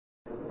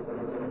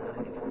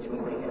It's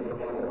alive.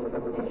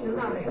 Oh, it's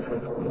alive.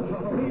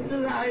 It's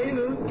alive.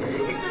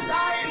 It's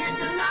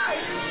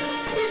alive.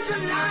 It's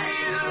alive.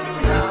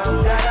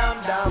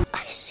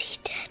 I see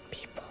dead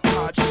people.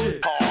 Hot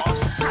shit.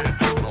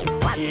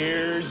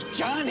 Here's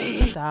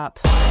Johnny. Stop.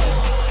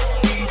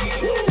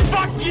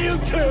 Fuck you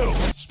too!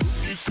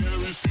 Spooky,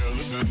 scary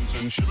skeletons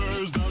and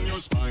shivers down your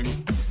spine.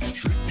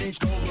 Shrieking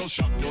skulls will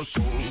shock your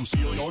soul,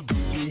 seal your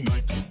doom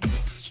tonight.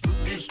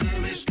 Spooky,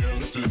 scary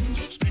skeletons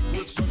speak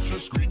with such a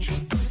screech.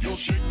 You'll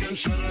shake and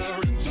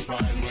shudder in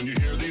surprise when you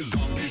hear these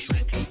zombies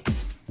shriek.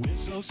 We're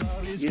so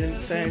sorry, You didn't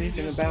say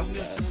anything about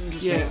that.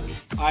 Yeah,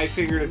 I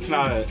figured it's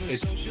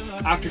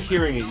after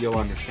hearing it, you'll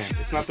understand.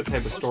 It's not the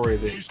type of story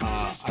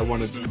that I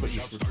wanted to put you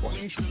through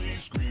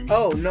twice.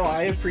 Oh, no,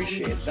 I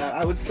appreciate that.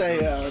 I would say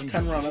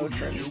Tenron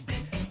Otrin.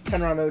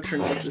 Tenron Otrin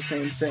does the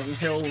same thing.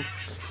 He'll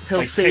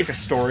Like, save take a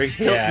story?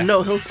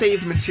 No, he'll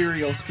save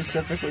material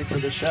specifically for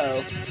the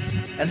show,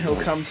 and he'll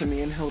come to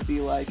me and he'll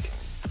be like,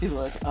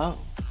 oh,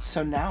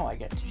 so now I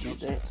get to do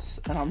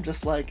this. And I'm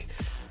just like,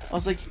 I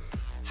was like,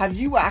 have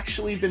you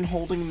actually been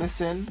holding this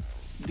in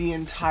the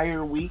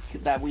entire week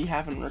that we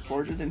haven't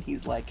recorded? And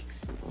he's like,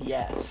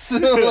 yes.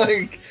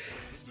 Like,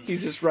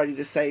 he's just ready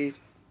to say,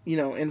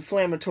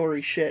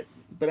 inflammatory shit.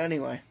 But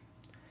anyway.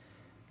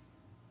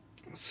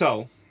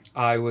 So,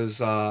 I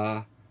was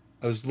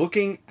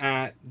looking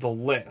at the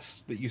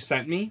list that you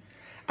sent me.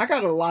 I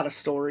got a lot of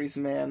stories,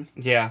 man.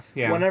 Yeah.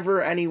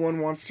 Whenever anyone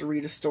wants to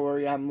read a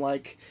story, I'm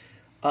like,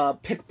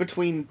 pick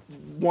between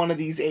one of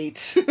these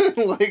 8.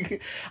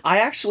 Like, I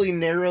actually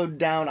narrowed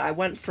down. I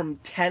went from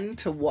 10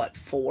 to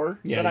 4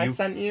 that I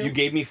sent you. You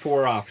gave me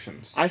 4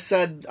 options. I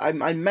said, I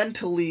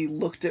mentally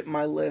looked at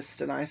my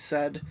list and I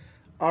said,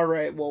 all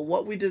right, well,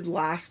 what we did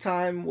last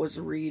time was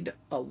read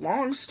a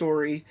long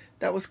story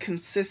that was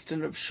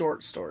consistent of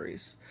short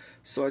stories.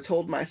 So I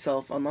told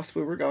myself, unless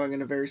we were going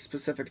in a very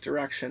specific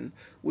direction,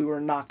 we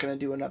were not going to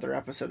do another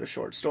episode of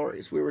short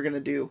stories. We were going to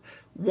do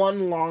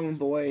one long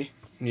boy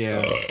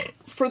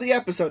for the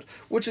episode,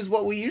 which is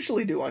what we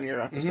usually do on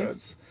your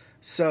episodes. Mm-hmm.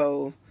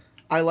 So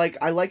I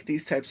like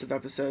these types of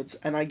episodes,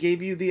 and I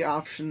gave you the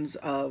options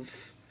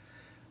of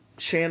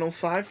Channel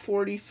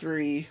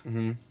 543,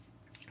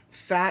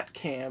 Fat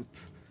Camp,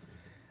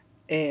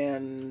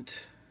 and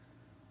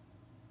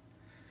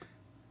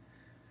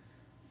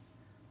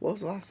what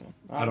was the last one?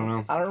 I don't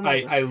know. I don't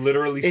remember. I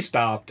literally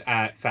stopped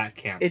at Fat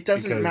Camp. It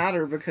doesn't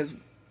matter because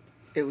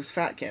it was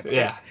Fat Camp.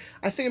 Yeah.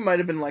 I think it might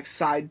have been like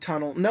Side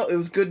Tunnel. No, it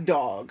was Good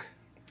Dog.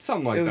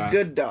 Something like that. It was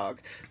Good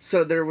Dog.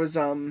 So there was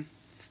Channel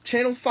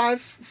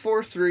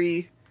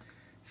 543,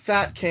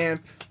 Fat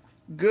Camp,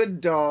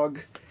 Good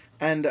Dog,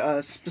 and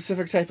a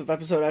specific type of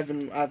episode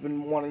I've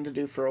been wanting to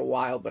do for a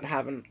while, but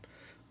haven't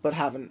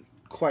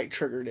quite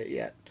triggered it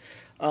yet.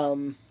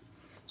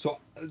 So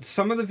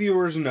some of the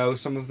viewers know,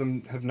 some of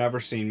them have never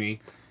seen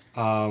me.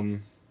 I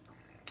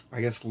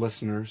guess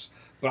listeners,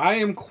 but I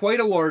am quite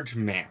a large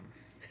man.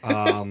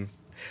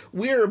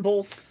 We're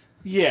both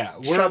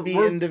chubby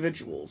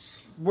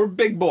individuals. We're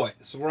big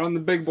boys. We're on the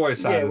big boy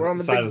side. Yeah, we're on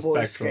the big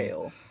boy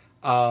spectrum.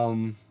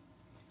 scale.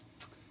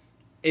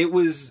 It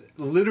was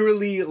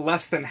literally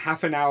less than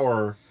half an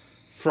hour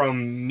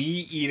from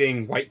me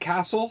eating White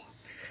Castle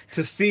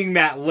to seeing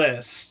that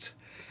list,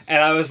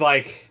 and I was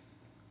like,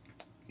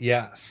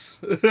 yes.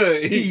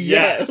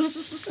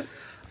 Yes.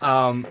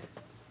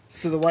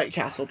 So the White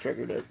Castle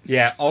triggered it.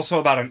 Yeah, also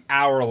about an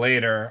hour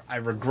later, I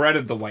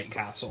regretted the White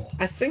Castle.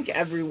 I think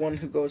everyone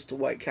who goes to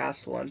White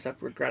Castle ends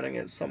up regretting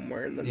it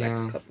somewhere in the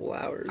next couple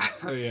hours.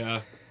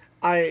 Yeah.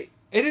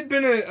 It had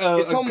been a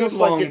good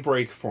long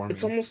break for me.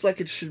 It's almost like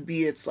it should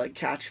be its like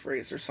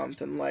catchphrase or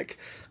something, like,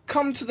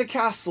 come to the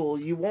castle,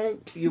 you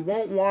won't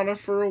wanna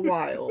for a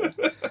while.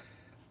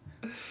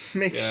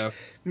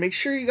 Make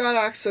sure you got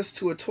access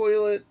to a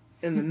toilet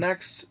in the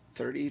next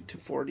 30 to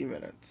 40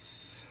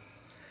 minutes.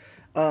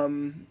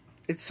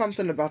 It's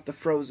something about the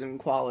frozen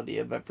quality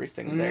of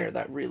everything there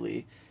that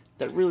really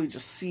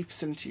just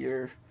seeps into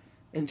your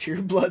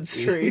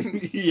bloodstream.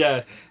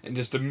 Yeah, and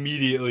just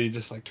immediately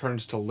just like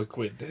turns to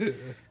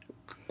liquid.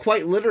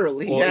 Quite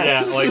literally, well,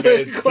 yes. Yeah,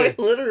 like quite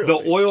literally.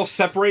 The oil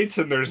separates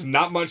and there's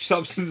not much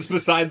substance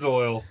besides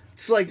oil.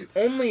 It's like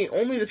only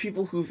the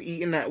people who've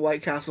eaten at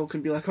White Castle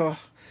can be like, oh,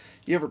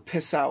 you ever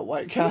piss out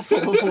White Castle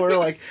before?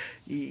 Like,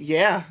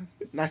 yeah.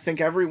 And I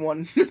think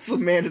everyone, it's a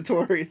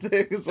mandatory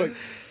thing. It's like,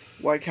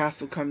 White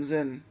Castle comes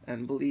in,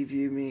 and believe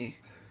you me,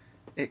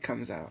 it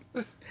comes out.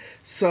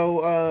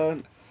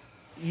 So,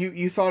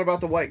 you thought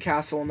about the White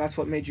Castle, and that's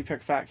what made you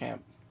pick Fat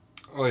Camp.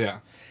 Oh, yeah.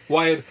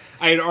 Well,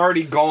 I had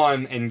already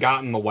gone and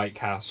gotten the White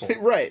Castle.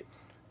 Right.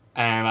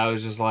 And I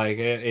was just like,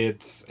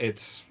 it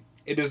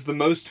is the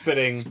most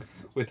fitting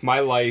with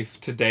my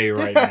life today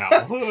right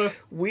now.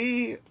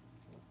 we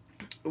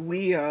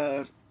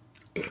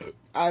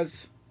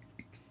as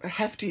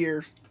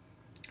heftier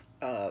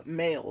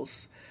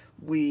males,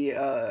 we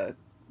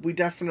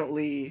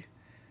definitely,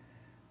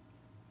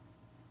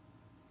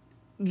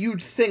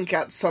 you'd think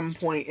at some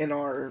point in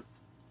our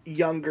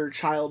younger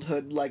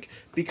childhood, like,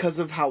 because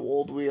of how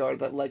old we are,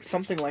 that like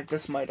something like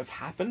this might have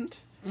happened.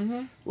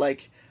 Mm-hmm.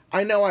 Like,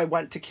 I know I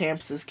went to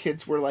camps as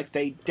kids where, like,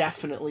 they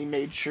definitely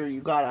made sure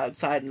you got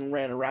outside and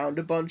ran around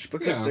a bunch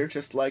because they're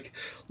just like,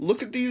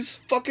 look at these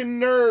fucking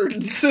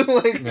nerds.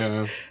 Like,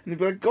 and they'd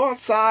be like, go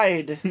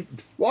outside,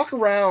 walk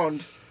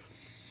around.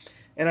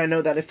 And I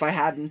know that if I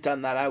hadn't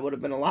done that, I would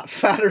have been a lot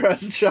fatter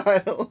as a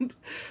child.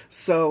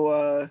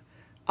 So,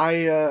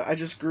 I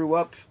just grew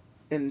up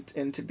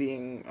into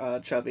being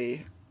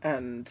chubby,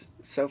 and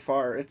so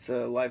far it's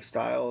a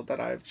lifestyle that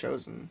I've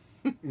chosen.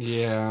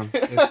 Yeah,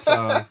 it's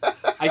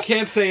I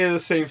can't say the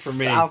same for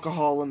me.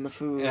 Alcohol in the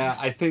food. Yeah,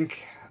 I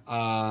think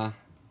I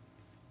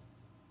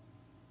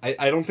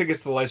don't think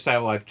it's the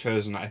lifestyle I've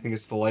chosen. I think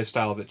it's the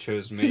lifestyle that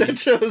chose me. That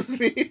chose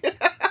me.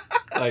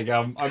 Like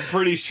I'm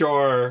pretty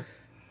sure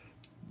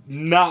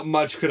not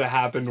much could have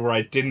happened where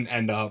I didn't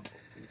end up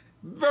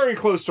very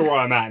close to where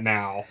I'm at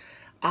now.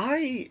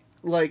 I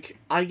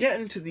get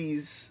into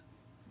these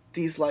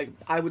like,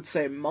 I would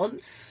say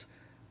months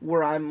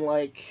where I'm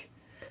like,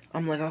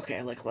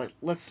 okay, like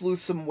let's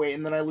lose some weight,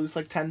 and then I lose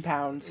like 10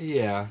 pounds.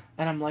 Yeah.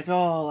 And I'm like,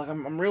 oh, like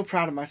I'm real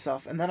proud of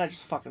myself, and then I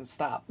just fucking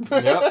stop.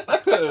 Yep.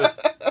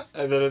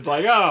 And then it's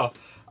like, oh,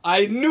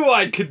 I knew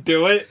I could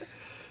do it.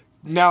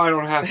 Now I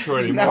don't have to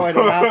anymore. Now I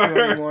don't have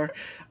to anymore.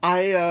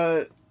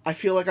 I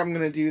feel like I'm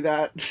gonna do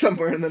that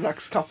somewhere in the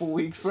next couple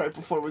weeks, right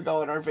before we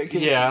go on our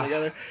vacation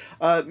together.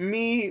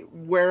 Me,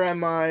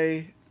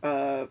 WhereAmI,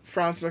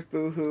 Franz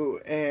McBoohoo,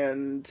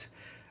 and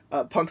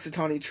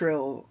Punxsutawney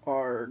Trill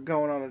are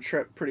going on a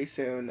trip pretty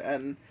soon,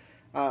 and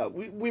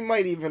we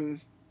might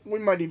even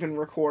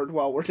record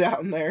while we're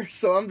down there.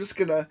 So I'm just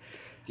gonna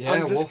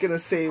gonna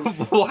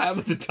save. We'll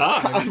have the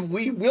time.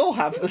 We will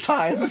have the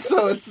time.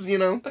 So it's,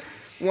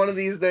 one of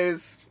these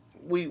days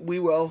we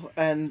will,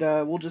 and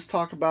we'll just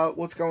talk about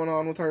what's going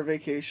on with our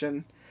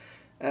vacation,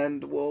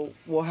 and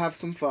we'll have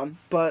some fun.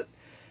 But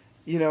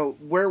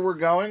where we're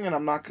going, and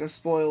I'm not gonna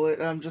spoil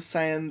it. I'm just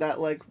saying that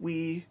like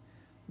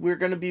we're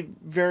going to be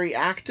very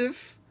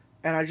active,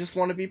 and I just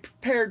want to be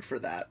prepared for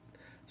that.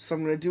 So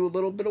I'm going to do a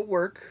little bit of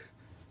work.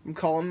 I'm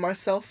calling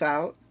myself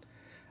out.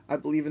 I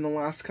believe in the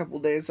last couple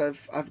days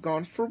I've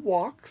gone for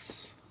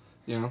walks.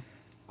 Yeah.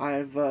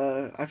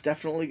 I've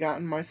definitely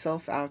gotten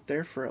myself out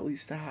there for at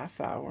least a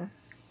half hour.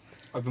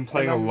 I've been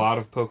playing a lot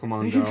of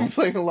Pokemon Go. You've been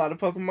playing a lot of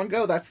Pokemon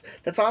Go.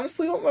 That's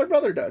honestly what my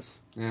brother does.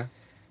 Yeah.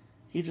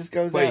 He just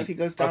goes out. He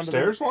goes down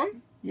upstairs to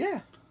one?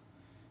 Yeah.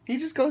 He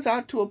just goes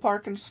out to a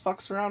park and just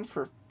fucks around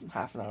for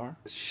half an hour.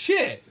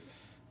 Shit.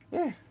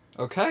 Yeah.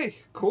 Okay,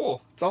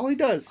 cool. That's all he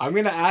does. I'm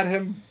going to add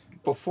him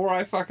before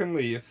I fucking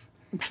leave.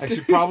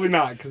 Actually, probably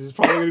not, because he's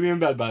probably going to be in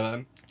bed by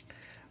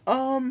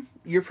then.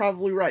 You're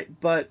probably right,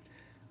 but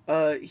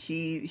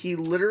he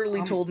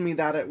literally told me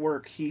that at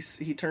work. He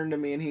turned to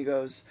me and he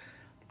goes,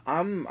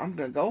 I'm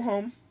gonna go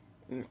home.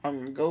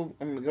 I'm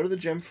gonna go to the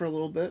gym for a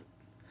little bit.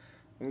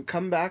 I'm gonna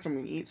come back. I'm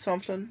gonna eat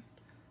something.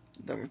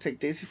 Then I'm gonna take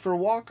Daisy for a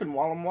walk, and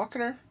while I'm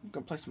walking her, I'm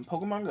gonna play some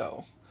Pokemon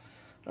Go.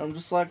 And I'm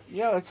just like,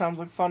 yeah, it sounds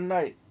like a fun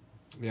night.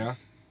 Yeah.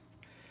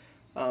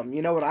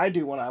 You know what I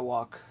do when I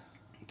walk?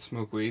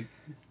 Smoke weed.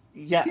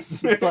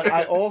 Yes, but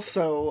I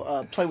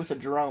also play with a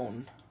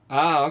drone.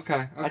 Ah,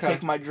 okay. I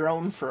take my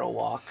drone for a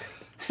walk.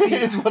 See,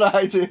 is what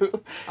I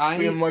do.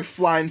 I'm like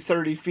flying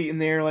 30 feet in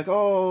the air, like,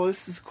 oh,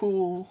 this is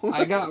cool.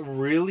 I got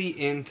really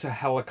into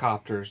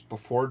helicopters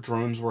before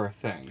drones were a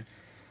thing.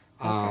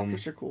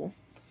 Helicopters are cool.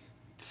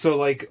 So,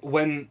 like,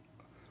 when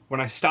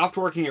I stopped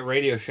working at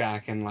Radio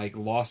Shack and, like,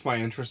 lost my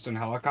interest in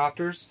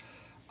helicopters,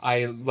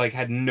 I, like,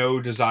 had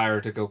no desire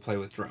to go play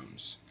with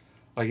drones.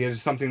 Like, it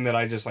was something that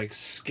I just, like,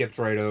 skipped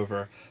right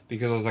over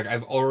because I was like,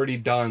 I've already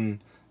done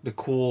the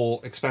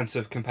cool,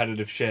 expensive,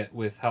 competitive shit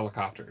with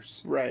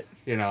helicopters. Right.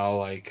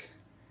 Like,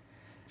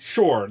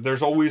 sure,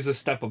 there's always a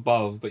step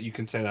above, but you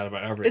can say that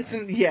about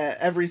everything.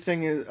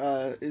 Everything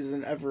is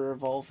an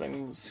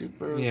ever-evolving,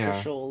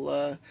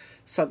 superficial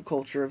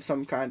subculture of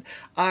some kind.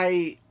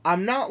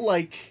 I'm not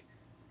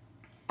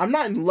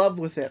in love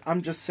with it.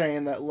 I'm just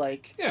saying that,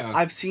 like,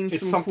 I've seen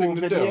some cool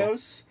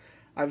videos.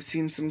 I've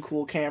seen some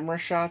cool camera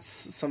shots,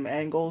 some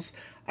angles.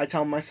 I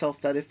tell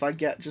myself that if I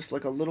get just,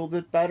 like, a little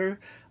bit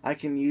better, I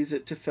can use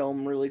it to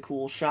film really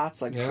cool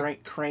shots, like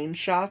crane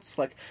shots.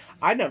 Like,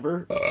 I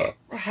never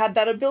had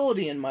that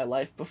ability in my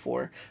life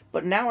before.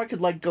 But now I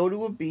could, like, go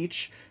to a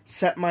beach,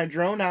 set my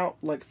drone out,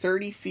 like,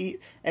 30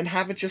 feet, and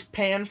have it just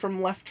pan from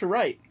left to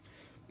right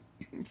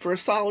for a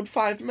solid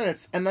 5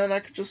 minutes. And then I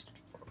could just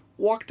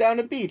walk down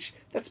a beach.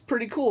 That's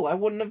pretty cool. I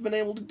wouldn't have been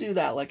able to do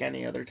that, like,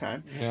 any other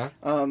time. Yeah.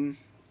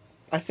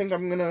 I think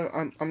I'm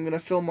gonna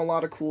film a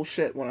lot of cool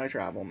shit when I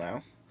travel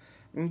now.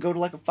 I'm gonna go to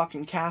like a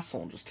fucking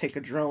castle and just take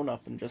a drone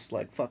up and just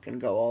like fucking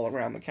go all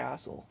around the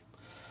castle.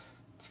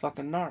 It's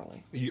fucking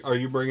gnarly. Are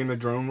you bringing a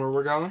drone where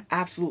we're going?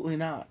 Absolutely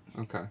not.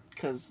 Okay.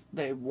 Because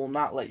they will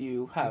not let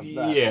you have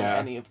that in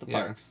any of the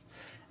parks.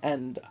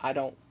 And I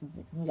don't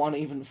want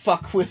to even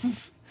fuck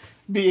with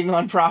being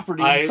on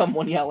property and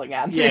someone yelling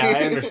at me. Yeah,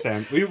 I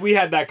understand. We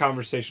had that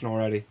conversation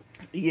already.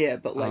 Yeah,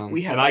 but like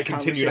we had and that I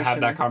continue to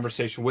have that conversation.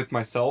 conversation with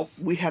myself.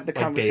 We had the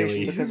like, conversation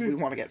daily. because we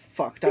want to get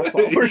fucked up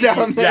while we're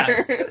down there.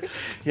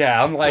 Yes.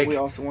 Yeah, I'm But like, we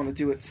also want to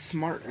do it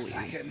smartly. it's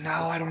like, no,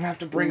 I don't have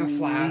to bring a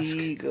flask.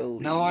 Legally.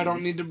 No, I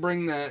don't need to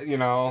bring that, you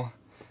know.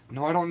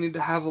 No, I don't need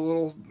to have a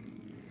little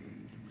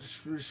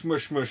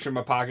smush smush in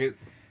my pocket.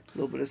 A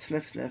little bit of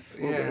sniff.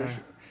 Yeah,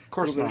 of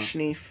course not. A little bit of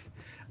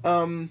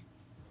schneef.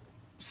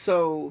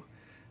 So,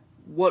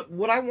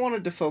 what I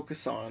wanted to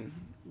focus on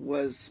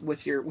was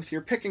with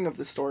your picking of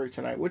the story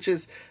tonight, which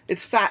is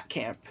it's Fat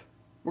Camp.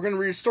 We're gonna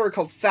read a story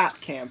called Fat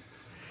Camp.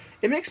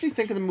 It makes me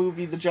think of the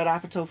movie, the Judd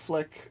Apatow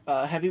flick,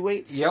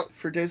 Heavyweights. Yep.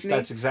 For Disney.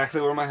 That's exactly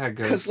where my head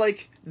goes. Because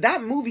like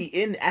that movie,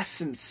 in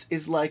essence,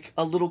 is like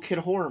a little kid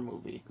horror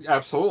movie.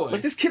 Absolutely.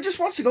 Like this kid just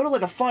wants to go to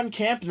like a fun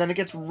camp, and then it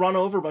gets run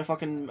over by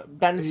fucking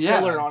Ben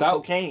Stiller on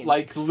cocaine.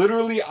 Like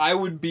literally, I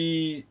would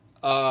be.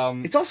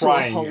 It's also a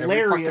crying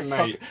hilarious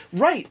every fucking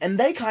night. right, and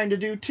they kind of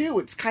do too.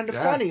 It's kind of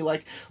Yeah. funny,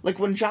 like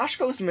when Josh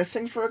goes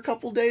missing for a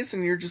couple days,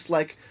 and you're just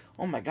like,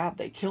 oh my god,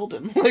 they killed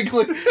him. like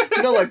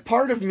you know, like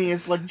part of me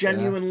is like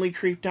genuinely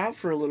creeped out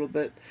for a little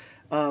bit.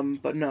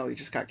 But no, he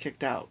just got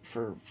kicked out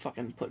for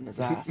fucking putting his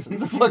ass in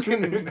the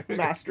fucking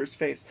master's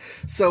face.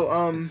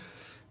 So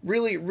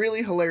really,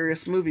 really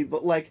hilarious movie.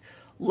 But like,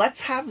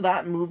 let's have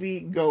that movie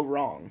go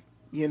wrong.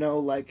 You know,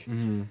 like,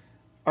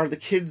 are the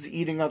kids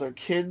eating other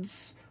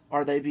kids?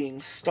 Are they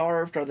being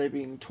starved? Are they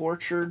being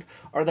tortured?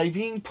 Are they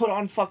being put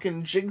on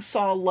fucking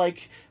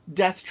jigsaw-like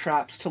death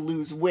traps to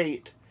lose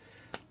weight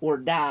or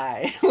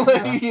die?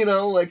 Like, you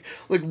know, like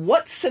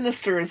what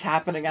sinister is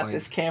happening at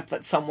this camp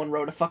that someone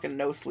wrote a fucking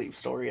no-sleep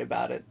story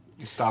about it?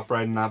 You stop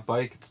riding that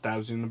bike, it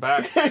stabs you in the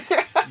back.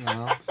 You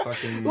know,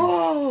 fucking...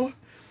 Oh!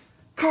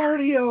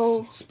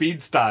 Cardio!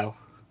 Speed style.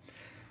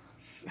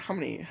 How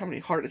many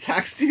heart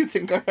attacks do you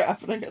think are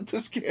happening at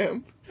this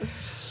camp?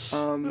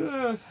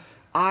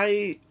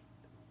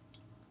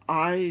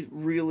 I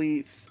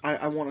really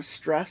I want to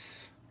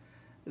stress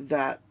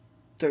that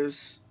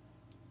there's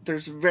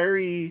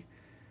very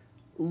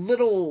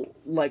little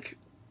like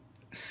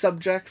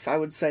subjects, I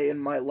would say, in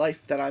my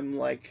life that I'm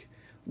like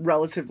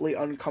relatively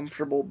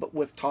uncomfortable but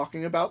with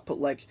talking about, but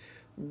like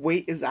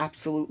weight is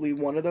absolutely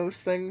one of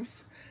those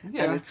things.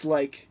 Yeah. And it's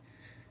like,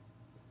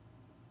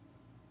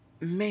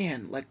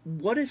 man, like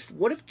what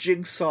if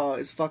Jigsaw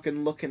is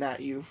fucking looking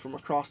at you from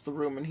across the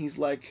room and he's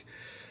like,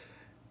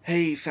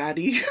 hey,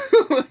 fatty,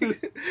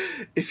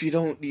 if you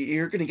don't,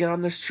 you're gonna get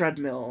on this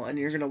treadmill, and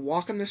you're gonna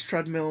walk on this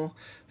treadmill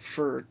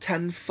for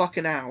 10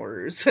 fucking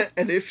hours,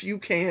 and if you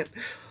can't,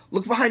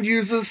 look behind you,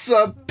 there's this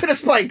pit of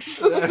spikes,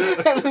 and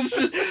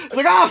it's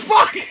like, oh,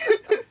 fuck!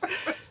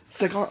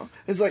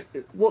 It's like,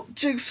 well,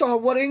 Jigsaw,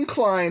 what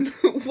incline?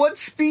 What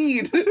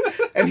speed?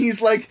 And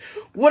he's like,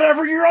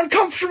 whatever you're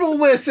uncomfortable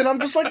with, and I'm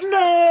just like,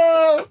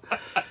 no!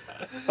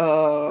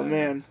 Oh,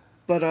 man.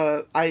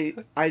 But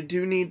I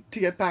do need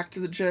to get back to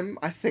the gym.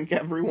 I think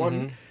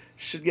everyone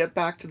should get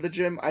back to the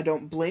gym. I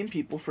don't blame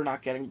people for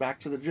not getting back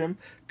to the gym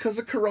because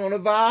of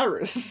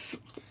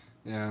coronavirus.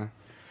 Yeah.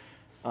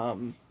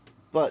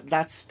 But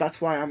that's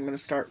why I'm gonna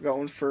start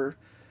going for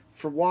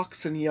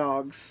walks and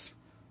yogs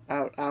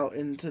out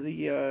into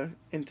the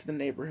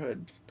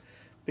neighborhood,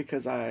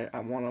 because I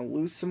want to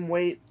lose some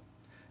weight.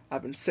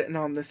 I've been sitting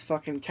on this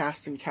fucking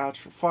casting couch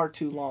for far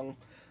too long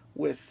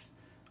with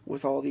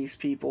all these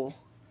people.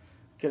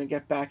 Gonna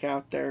get back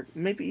out there.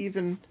 Maybe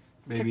even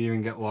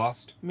get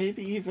lost.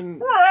 Maybe even...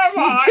 Where am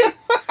I?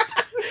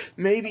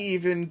 Maybe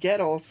even get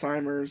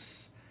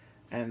Alzheimer's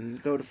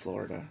and go to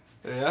Florida.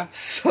 Yeah.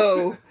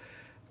 So...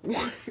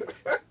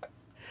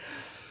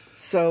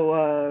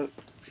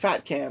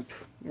 Fat Camp.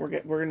 We're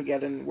gonna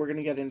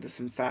get into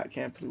some Fat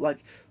Camp. Like,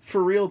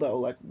 for real though,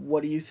 like,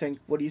 what do you think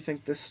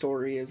this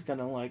story is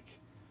gonna, like...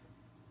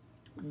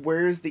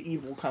 Where is the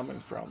evil coming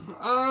from?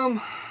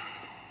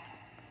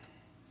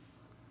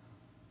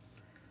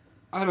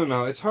 I don't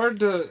know. It's hard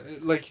to,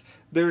 like,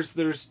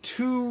 there's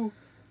two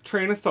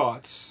train of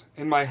thoughts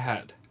in my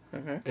head.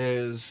 Okay.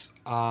 Is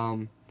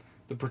the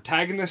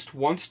protagonist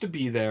wants to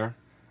be there,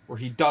 or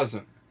he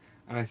doesn't.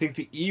 And I think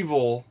the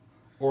evil,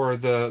 or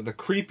the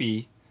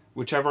creepy,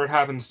 whichever it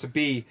happens to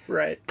be,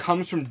 right,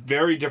 comes from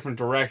very different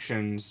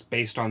directions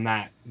based on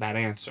that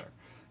answer.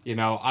 You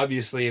know,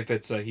 obviously if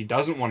it's he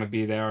doesn't want to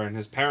be there and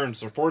his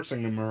parents are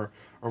forcing him, or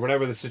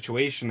whatever the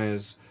situation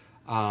is,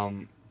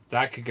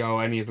 that could go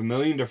any of a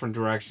million different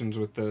directions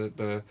with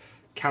the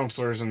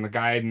counselors and the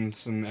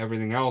guidance and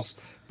everything else.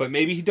 But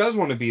maybe he does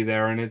want to be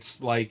there, and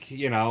it's like,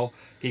 you know,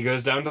 he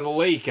goes down to the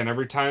lake, and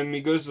every time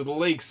he goes to the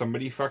lake,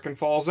 somebody fucking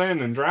falls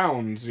in and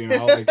drowns, you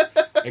know? Like,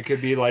 it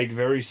could be, like,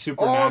 very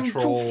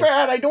supernatural. Oh, I'm too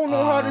fat, I don't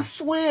know how to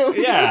swim.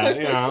 Yeah,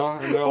 you know,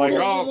 and they're like,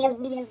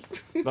 oh,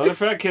 another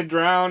fat kid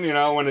drowned, you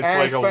know, when it's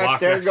like a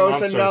Loch Ness there goes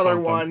monster another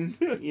or something.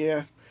 one.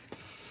 Yeah.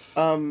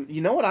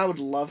 You know what I would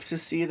love to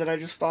see that I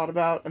just thought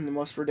about, and the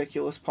most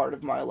ridiculous part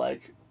of my,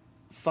 like,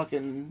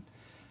 fucking,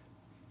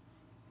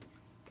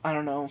 I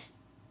don't know,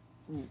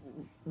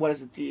 what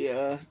is it,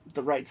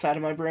 the right side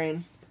of my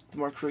brain? The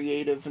more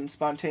creative and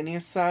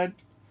spontaneous side?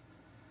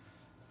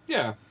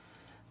 Yeah.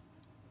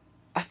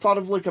 thought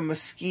of like a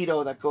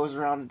mosquito that goes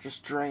around and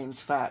just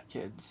drains fat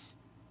kids.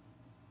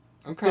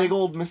 Okay. Big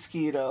old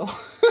mosquito.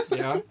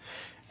 Yeah.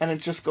 And it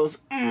just goes,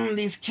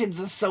 these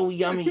kids are so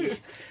yummy.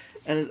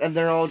 and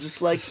they're all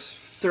just like,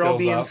 they're all fills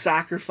being up.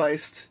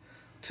 sacrificed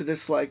to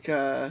this like,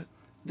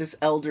 this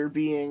elder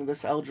being,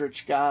 this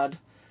eldritch god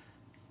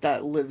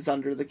that lives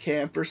under the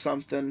camp or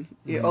something.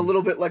 Yeah, a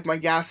little bit like my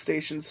gas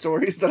station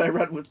stories that I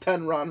read with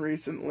Tenron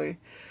recently.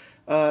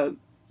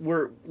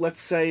 Where, let's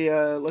say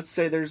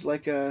there's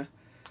like a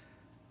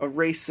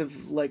race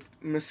of like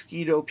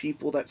mosquito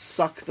people that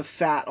suck the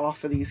fat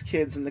off of these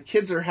kids, and the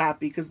kids are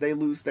happy because they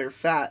lose their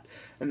fat,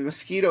 and the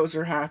mosquitoes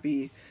are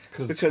happy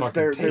because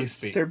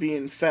they're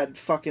being fed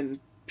fucking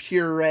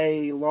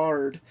puree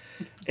lard,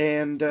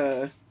 and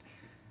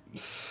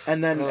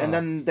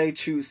then they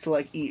choose to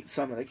like eat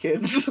some of the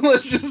kids.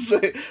 let's just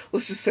say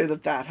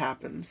that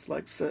happens.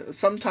 Like, so,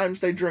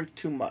 sometimes they drink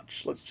too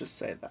much. Let's just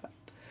say that.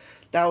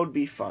 That would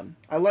be fun.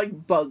 I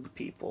like bug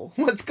people.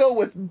 Let's go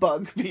with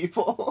bug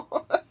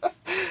people.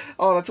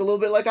 Oh, that's a little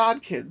bit like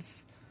Odd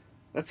Kids.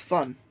 That's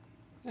fun.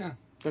 Yeah.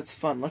 That's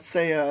fun. Let's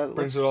say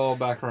Brings it all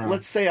back around.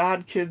 Let's say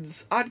Odd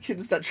Kids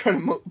that try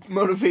to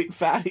motivate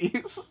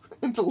fatties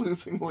into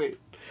losing weight.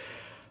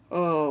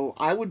 Oh,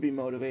 I would be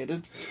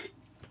motivated.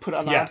 Put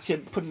an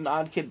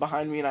Odd Kid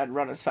behind me, and I'd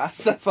run as fast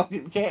as I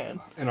fucking can.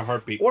 In a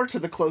heartbeat. Or to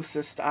the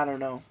closest, I don't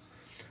know,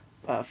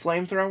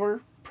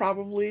 flamethrower.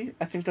 Probably.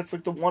 I think that's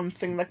like the one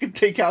thing that could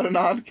take out an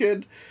Odd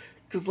Kid.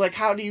 Because, like,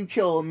 how do you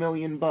kill 1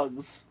 million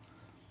bugs?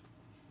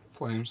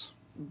 Flames.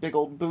 Big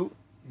old boot?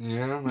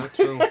 Yeah, that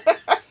too.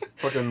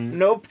 Fucking...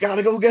 Nope,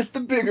 gotta go get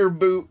the bigger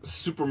boot.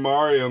 Super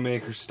Mario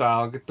Maker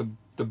style. Get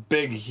the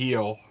big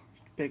heel.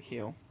 Big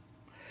heel.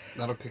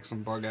 That'll kick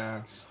some bug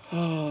ass.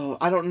 Oh,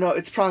 I don't know.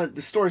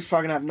 The story's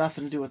probably gonna have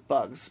nothing to do with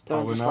bugs. But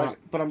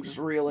I'm just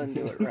real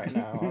into it right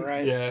now,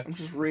 alright? Yeah. I'm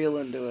just real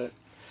into it.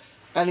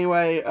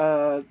 Anyway,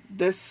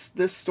 this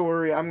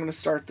story, I'm gonna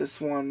start this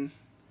one.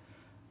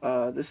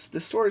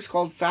 This story is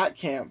called Fat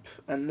Camp,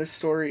 and this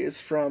story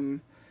is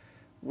from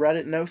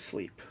Reddit No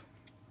Sleep.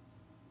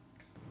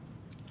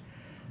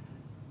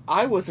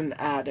 I was an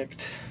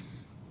addict.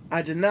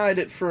 I denied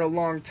it for a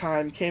long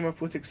time, came up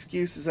with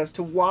excuses as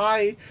to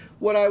why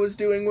what I was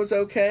doing was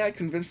okay. I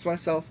convinced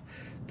myself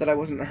that I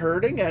wasn't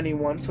hurting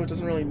anyone, so it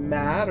doesn't really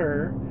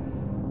matter.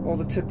 All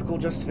the typical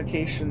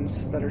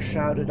justifications that are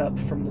shouted up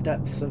from the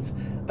depths of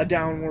a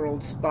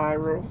downward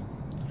spiral.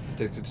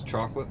 Addicted to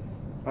chocolate?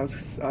 I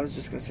was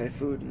just gonna say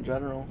food in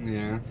general.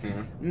 Yeah.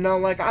 No,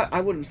 like,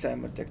 I wouldn't say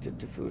I'm addicted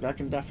to food. I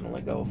can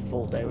definitely go a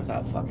full day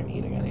without fucking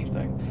eating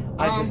anything.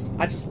 I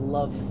just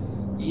love...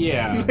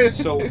 Yeah,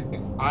 so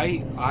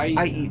I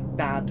eat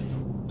bad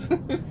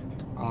food.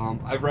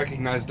 I've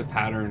recognized a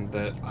pattern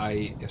that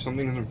if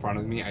something's in front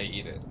of me, I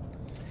eat it.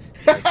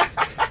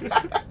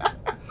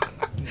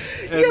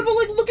 Yeah, but,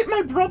 like, look at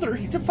my brother.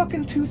 He's a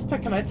fucking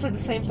toothpick, and I'd say the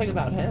same thing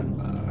about him.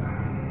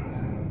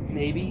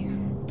 Maybe.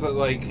 But,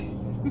 like,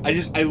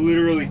 I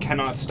literally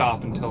cannot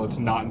stop until it's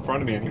not in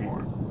front of me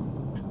anymore.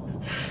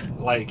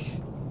 Like,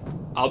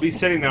 I'll be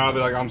sitting there, I'll be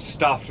like, I'm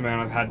stuffed, man,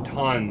 I've had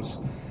tons.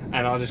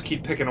 And I'll just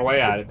keep picking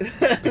away at it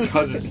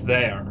because it's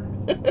there.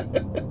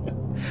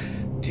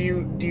 Do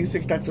you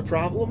think that's a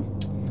problem?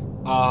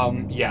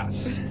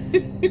 Yes.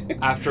 And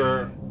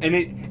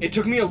it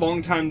took me a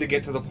long time to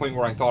get to the point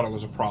where I thought it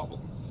was a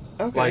problem.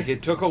 Okay. Like,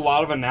 it took a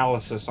lot of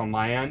analysis on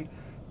my end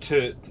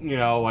to,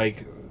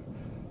 like,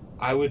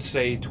 I would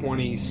say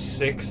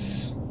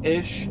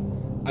 26-ish,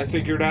 I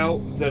figured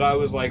out that I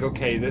was like,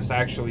 okay, this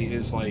actually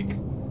is, like,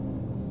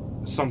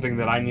 something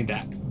that I need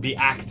to be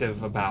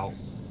active about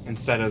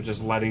instead of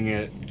just letting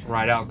it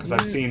ride out, because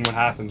I've seen what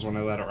happens when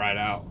I let it ride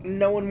out.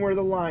 Knowing where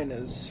the line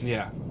is.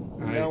 Yeah.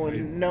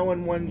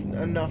 Knowing when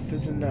enough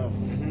is enough.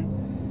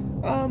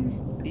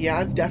 Mm-hmm. Yeah,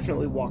 I've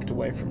definitely walked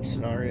away from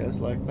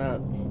scenarios like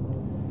that.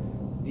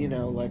 You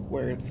know, like,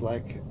 where it's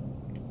like,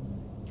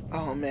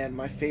 oh man,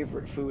 my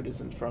favorite food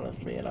is in front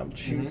of me, and I'm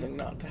choosing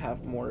not to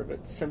have more of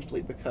it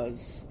simply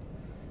because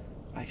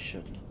I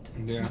shouldn't.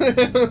 Yeah.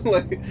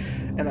 Like,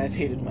 and I've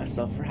hated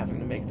myself for having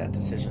to make that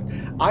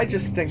decision. I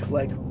just think,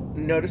 like,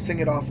 noticing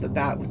it off the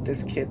bat with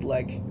this kid,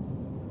 like,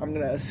 I'm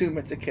gonna assume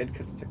it's a kid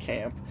because it's a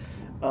camp,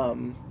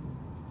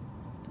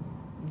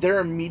 they're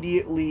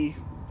immediately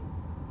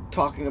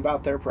talking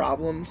about their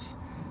problems,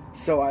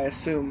 so I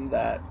assume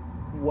that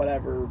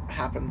whatever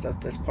happens at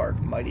this park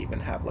might even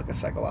have, like, a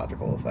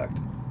psychological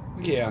effect.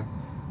 Yeah.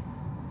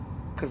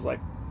 Because, like,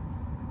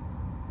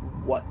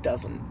 what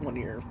doesn't when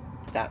you're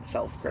that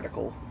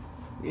self-critical,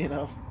 you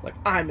know? Like,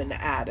 I'm an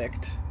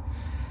addict.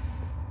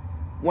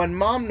 When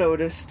Mom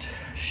noticed,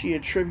 she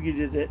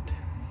attributed it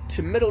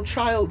to middle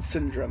child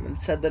syndrome and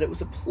said that it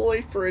was a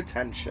ploy for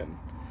attention.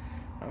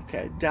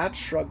 Okay, Dad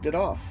shrugged it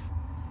off,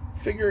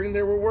 figuring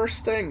there were worse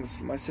things.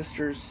 My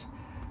sisters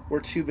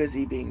were too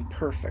busy being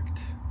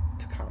perfect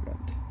to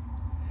comment.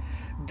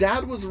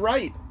 Dad was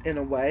right, in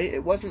a way.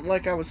 It wasn't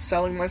like I was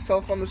selling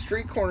myself on the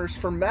street corners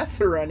for meth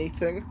or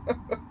anything.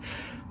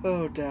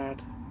 Oh,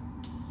 Dad.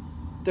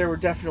 There were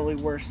definitely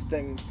worse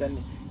things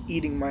than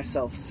eating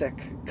myself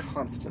sick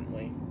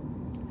constantly.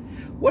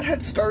 What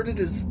had started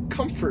as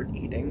comfort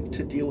eating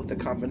to deal with a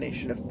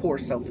combination of poor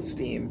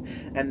self-esteem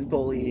and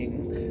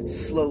bullying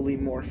slowly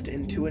morphed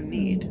into a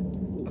need,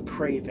 a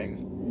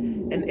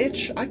craving, an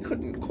itch I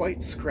couldn't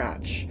quite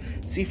scratch.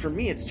 See, for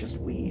me, it's just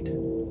weed.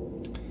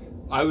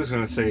 I was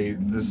going to say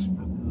this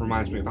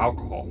reminds me of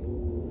alcohol.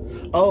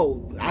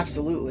 Oh,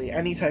 absolutely.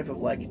 Any type of,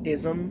 like,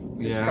 ism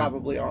is Yeah.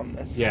 probably on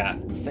this. Yeah.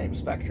 The same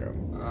spectrum.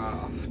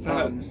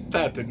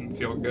 That didn't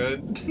feel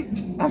good.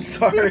 I'm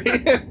sorry.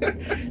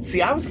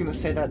 See, I was going to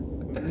say that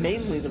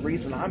mainly the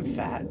reason I'm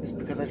fat is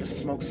because I just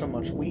smoke so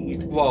much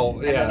weed. Well,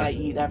 And then I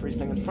eat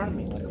everything in front of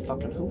me like a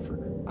fucking Hoover.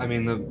 I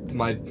mean,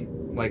 I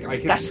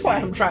can That's why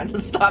I'm trying to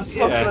stop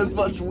smoking Yeah. as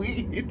much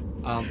weed.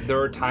 There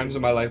are times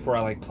in my life where I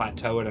like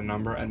plateau at a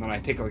number, and then I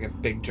take like a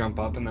big jump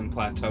up, and then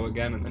plateau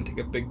again, and then take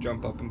a big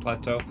jump up and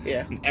plateau.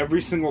 Yeah. And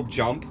every single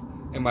jump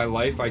in my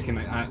life, I can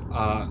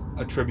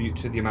attribute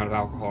to the amount of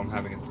alcohol I'm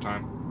having at the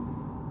time.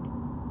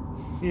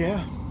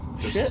 Yeah.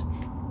 Just, Shit.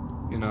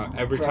 You know,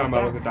 every Throw time it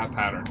I look back. at that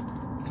pattern.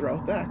 Throw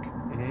it back.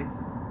 Mm-hmm.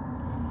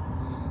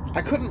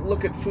 I couldn't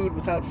look at food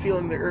without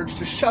feeling the urge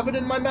to shove it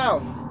in my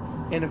mouth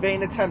in a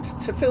vain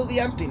attempt to fill the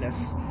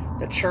emptiness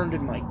that churned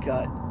in my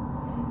gut.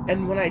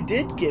 And when I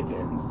did give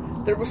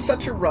in, there was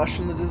such a rush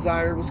and the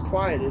desire was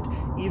quieted,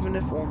 even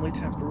if only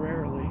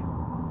temporarily.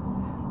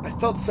 I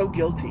felt so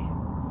guilty.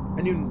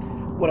 I knew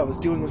what I was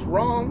doing was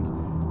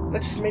wrong.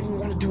 That just made me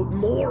want to do it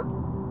more.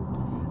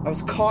 I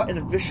was caught in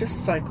a vicious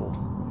cycle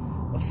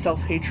of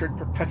self-hatred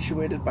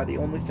perpetuated by the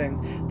only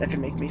thing that could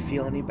make me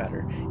feel any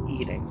better,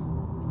 eating.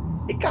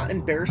 It got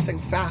embarrassing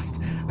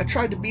fast. I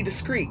tried to be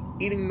discreet,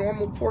 eating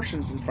normal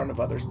portions in front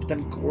of others, but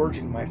then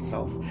gorging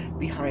myself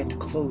behind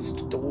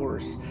closed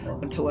doors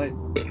until I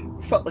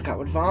felt like I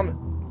would vomit.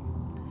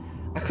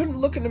 I couldn't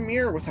look in a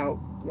mirror without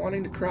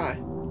wanting to cry.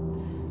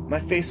 My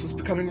face was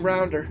becoming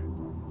rounder.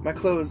 My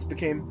clothes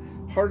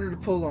became harder to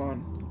pull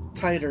on,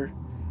 tighter.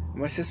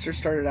 My sister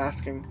started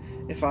asking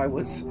if I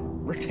was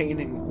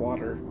retaining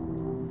water.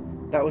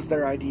 That was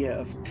their idea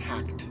of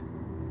tact.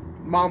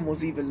 Mom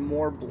was even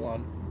more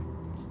blunt.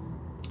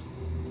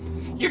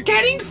 You're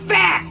getting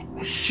fat!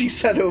 She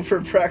said over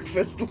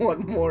breakfast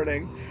one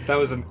morning. That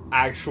was an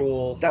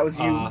actual... That was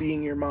you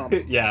being your mom.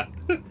 Yeah.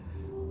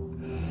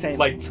 Same.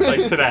 Like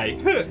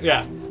today.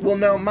 Yeah. Well,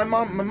 no, my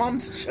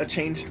mom's a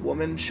changed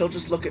woman. She'll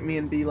just look at me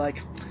and be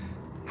like,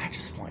 I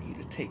just want you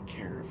to take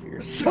care of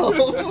yourself.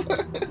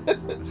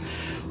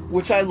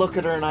 Which I look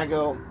at her and I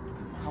go,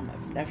 Mom,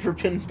 I've never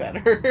been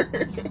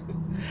better.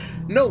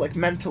 No, like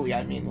mentally,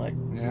 I mean, like,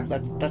 Yeah.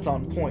 that's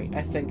on point.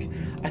 I think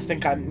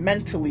I'm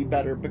mentally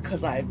better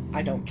because I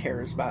don't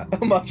care as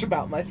much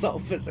about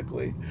myself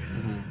physically.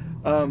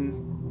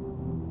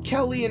 Mm-hmm.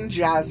 Kelly and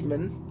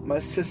Jasmine, my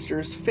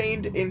sisters,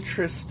 feigned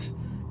interest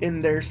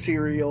in their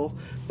cereal,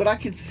 but I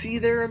could see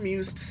their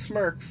amused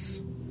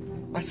smirks.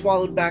 I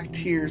swallowed back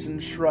tears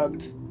and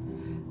shrugged.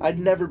 I'd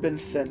never been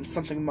thin,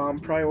 something Mom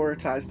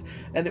prioritized,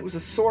 and it was a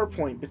sore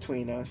point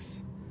between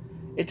us.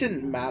 It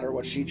didn't matter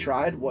what she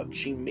tried, what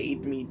she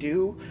made me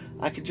do.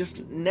 I could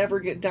just never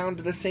get down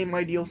to the same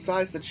ideal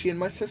size that she and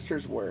my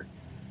sisters were.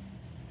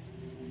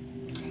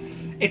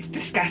 It's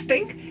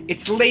disgusting.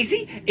 It's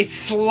lazy. It's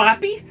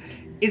sloppy.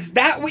 Is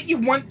that what you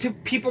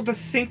want people to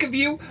think of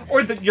you?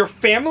 Or your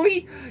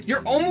family?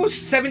 You're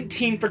almost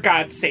 17, for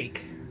God's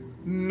sake.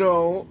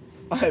 No,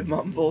 I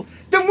mumbled.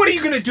 Then what are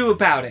you going to do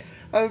about it?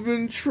 I've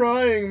been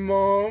trying,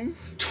 Mom.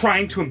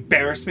 Trying to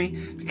embarrass me?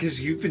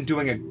 Because you've been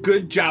doing a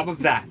good job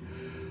of that.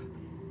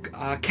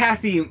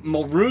 Kathy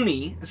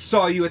Mulrooney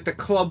saw you at the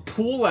club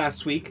pool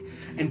last week,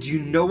 and do you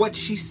know what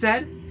she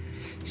said?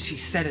 She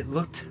said it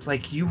looked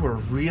like you were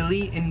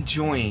really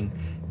enjoying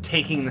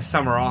taking the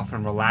summer off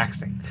and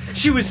relaxing.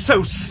 She was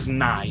so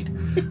snide.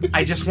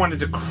 I just wanted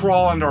to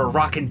crawl under a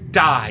rock and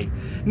die.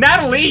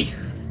 Natalie!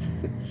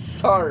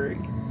 Sorry.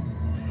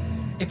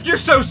 If you're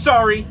so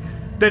sorry,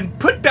 then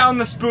put down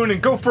the spoon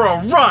and go for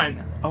a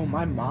run! Oh,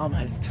 my mom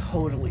has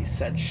totally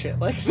said shit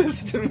like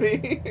this to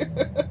me.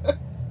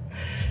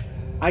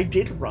 I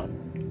did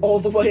run all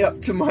the way up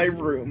to my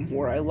room,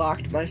 where I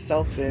locked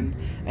myself in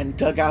and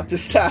dug out the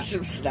stash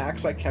of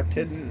snacks I kept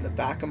hidden in the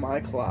back of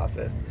my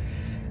closet.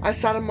 I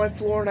sat on my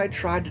floor and I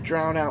tried to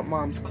drown out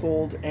Mom's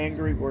cold,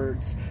 angry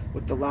words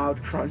with the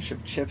loud crunch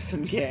of chips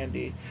and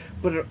candy,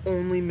 but it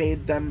only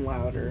made them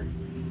louder.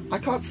 I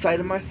caught sight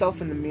of myself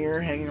in the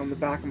mirror hanging on the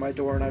back of my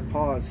door and I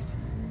paused,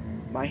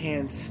 my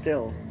hand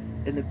still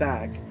in the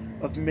bag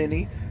of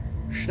mini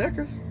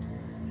Snickers.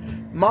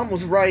 Mom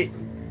was right.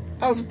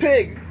 I was a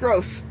pig,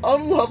 gross,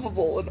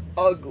 unlovable, and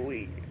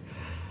ugly.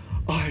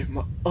 I'm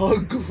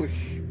ugly.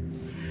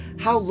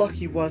 How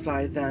lucky was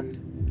I then,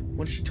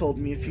 when she told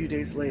me a few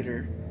days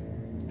later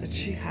that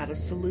she had a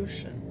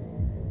solution.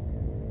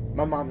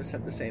 My mom has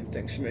said the same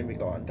thing. She made me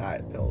go on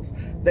diet pills.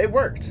 They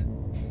worked.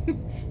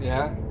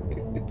 Yeah?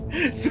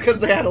 It's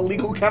because they had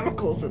illegal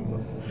chemicals in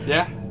them.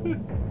 Yeah?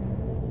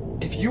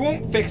 If you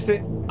won't fix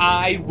it,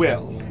 I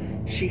will.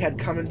 She had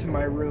come into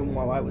my room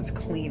while I was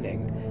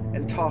cleaning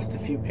and tossed a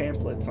few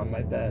pamphlets on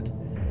my bed.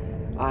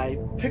 I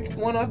picked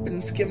one up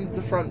and skimmed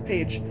the front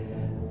page.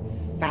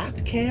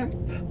 Fat camp?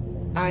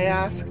 I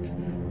asked,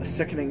 a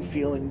sickening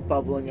feeling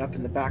bubbling up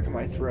in the back of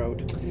my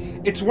throat.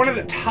 It's one of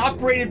the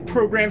top-rated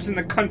programs in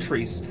the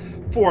countries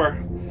for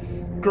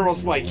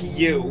girls like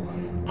you.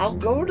 I'll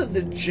go to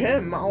the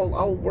gym.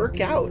 I'll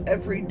work out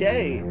every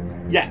day.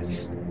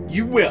 Yes,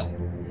 you will.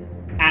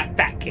 At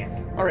fat camp.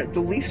 Alright, the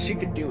least she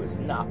could do is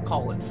not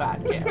call it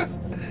fat camp.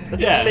 That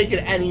doesn't make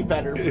it any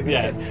better for me.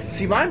 Yeah.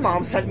 See, my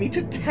mom sent me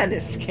to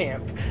tennis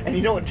camp. And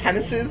you know what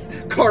tennis is?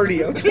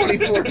 Cardio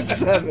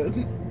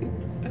 24/7.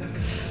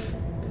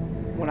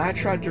 When I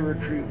tried to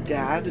recruit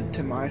Dad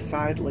to my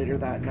side later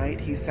that night,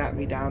 he sat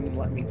me down and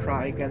let me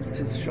cry against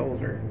his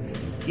shoulder.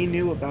 He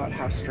knew about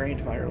how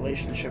strained my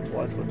relationship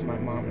was with my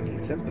mom and he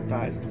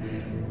sympathized,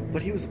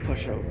 but he was a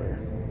pushover.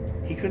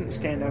 He couldn't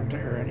stand up to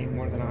her any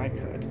more than I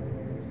could.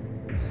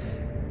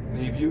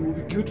 Maybe it will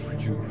be good for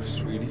you,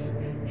 sweetie.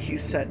 He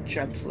said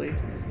gently.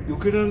 You'll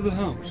get out of the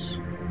house,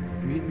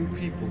 meet new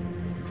people,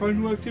 try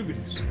new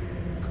activities.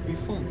 Could be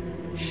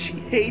fun. She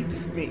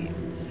hates me,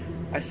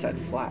 I said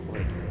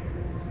flatly.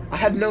 I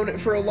had known it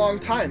for a long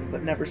time,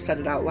 but never said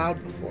it out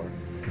loud before.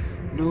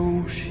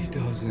 No, she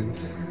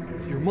doesn't.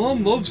 Your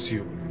mom loves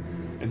you,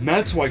 and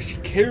that's why she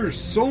cares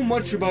so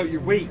much about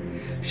your weight.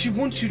 She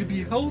wants you to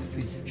be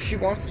healthy. She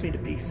wants me to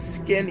be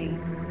skinny.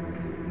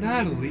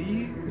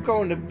 Natalie. I'm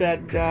going to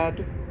bed,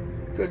 Dad.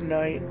 Good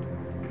night.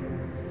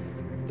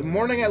 The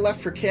morning I left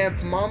for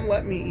camp, Mom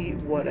let me eat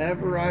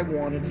whatever I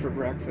wanted for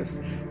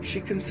breakfast. She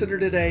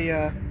considered it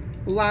a,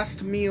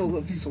 last meal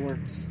of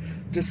sorts.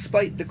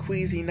 Despite the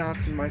queasy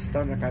knots in my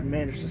stomach, I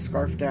managed to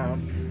scarf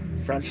down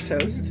French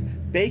toast,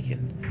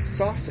 bacon,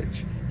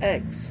 sausage,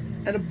 eggs,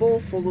 and a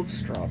bowl full of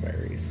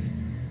strawberries.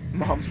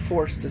 Mom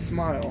forced a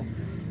smile,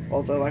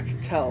 although I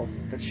could tell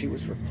that she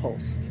was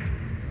repulsed.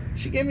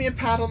 She gave me a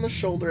pat on the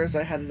shoulder as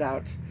I headed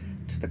out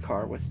to the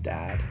car with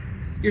Dad.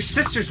 Your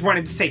sisters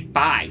wanted to say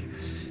bye,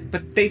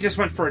 but they just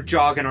went for a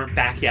jog and aren't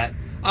back yet.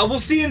 We'll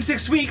see you in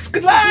 6 weeks.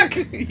 Good luck!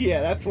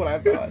 Yeah, that's what I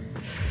thought.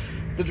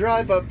 The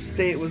drive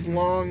upstate was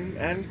long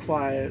and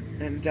quiet,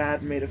 and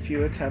Dad made a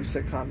few attempts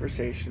at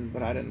conversation,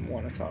 but I didn't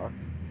want to talk.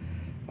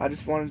 I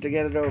just wanted to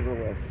get it over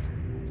with.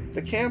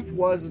 The camp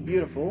was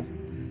beautiful,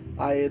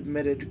 I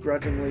admitted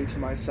grudgingly to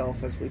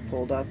myself as we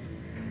pulled up.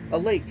 A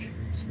lake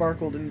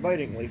sparkled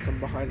invitingly from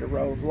behind a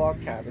row of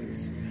log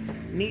cabins.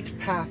 Neat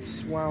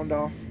paths wound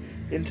off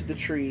into the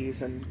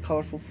trees, and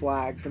colorful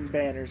flags and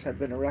banners had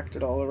been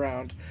erected all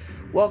around,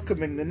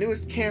 welcoming the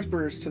newest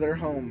campers to their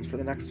home for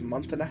the next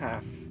month and a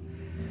half.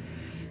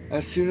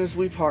 As soon as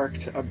we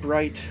parked, a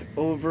bright,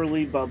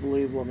 overly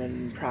bubbly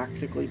woman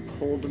practically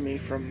pulled me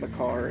from the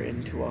car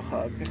into a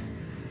hug.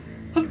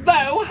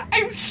 Hello,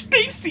 I'm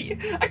Stacy,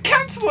 a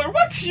counselor.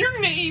 What's your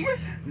name?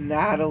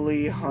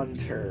 Natalie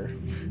Hunter.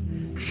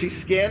 She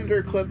scanned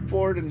her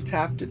clipboard and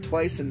tapped it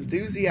twice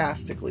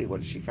enthusiastically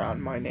when she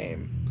found my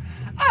name.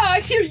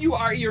 Here you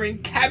are. You're in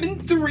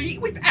cabin 3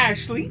 with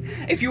Ashley.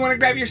 If you want to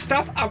grab your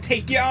stuff, I'll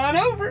take you on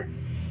over.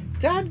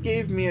 Dad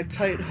gave me a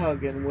tight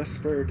hug and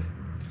whispered,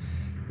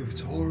 If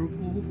it's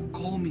horrible,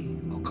 call me.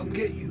 I'll come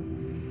get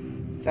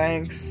you.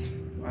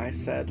 Thanks, I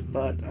said,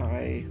 but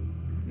I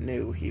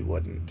knew he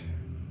wouldn't.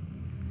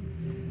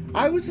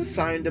 I was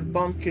assigned a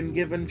bunk and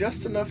given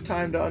just enough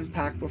time to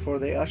unpack before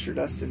they ushered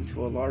us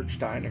into a large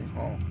dining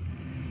hall.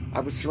 I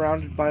was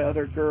surrounded by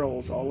other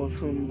girls, all of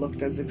whom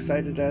looked as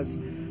excited as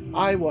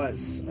I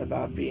was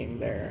about being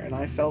there, and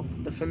I felt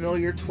the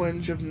familiar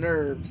twinge of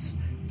nerves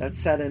that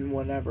set in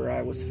whenever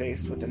I was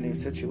faced with a new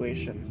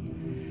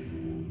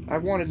situation. I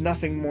wanted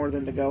nothing more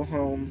than to go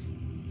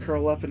home,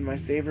 curl up in my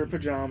favorite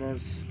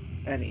pajamas,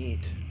 and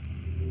eat.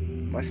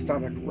 My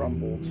stomach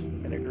rumbled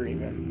in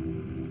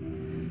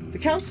agreement. The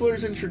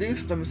counselors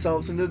introduced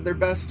themselves and did their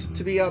best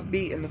to be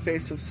upbeat in the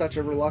face of such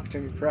a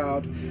reluctant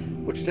crowd,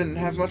 which didn't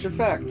have much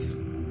effect.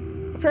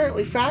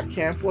 Apparently fat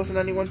camp wasn't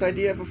anyone's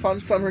idea of a fun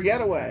summer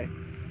getaway.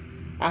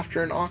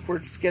 After an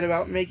awkward skit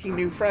about making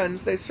new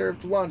friends, they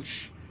served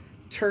lunch.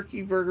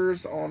 Turkey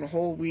burgers on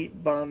whole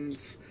wheat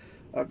buns,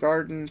 a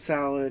garden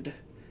salad,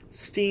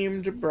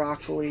 steamed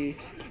broccoli,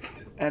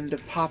 and a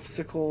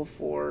popsicle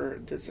for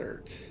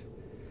dessert.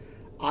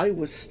 I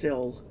was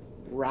still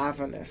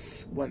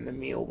ravenous when the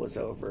meal was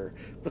over,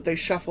 but they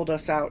shuffled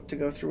us out to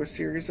go through a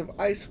series of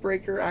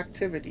icebreaker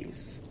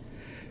activities.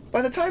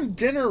 By the time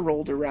dinner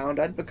rolled around,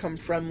 I'd become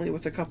friendly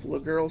with a couple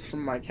of girls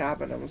from my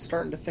cabin and was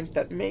starting to think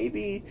that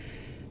maybe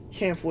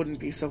camp wouldn't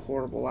be so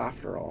horrible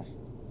after all.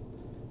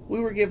 We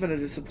were given a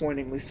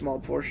disappointingly small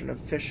portion of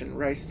fish and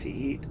rice to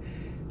eat,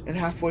 and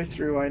halfway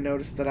through I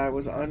noticed that I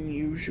was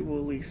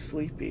unusually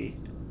sleepy.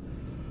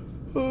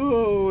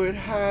 Oh, it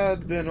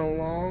had been a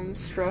long,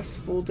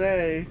 stressful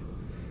day,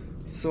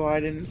 so I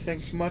didn't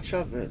think much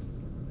of it,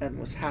 and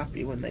was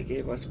happy when they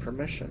gave us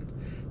permission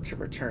to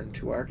return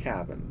to our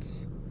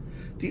cabins.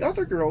 The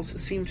other girls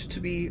seemed to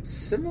be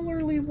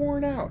similarly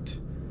worn out,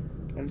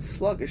 and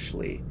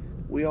sluggishly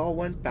we all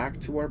went back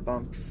to our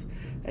bunks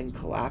and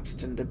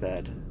collapsed into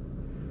bed.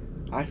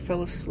 I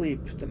fell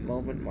asleep the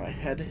moment my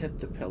head hit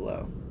the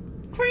pillow.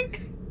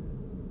 Clink!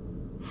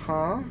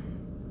 Huh?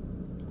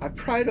 I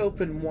pried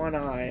open one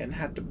eye and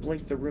had to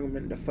blink the room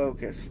into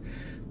focus,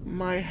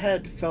 My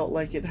head felt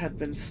like it had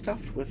been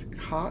stuffed with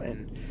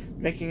cotton,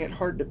 making it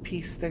hard to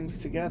piece things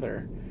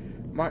together.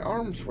 My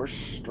arms were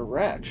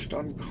stretched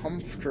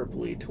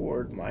uncomfortably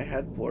toward my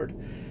headboard,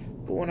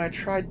 but when I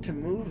tried to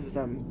move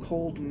them,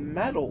 cold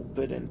metal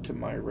bit into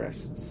my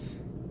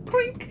wrists.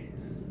 Clink!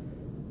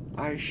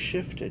 I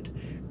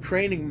shifted,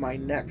 craning my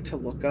neck to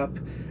look up,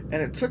 and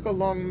it took a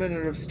long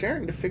minute of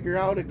staring to figure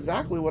out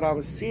exactly what I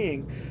was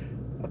seeing.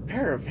 A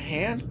pair of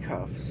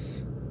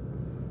handcuffs.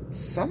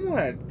 Someone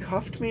had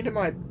cuffed me to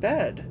my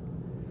bed.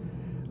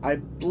 I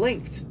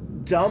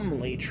blinked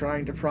dumbly,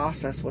 trying to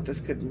process what this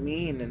could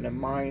mean in a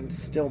mind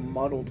still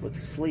muddled with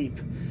sleep.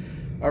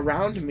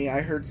 Around me,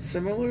 I heard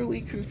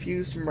similarly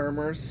confused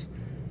murmurs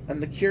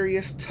and the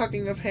curious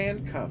tugging of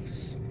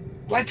handcuffs.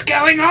 What's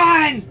going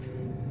on?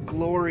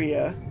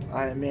 Gloria,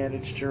 I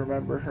managed to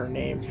remember her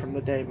name from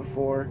the day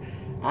before,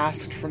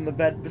 asked from the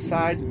bed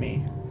beside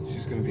me.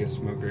 She's gonna be a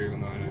smoker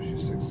even though I know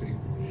she's 60.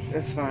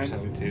 It's fine.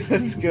 17.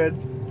 It's good.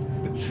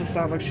 She'll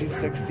sound like she's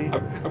 60.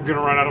 I'm gonna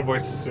run out of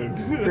voices soon.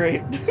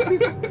 Great.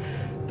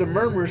 The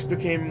murmurs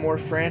became more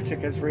frantic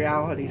as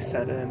reality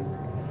set in.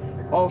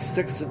 All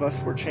 6 of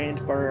us were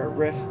chained by our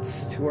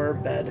wrists to our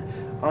bed,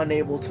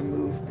 unable to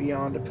move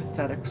beyond a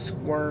pathetic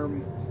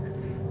squirm.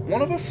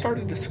 One of us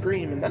started to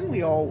scream, and then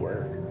we all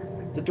were.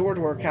 The door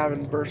to our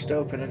cabin burst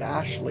open, and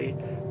Ashley,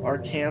 our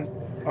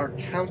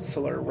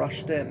counselor,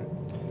 rushed in.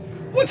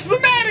 What's the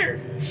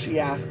matter? She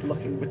asked,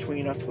 looking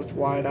between us with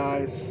wide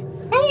eyes.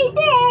 Help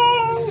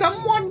us!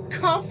 Someone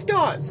cuffed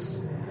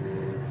us!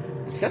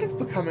 Instead of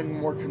becoming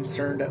more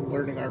concerned at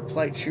learning our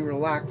plight, she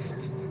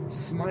relaxed,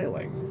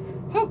 smiling.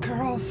 Oh,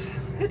 girls,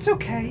 it's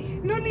okay.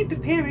 No need to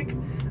panic.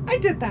 I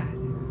did that.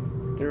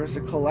 There was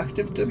a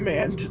collective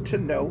demand to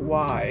know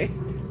why.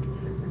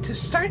 To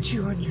start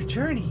you on your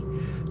journey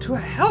to a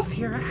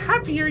healthier,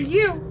 happier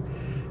you.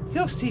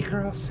 You'll see,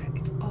 girls.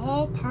 It's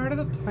all part of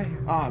the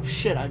plan. Oh,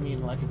 shit, I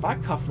mean, like, if I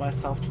cuffed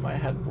myself to my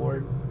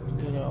headboard,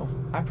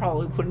 I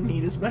probably wouldn't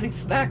eat as many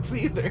snacks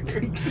either.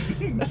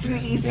 That's an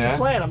easy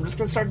plan. I'm just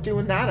gonna start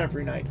doing that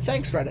every night.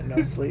 Thanks, Reddit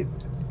No Sleep.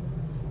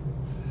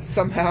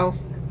 Somehow,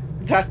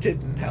 that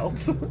didn't help.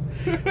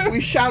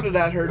 We shouted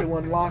at her to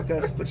unlock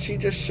us, but she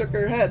just shook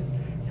her head,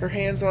 her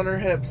hands on her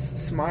hips,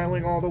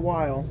 smiling all the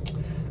while.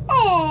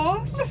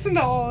 Aw, listen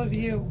to all of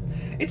you.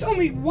 It's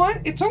only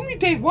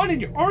day 1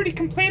 and you're already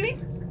complaining?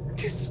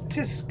 Tisk,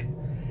 tisk.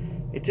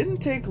 It didn't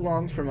take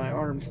long for my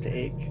arms to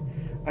ache.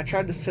 I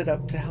tried to sit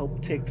up to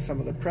help take some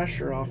of the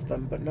pressure off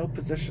them, but no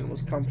position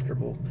was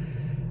comfortable.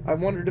 I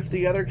wondered if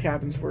the other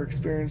cabins were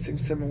experiencing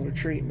similar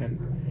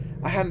treatment.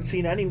 I hadn't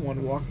seen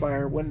anyone walk by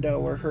our window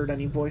or heard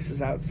any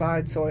voices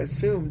outside, so I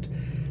assumed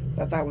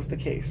that was the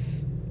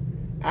case.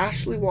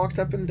 Ashley walked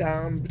up and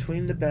down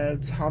between the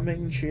beds,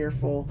 humming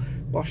cheerful,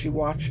 while she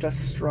watched us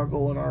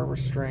struggle in our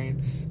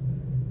restraints.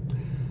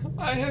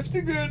 I have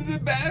to go to the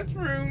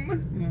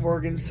bathroom,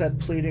 Morgan said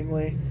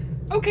pleadingly.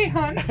 Okay,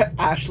 hon.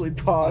 Ashley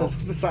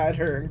paused beside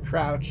her and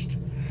crouched.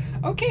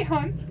 Okay,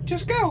 hon.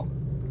 Just go.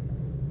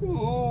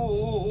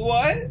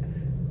 What?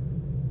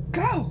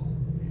 Go.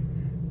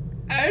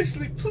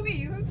 Ashley,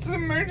 please. It's an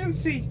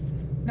emergency.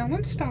 No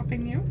one's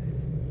stopping you.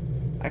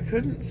 I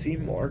couldn't see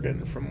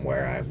Morgan from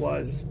where I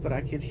was, but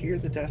I could hear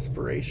the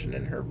desperation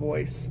in her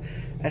voice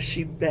as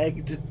she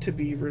begged to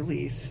be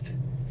released.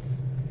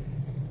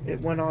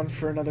 It went on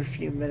for another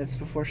few minutes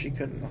before she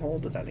couldn't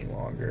hold it any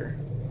longer.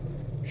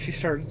 She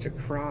started to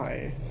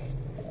cry,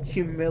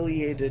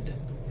 humiliated,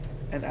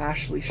 and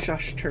Ashley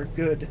shushed her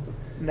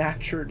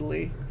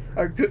good-naturedly.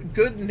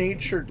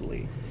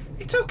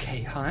 It's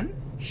okay, hon,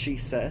 she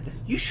said.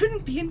 You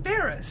shouldn't be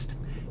embarrassed.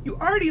 You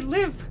already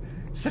live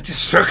such a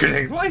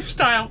sickening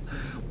lifestyle.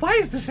 Why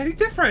is this any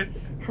different?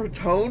 Her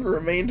tone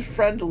remained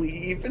friendly,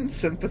 even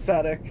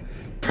sympathetic.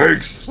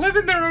 Pigs live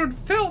in their own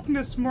filth,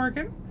 Miss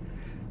Morgan.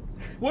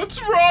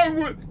 What's wrong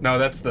with... No,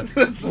 that's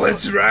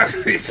what's wrong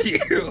with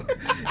you?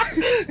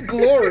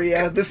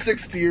 Gloria, the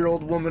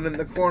 60-year-old woman in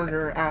the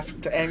corner,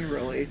 asked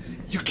angrily.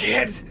 You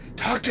can't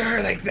talk to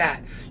her like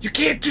that. You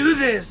can't do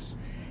this.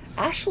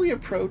 Ashley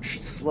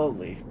approached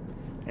slowly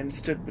and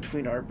stood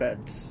between our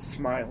beds,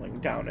 smiling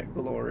down at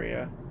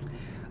Gloria.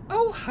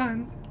 Oh,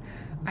 hon,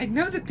 I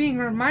know that being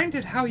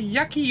reminded how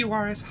yucky you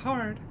are is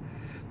hard,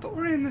 but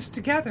we're in this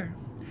together.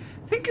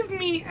 Think of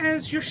me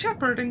as your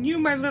shepherd and you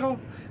my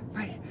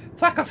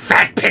flock of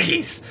fat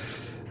piggies.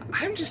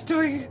 I'm just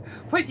doing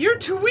what you're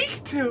too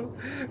weak to,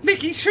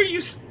 making sure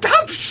you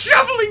stop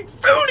shoveling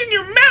food in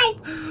your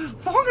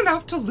mouth long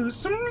enough to lose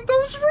some of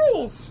those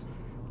rules.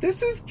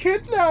 This is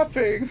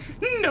kidnapping.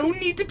 No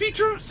need to be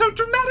so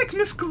dramatic,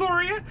 Miss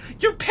Gloria.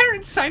 Your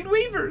parents signed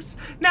waivers.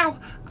 Now,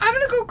 I'm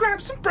gonna go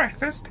grab some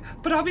breakfast,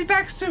 but I'll be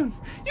back soon.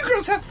 You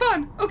girls have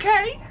fun,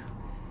 okay?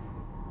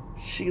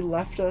 She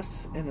left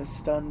us in a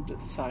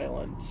stunned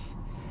silence.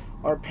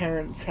 Our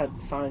parents had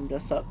signed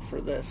us up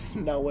for this,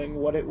 knowing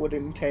what it would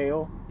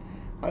entail.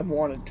 I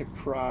wanted to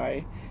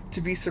cry, to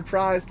be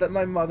surprised that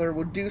my mother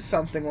would do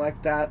something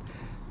like that,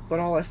 but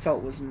all I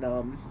felt was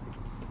numb.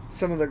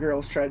 Some of the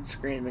girls tried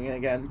screaming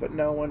again, but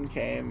no one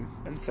came,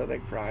 and so they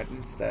cried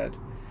instead.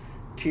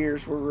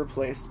 tears were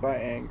replaced by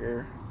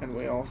anger, and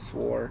we all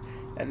swore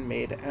and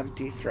made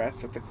empty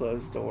threats at the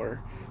closed door.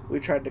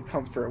 We tried to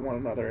comfort one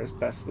another as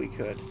best we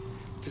could,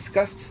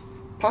 discussed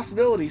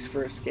possibilities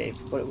for escape,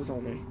 but it was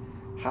only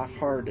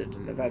half-hearted,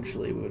 and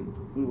eventually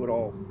we would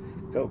all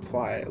go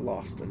quiet,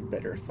 lost in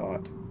bitter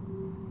thought.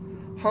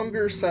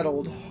 Hunger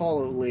settled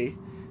hollowly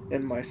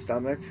in my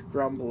stomach,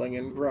 grumbling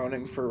and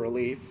groaning for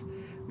relief.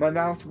 My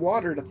mouth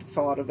watered at the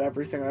thought of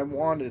everything I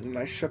wanted, and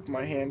I shook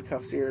my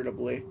handcuffs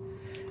irritably.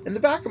 In the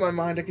back of my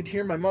mind, I could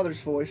hear my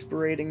mother's voice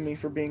berating me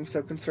for being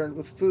so concerned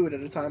with food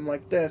at a time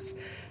like this,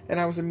 and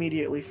I was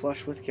immediately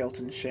flushed with guilt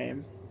and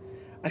shame.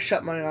 I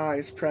shut my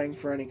eyes, praying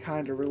for any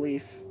kind of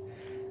relief.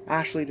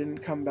 Ashley didn't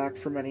come back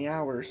for many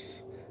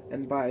hours,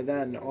 and by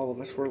then, all of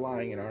us were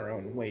lying in our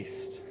own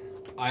waste.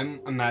 I'm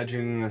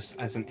imagining this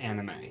as an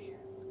anime.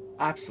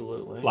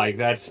 Absolutely. Like,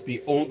 that's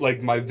the only,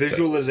 like, my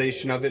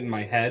visualization of it in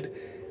my head,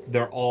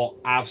 they're all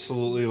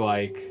absolutely,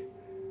 like,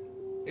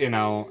 you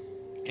know,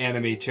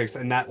 anime chicks.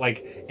 And that,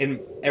 like, in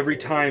every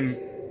time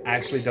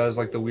Ashley does,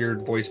 like, the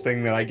weird voice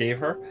thing that I gave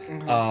her,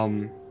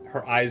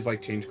 her eyes,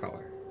 like, change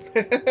color.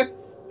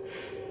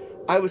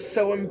 I was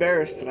so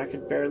embarrassed that I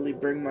could barely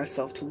bring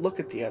myself to look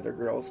at the other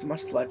girls,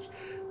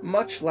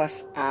 much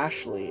less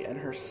Ashley and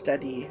her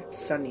steady,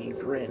 sunny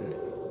grin.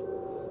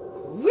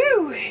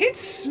 Woo! It's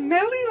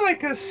smelling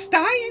like a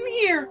sty in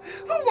here!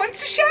 Who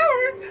wants a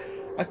shower?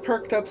 I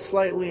perked up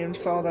slightly and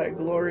saw that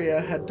Gloria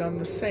had done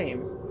the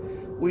same.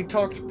 We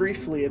talked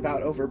briefly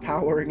about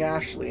overpowering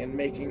Ashley and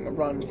making a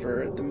run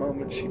for the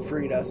moment she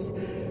freed us.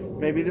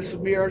 Maybe this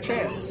would be our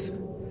chance.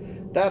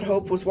 That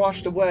hope was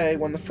washed away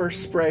when the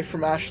first spray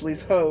from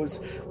Ashley's hose,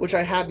 which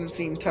I hadn't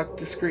seen tucked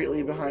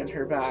discreetly behind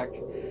her back.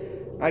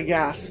 I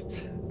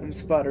gasped and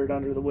sputtered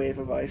under the wave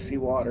of icy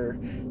water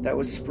that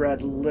was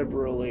spread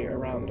liberally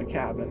around the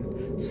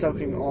cabin,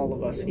 soaking all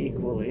of us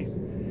equally.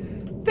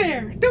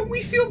 There, don't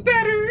we feel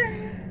better?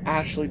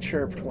 Ashley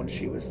chirped when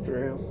she was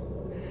through.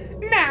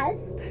 Now,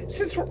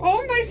 since we're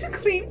all nice and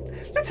clean,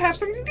 let's have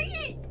something to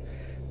eat.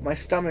 My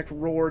stomach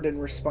roared in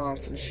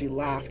response, and she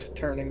laughed,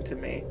 turning to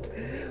me.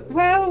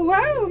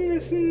 Well,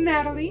 Miss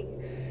Natalie.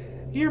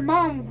 Your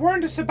mom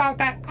warned us about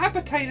that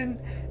appetite, and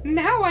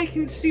now I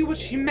can see what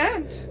she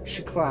meant.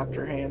 She clapped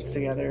her hands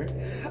together.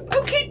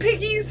 Okay,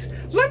 piggies,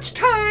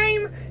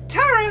 lunchtime!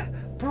 Tara,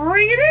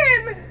 bring it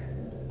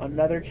in!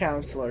 Another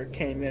counselor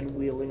came in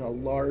wheeling a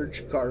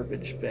large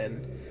garbage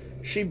bin.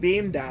 She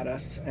beamed at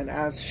us, and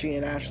as she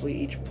and Ashley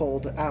each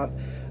pulled out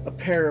a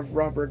pair of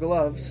rubber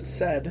gloves,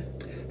 said,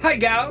 Hi,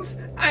 gals.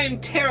 I'm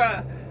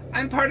Tara.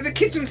 I'm part of the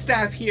kitchen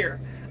staff here.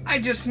 I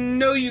just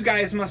know you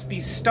guys must be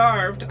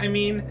starved. I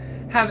mean,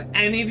 have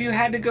any of you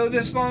had to go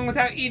this long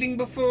without eating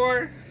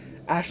before?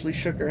 Ashley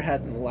shook her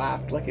head and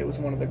laughed like it was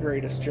one of the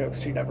greatest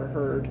jokes she'd ever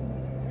heard.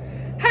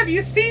 Have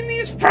you seen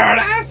these fat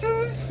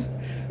asses?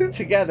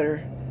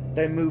 Together,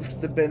 they moved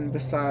the bin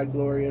beside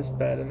Gloria's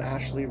bed, and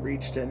Ashley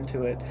reached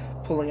into it,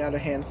 pulling out a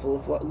handful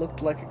of what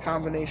looked like a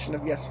combination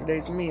of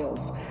yesterday's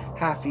meals.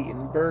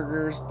 Half-eaten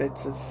burgers,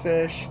 bits of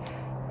fish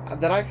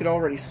that I could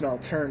already smell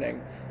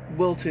turning,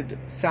 wilted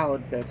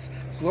salad bits.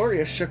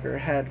 Gloria shook her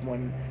head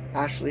when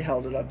Ashley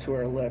held it up to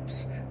her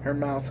lips, her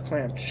mouth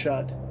clamped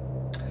shut.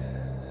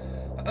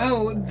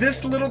 Oh,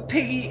 this little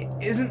piggy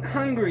isn't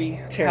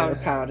hungry, Tara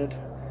pouted.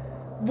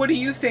 What do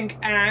you think,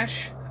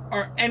 Ash?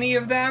 Are any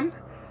of them?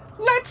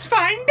 Let's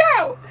find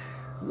out!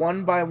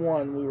 One by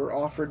one, we were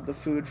offered the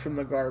food from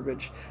the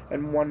garbage,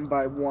 and one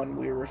by one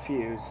we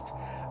refused.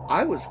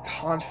 I was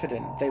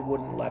confident they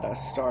wouldn't let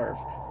us starve.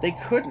 They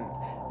couldn't,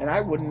 and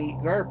I wouldn't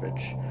eat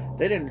garbage.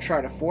 They didn't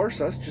try to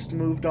force us, just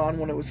moved on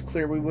when it was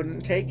clear we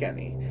wouldn't take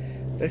any.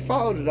 They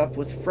followed it up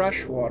with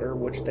fresh water,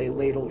 which they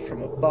ladled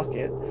from a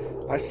bucket.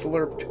 I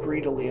slurped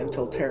greedily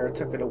until Tara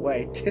took it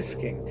away,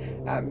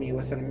 tisking at me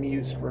with an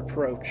amused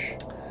reproach.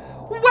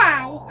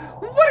 Wow!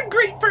 What a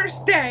great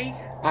first day!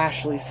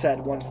 Ashley said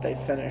once they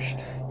finished.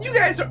 You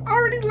guys are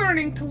already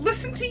learning to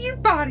listen to your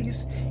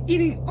bodies,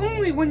 eating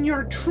only when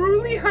you're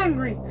truly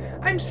hungry.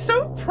 I'm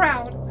so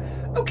proud.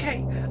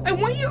 Okay, I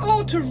want you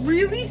all to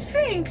really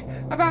think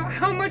about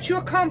how much you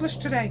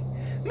accomplished today.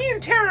 Me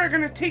and Tara are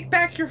gonna take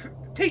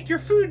your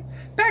food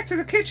back to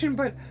the kitchen,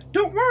 but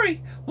don't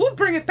worry, we'll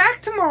bring it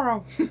back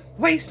tomorrow.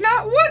 Waste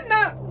not, want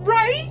not,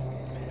 right?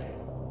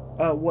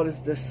 What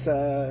is this,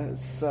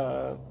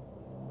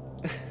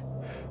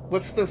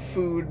 what's the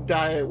food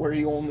diet where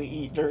you only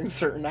eat during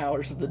certain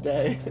hours of the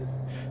day?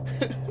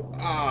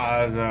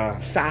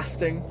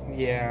 Fasting.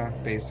 Yeah,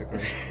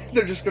 basically.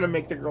 They're just gonna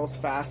make the girls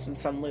fast and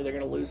suddenly they're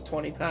gonna lose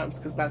 20 pounds,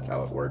 because that's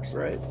how it works,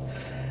 right?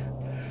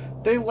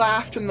 They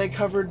laughed and they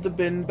covered the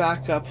bin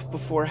back up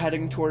before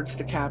heading towards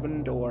the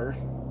cabin door.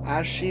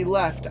 As she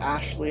left,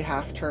 Ashley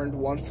half-turned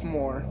once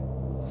more.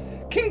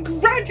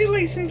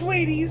 Congratulations,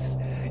 ladies!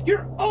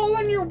 You're all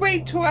on your way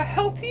to a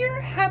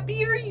healthier,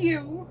 happier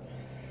you.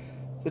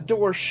 The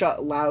door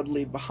shut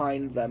loudly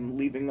behind them,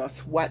 leaving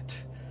us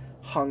wet,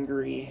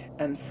 hungry,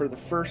 and for the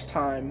first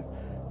time,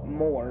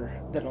 more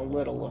than a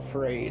little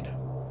afraid.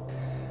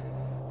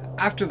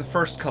 After the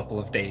first couple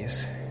of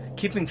days,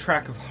 keeping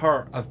track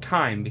of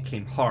time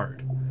became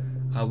hard.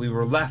 We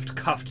were left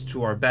cuffed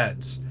to our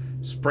beds,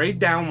 sprayed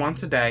down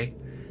once a day,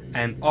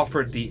 and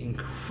offered the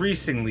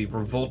increasingly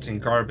revolting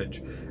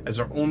garbage as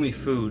our only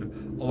food,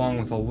 along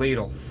with a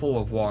ladle full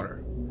of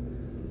water.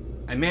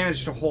 I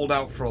managed to hold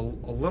out for a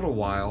little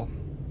while,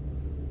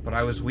 but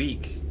I was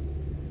weak,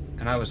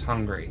 and I was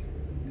hungry.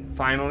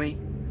 Finally,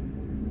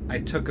 I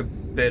took a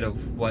bit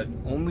of what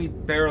only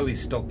barely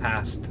still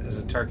passed as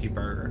a turkey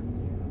burger.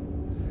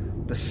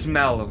 The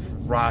smell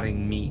of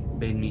rotting meat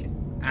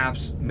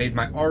made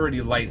my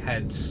already light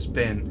head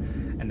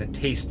spin, and the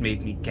taste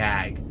made me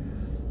gag,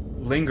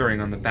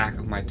 lingering on the back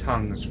of my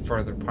tongue as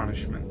further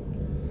punishment.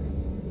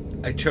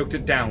 I choked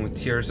it down with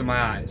tears in my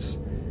eyes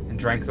and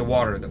drank the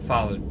water that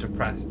followed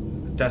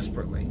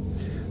desperately,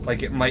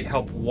 like it might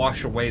help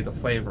wash away the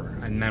flavor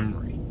and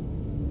memory.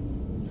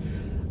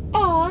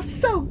 Aw,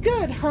 so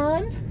good,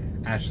 hun.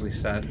 Ashley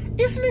said.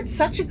 Isn't it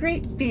such a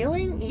great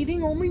feeling,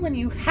 eating only when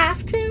you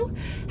have to?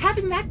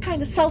 Having that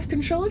kind of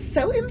self-control is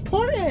so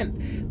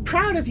important.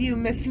 Proud of you,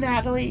 Miss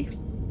Natalie.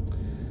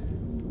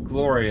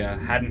 Gloria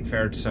hadn't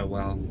fared so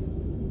well.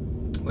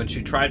 When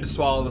she tried to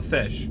swallow the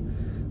fish,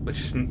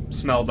 which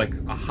smelled like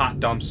a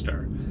hot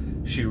dumpster,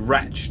 she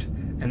retched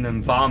and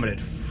then vomited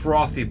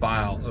frothy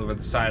bile over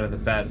the side of the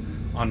bed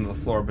onto the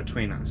floor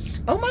between us.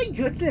 Oh my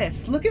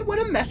goodness, look at what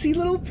a messy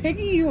little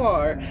piggy you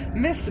are,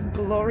 Miss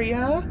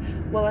Gloria.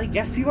 Well, I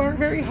guess you aren't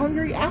very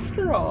hungry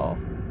after all.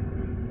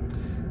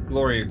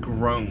 Gloria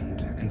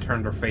groaned and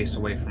turned her face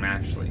away from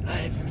Ashley. I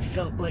haven't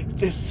felt like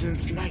this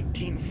since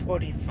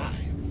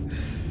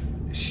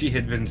 1945. She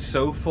had been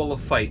so full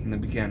of fight in the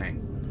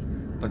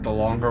beginning, but the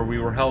longer we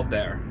were held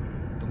there,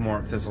 the more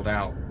it fizzled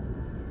out.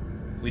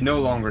 We no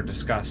longer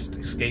discussed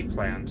escape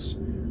plans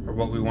or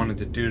what we wanted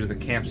to do to the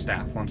camp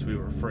staff once we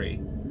were free.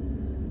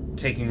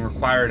 Taking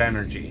required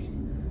energy,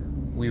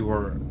 we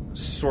were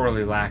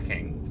sorely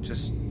lacking.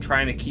 Just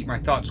trying to keep my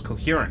thoughts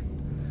coherent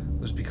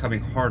was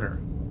becoming harder.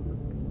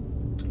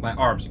 My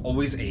arms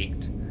always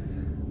ached,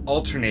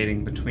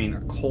 alternating between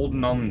a cold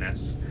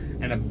numbness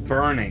and a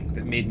burning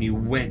that made me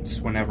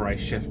wince whenever I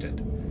shifted.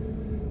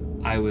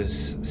 I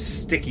was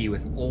sticky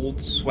with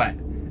old sweat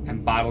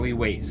and bodily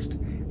waste,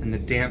 and the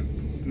damp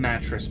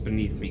mattress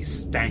beneath me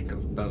stank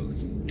of both.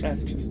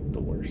 That's just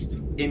the worst.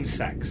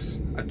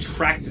 Insects,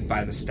 attracted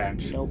by the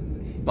stench, Nope.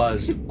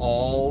 buzzed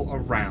all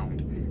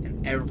around,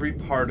 and every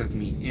part of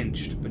me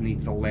inched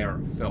beneath the layer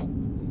of filth.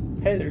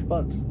 Hey, there's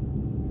bugs.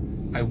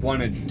 I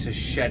wanted to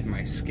shed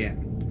my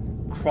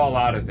skin, crawl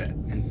out of it,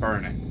 and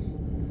burn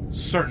it,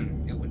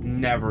 certain it would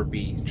never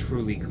be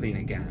truly clean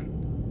again.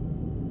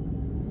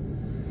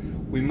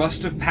 We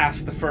must have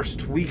passed the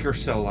first week or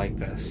so like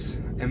this,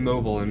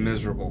 immobile and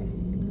miserable.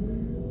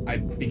 I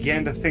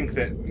began to think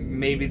that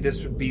maybe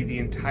this would be the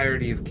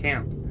entirety of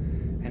camp,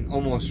 and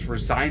almost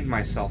resigned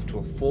myself to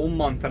a full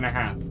month and a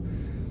half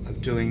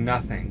of doing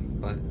nothing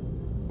but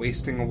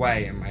wasting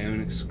away in my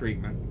own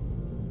excrement.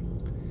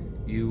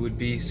 You would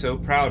be so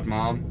proud,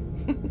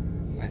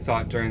 Mom, I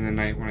thought during the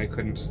night when I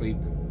couldn't sleep.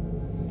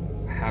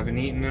 I haven't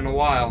eaten in a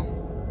while.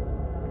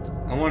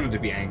 I wanted to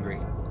be angry.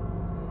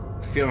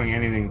 Feeling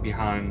anything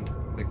beyond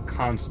the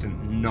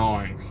constant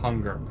gnawing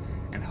hunger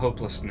and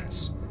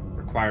hopelessness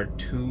required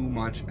too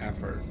much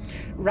effort.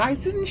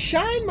 Rise and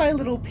shine, my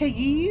little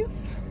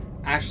piggies.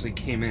 Ashley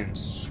came in,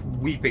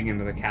 sweeping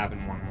into the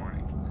cabin one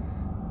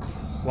morning,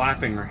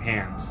 clapping her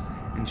hands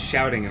and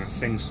shouting in a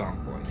sing-song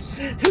voice.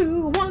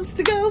 Who wants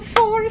to go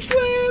for a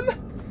swim?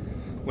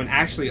 When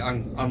Ashley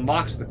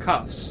unlocked the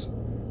cuffs,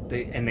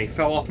 they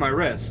fell off my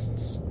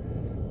wrists,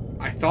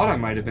 I thought I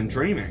might have been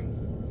dreaming.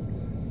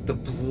 The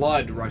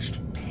blood rushed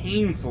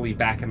painfully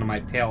back into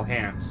my pale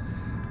hands,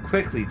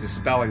 quickly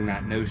dispelling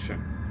that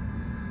notion.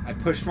 I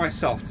pushed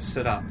myself to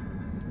sit up,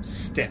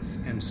 stiff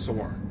and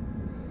sore.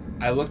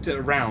 I looked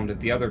around at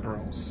the other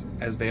girls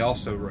as they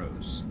also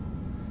rose.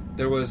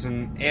 There was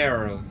an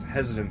air of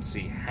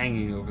hesitancy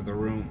hanging over the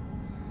room,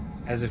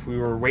 as if we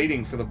were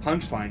waiting for the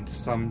punchline to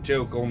some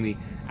joke only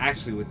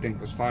Ashley would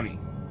think was funny.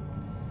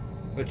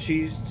 But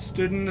she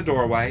stood in the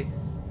doorway,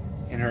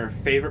 in her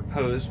favorite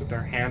pose with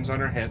her hands on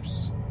her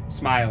hips,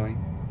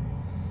 smiling.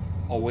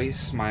 Always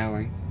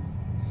smiling.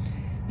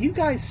 You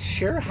guys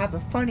sure have a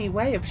funny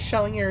way of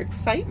showing your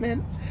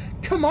excitement.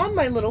 Come on,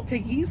 my little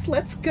piggies,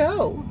 let's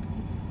go.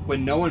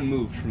 When no one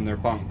moved from their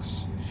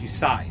bunks, she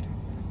sighed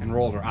and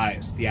rolled her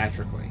eyes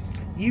theatrically.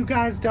 You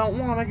guys don't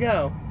want to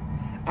go.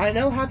 I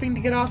know having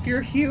to get off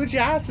your huge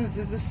asses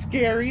is a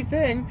scary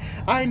thing.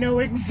 I know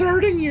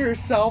exerting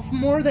yourself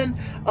more than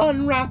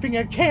unwrapping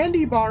a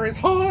candy bar is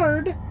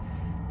hard.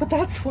 But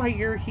that's why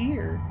you're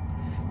here.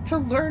 To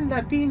learn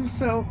that being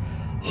so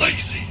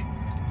lazy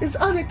is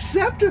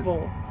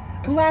unacceptable.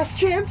 Last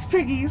chance,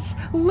 piggies.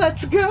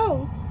 Let's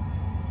go.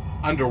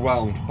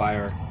 Underwhelmed by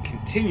our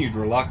continued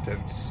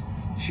reluctance,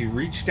 she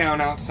reached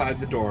down outside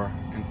the door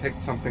and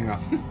picked something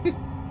up.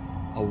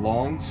 A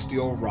long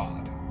steel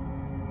rod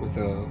with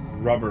a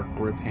rubber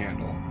grip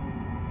handle.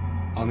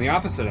 On the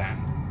opposite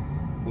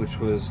end, which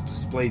was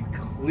displayed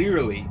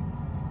clearly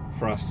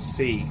for us to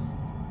see,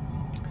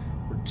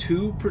 were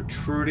two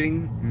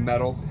protruding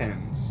metal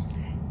pins.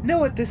 Know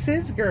what this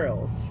is,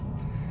 girls?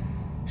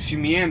 She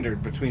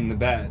meandered between the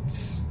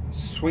beds,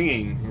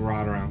 swinging the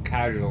rod around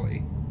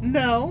casually.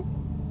 No.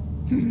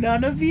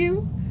 None of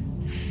you?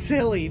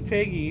 Silly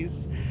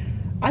piggies.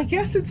 I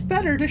guess it's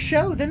better to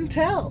show than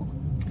tell.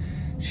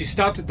 She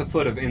stopped at the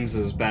foot of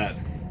Inza's bed,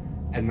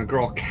 and the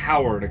girl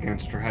cowered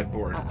against her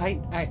headboard.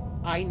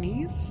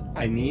 Inez?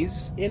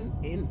 Inez?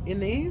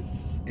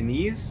 Inez?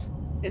 Inez?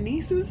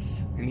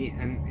 Inez's?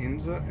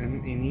 Inza?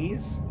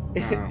 Inez?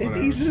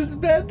 Inez's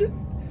bed?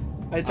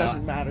 It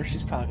doesn't matter,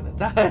 she's probably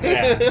gonna die.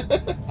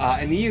 Yeah.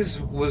 Inez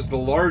was the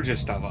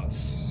largest of us,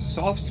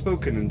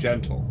 soft-spoken and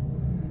gentle.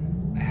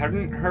 I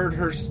hadn't heard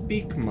her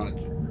speak much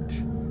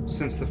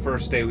since the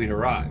first day we'd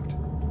arrived.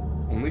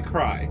 Only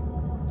cry.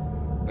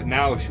 But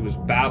now she was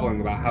babbling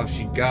about how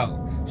she'd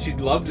go. She'd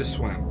love to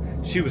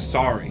swim. She was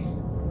sorry.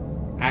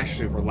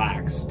 Ashley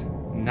relaxed,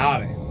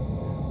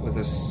 nodding, with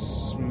a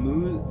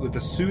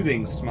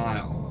soothing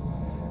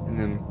smile, and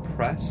then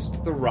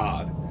pressed the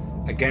rod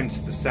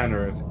against the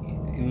center of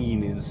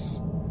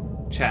Inez's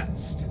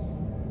chest.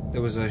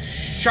 There was a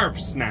sharp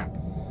snap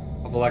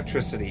of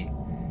electricity,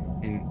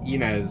 and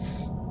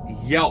Inez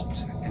yelped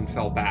and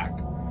fell back,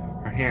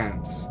 her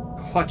hands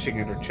clutching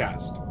at her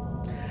chest.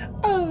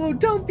 Oh,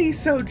 don't be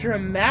so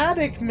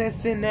dramatic,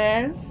 Miss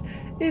Inez.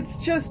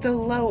 It's just a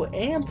low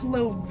amp,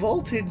 low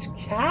voltage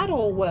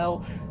cattle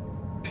well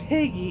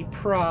piggy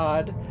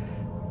prod.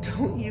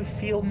 Don't you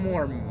feel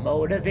more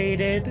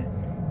motivated?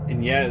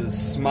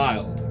 Inez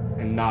smiled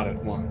and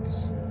nodded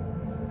once.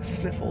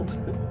 Sniffled.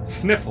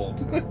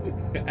 Sniffled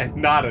and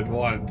nodded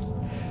once.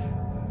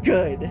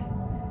 Good.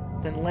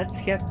 Then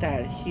let's get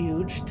that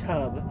huge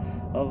tub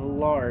of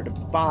lard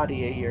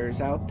body of yours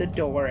out the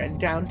door and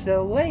down to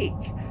the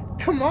lake.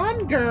 Come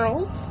on,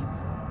 girls.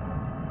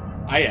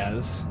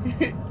 Inez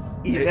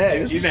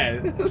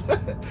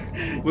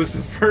was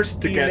the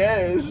first to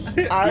Inez.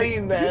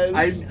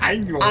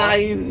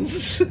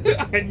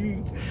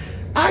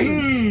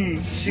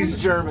 Eins. She's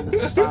German.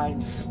 It's just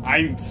Eins.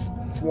 Eins.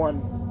 It's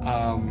one.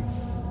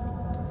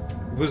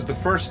 Was the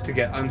first to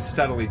get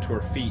unsteadily to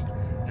her feet,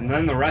 and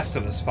then the rest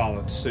of us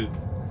followed suit.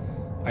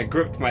 I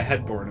gripped my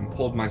headboard and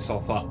pulled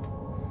myself up,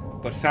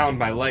 but found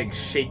my legs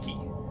shaky,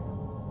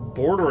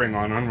 bordering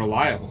on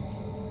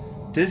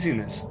unreliable.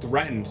 Dizziness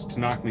threatened to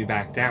knock me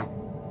back down,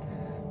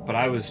 but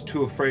I was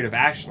too afraid of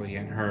Ashley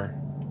and her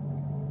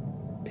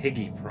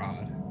piggy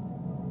prod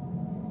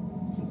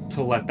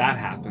to let that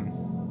happen.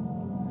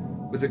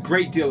 With a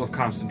great deal of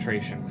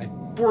concentration, I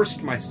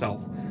forced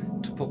myself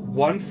to put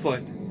one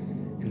foot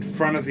in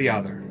front of the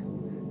other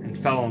and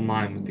fell in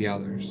line with the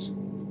others.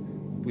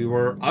 We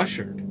were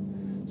ushered,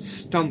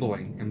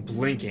 stumbling and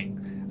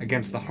blinking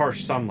against the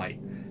harsh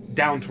sunlight,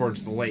 down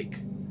towards the lake.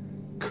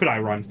 Could I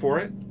run for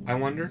it? I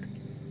wondered,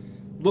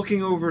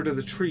 looking over to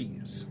the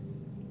trees.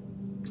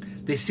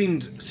 They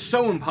seemed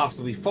so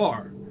impossibly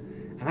far,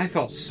 and I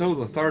felt so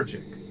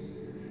lethargic.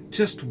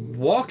 Just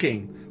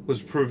walking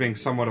was proving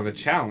somewhat of a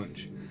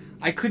challenge.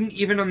 I couldn't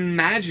even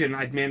imagine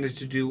I'd manage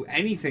to do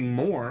anything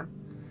more.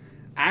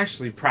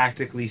 Ashley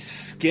practically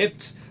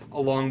skipped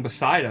along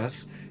beside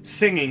us,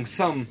 singing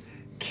some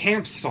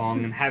camp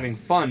song and having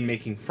fun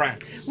making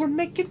friends. We're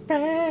making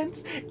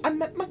friends.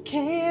 I'm at my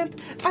camp.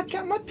 I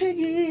got my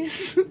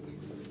piggies.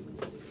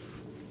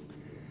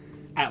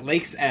 At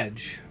Lake's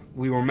Edge,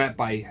 we were met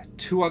by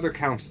two other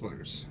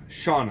counselors,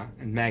 Shauna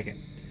and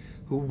Megan,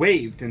 who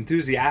waved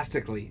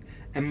enthusiastically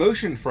and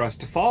motioned for us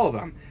to follow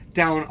them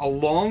down a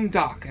long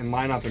dock and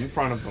line up in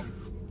front of them.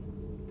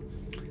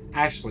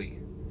 Ashley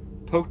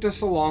poked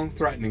us along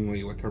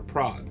threateningly with her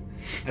prod,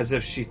 as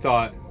if she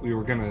thought we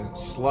were gonna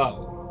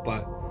slow,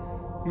 but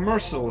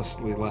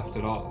mercilessly left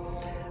it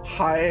off.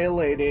 Hi,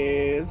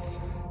 ladies.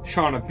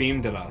 Shauna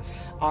beamed at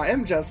us. I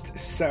am just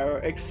so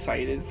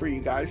excited for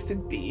you guys to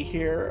be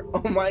here.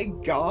 Oh my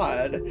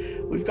god.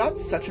 We've got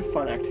such a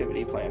fun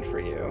activity planned for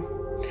you.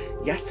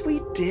 Yes,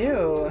 we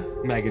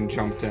do. Megan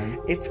jumped in.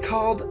 It's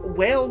called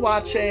whale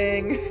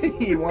watching.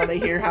 You want to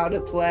hear how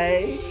to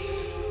play?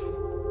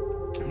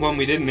 When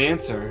we didn't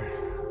answer,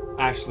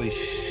 Ashley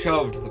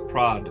shoved the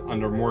prod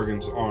under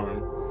Morgan's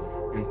arm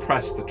and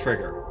pressed the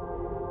trigger.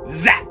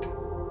 Zap!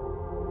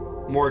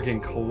 Morgan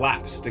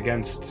collapsed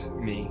against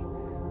me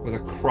with a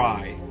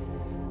cry,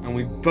 and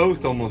we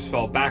both almost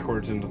fell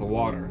backwards into the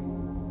water.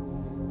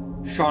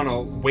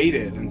 Shauna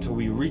waited until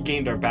we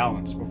regained our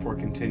balance before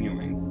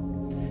continuing.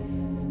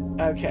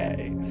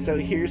 Okay, so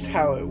here's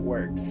how it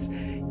works.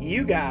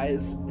 You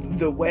guys,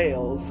 the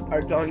whales,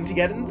 are going to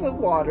get into the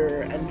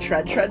water and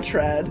tread, tread,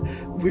 tread.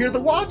 We're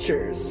the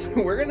watchers.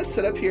 We're going to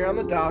sit up here on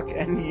the dock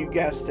and, you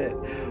guessed it,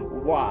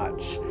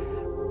 watch.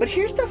 But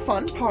here's the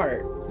fun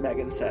part,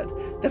 Megan said.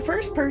 The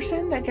first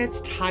person that gets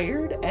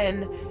tired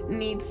and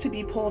needs to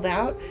be pulled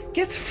out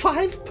gets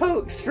 5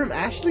 pokes from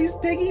Ashley's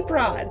piggy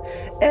prod.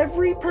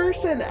 Every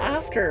person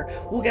after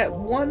will get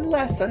 1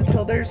 less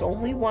until there's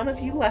only one of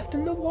you left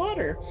in the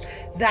water.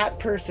 That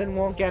person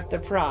won't get the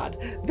prod.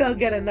 They'll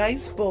get a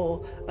nice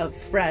bowl of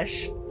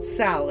fresh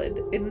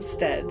salad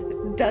instead.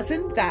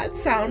 Doesn't that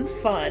sound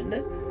fun?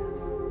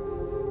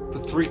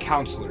 The 3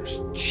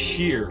 counselors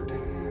cheered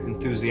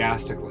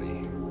enthusiastically.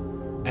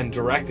 and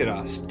directed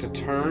us to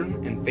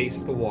turn and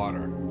face the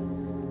water.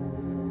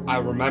 I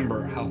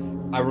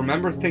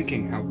remember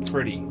thinking how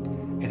pretty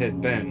it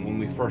had been when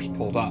we first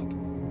pulled up,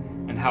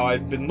 and how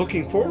I'd been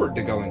looking forward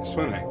to going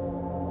swimming.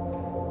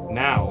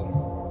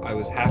 Now, I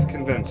was half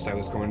convinced I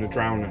was going to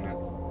drown in it.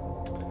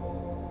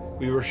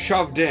 We were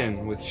shoved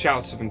in with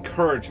shouts of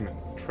encouragement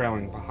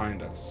trailing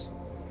behind us.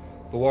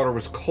 The water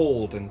was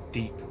cold and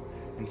deep,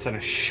 and sent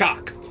a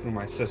shock through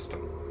my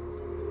system.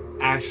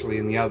 Ashley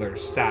and the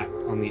others sat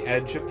on the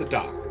edge of the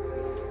dock,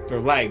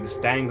 their legs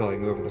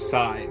dangling over the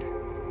side.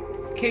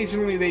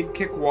 Occasionally they'd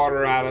kick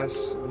water at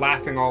us,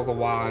 laughing all the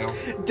while.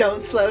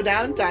 Don't slow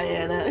down,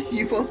 Diana.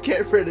 You won't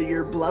get rid of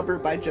your blubber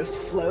by just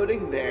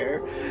floating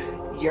there.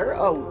 You're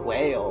a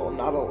whale,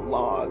 not a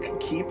log.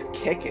 Keep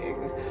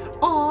kicking.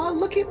 Aw,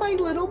 look at my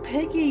little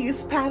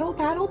piggies. Paddle,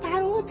 paddle,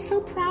 paddle. I'm so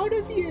proud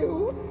of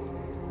you.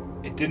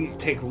 It didn't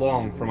take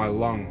long for my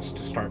lungs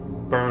to start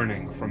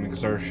burning from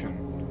exertion.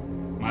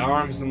 My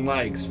arms and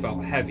legs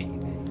felt heavy,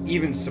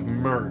 even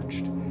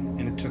submerged,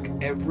 and it took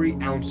every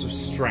ounce of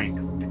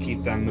strength to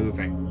keep them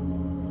moving.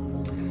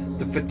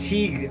 The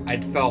fatigue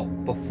I'd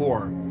felt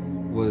before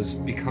was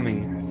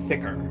becoming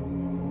thicker,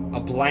 a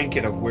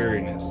blanket of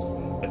weariness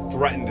that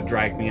threatened to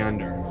drag me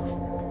under.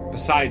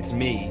 Besides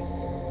me,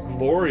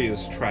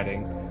 Gloria's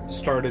treading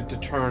started to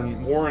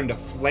turn more into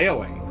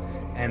flailing,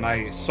 and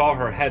I saw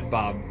her head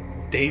bob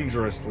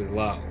dangerously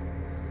low.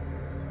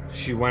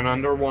 She went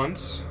under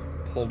once,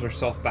 pulled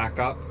herself back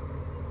up,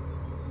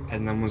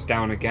 and then was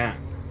down again.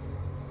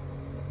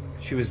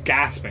 She was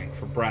gasping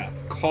for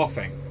breath,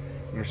 coughing,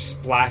 and her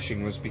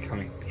splashing was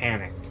becoming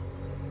panicked.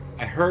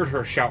 I heard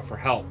her shout for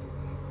help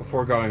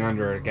before going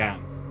under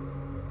again.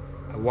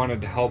 I wanted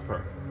to help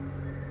her,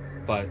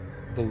 but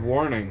the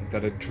warning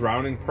that a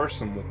drowning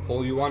person will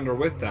pull you under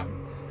with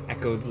them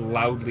echoed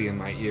loudly in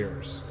my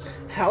ears.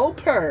 Help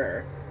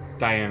her!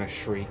 Diana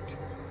shrieked,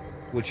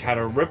 which had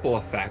a ripple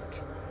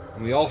effect,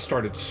 and we all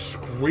started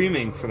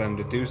screaming for them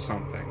to do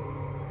something.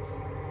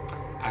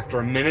 After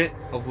a minute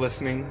of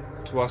listening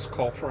to us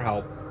call for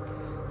help,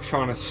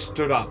 Shauna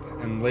stood up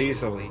and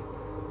lazily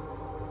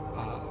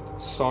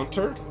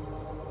sauntered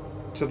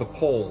to the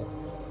pole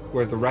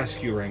where the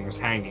rescue ring was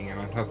hanging and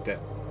unhooked it.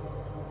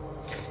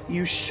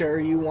 You sure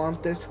you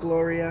want this,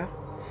 Gloria?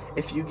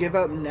 If you give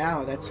up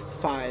now, that's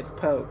 5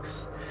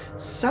 pokes.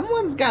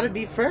 Someone's gotta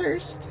be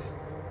first.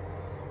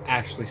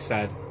 Ashley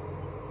said,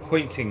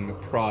 pointing the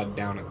prod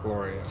down at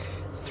Gloria.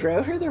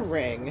 Throw her the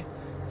ring.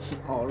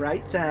 All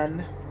right,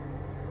 then.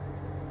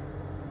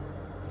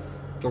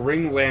 The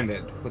ring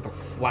landed with a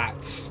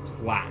flat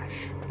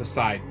splash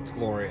beside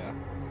Gloria.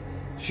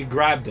 She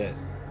grabbed it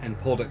and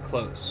pulled it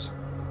close,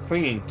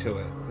 clinging to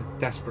it with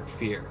desperate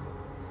fear.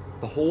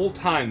 The whole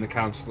time the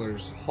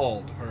counselors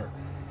hauled her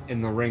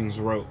in the ring's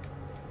rope,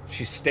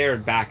 she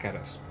stared back at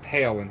us,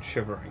 pale and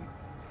shivering.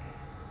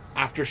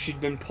 After she'd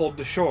been pulled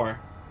to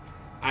shore,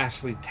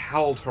 Ashley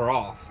toweled her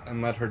off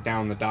and led her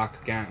down the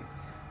dock again,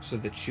 so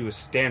that she was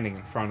standing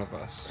in front of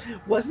us.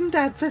 Wasn't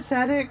that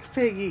pathetic,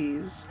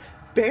 piggies?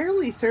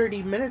 Barely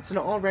 30 minutes and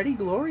already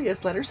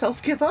Gloria's let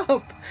herself give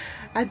up.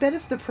 I bet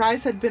if the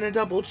prize had been a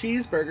double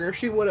cheeseburger,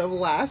 she would have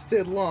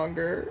lasted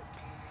longer.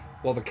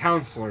 While the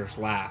counselors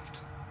laughed,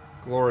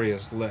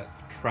 Gloria's lip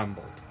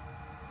trembled.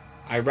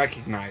 I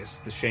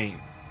recognized the shame,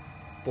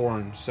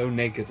 born so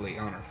nakedly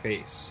on her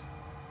face.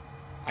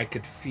 I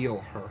could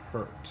feel her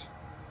hurt.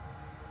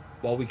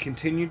 While we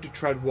continued to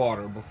tread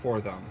water before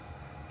them,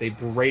 they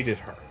berated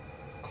her,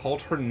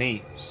 called her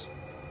names,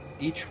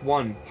 each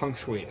one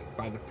punctuated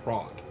by the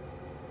prod.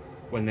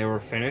 When they were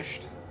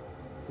finished,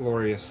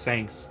 Gloria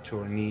sank to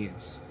her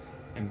knees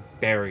and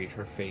buried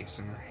her face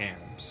in her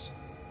hands.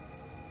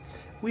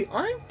 We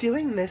aren't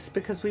doing this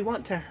because we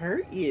want to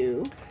hurt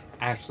you,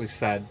 Ashley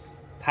said,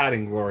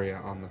 patting Gloria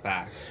on the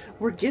back.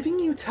 We're giving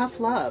you tough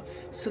love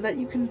so that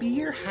you can be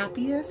your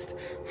happiest,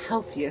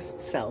 healthiest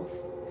self.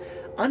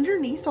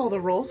 Underneath all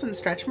the rolls and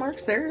stretch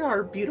marks, there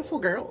are beautiful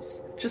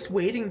girls, just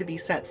waiting to be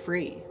set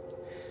free.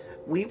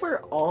 We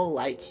were all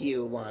like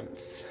you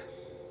once.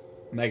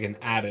 Megan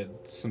added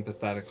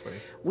sympathetically.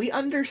 We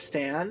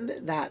understand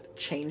that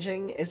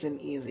changing isn't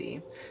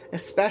easy,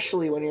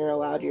 especially when you're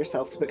allowed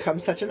yourself to become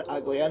such an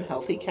ugly,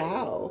 unhealthy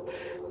cow.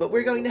 But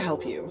we're going to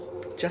help you,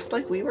 just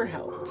like we were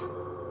helped.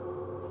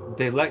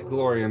 They let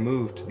Gloria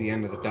move to the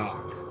end of the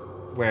dock,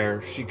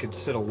 where she could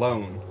sit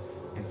alone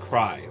and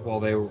cry while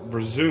they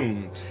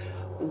resumed.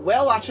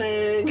 Whale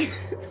watching!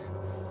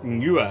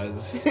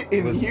 Inez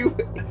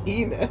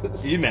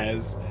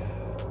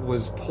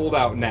was pulled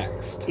out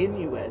next.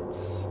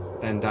 Inuits.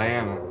 Then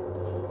Diana.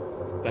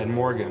 Then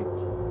Morgan.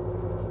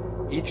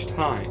 Each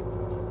time,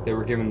 they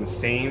were given the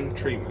same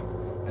treatment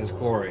as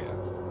Gloria,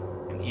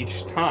 and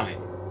each time,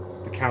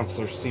 the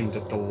counselors seemed to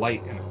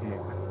delight in it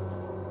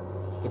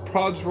more. The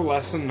prods were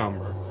less in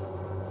number,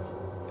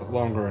 but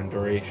longer in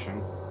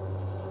duration.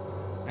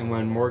 And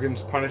when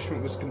Morgan's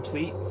punishment was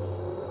complete,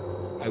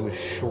 I was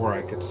sure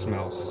I could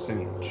smell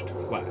singed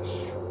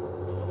flesh.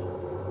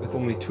 With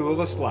only 2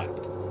 of us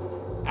left,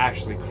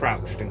 Ashley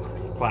crouched and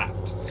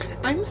clapped.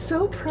 I'm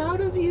so proud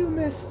of you,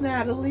 Miss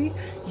Natalie.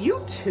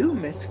 You too,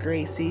 Miss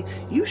Gracie.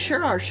 You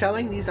sure are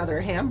showing these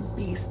other ham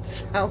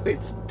beasts how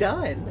it's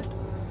done.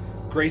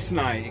 Grace and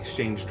I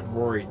exchanged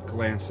worried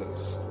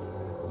glances.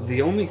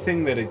 The only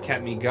thing that had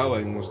kept me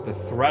going was the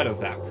threat of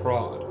that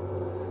prod.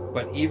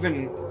 But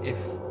even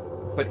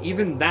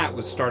that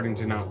was starting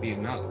to not be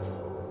enough.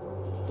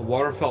 The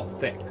water felt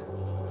thick,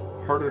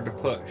 harder to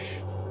push,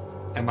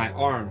 and my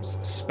arms,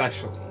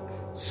 especially,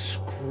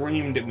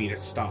 screamed at me to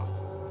stop.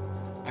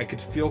 I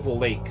could feel the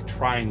lake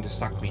trying to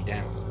suck me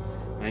down,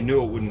 and I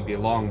knew it wouldn't be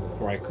long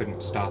before I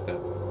couldn't stop it.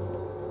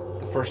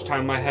 The first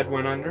time my head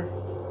went under,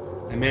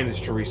 I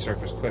managed to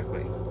resurface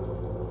quickly.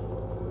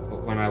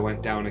 But when I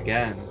went down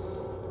again,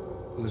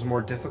 it was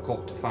more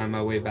difficult to find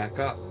my way back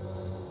up.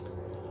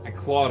 I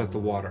clawed at the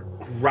water,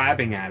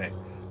 grabbing at it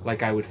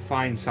like I would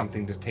find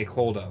something to take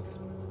hold of.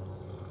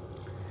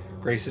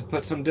 Grace had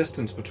put some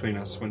distance between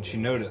us when she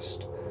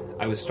noticed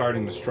I was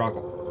starting to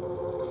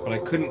struggle, but I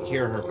couldn't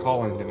hear her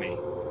calling to me,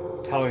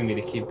 telling me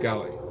to keep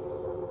going.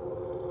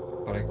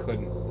 But I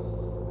couldn't.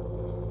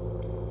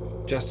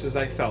 Just as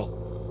I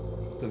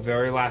felt the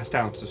very last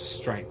ounce of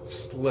strength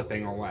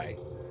slipping away,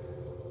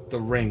 the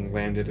ring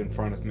landed in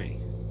front of me.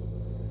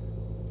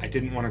 I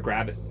didn't want to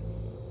grab it.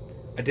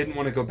 I didn't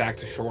want to go back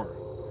to shore,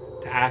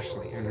 to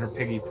Ashley and her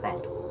piggy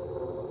prod.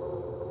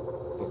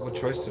 But what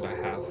choice did I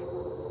have?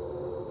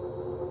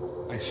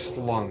 I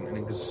slung an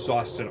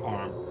exhausted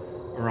arm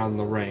around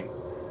the ring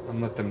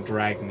and let them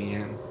drag me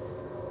in.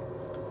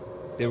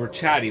 They were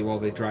chatty while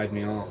they dried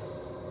me off,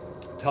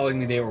 telling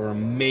me they were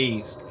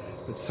amazed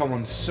that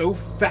someone so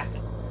fat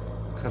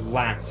could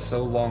last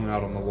so long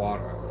out on the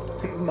water.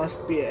 It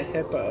must be a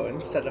hippo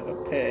instead of a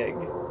pig,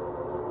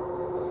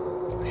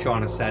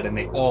 Shauna said, and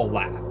they all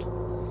laughed.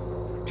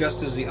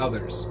 Just as the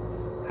others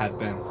had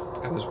been,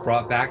 I was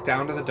brought back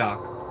down to the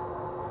dock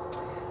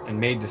and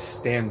made to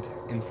stand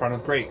in front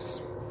of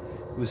Grace,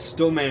 who was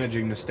still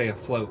managing to stay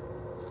afloat,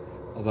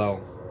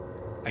 although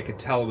I could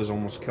tell it was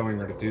almost killing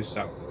her to do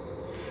so.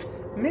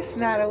 Miss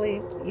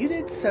Natalie, you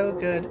did so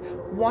good.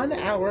 1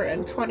 hour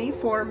and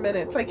 24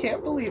 minutes. I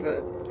can't believe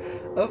it.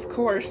 Of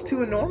course,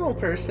 to a normal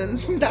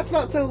person, that's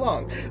not so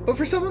long. But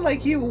for someone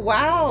like you,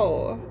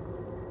 wow!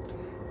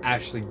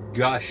 Ashley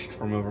gushed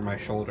from over my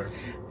shoulder.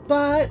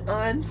 But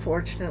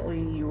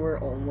unfortunately, you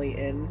were only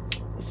in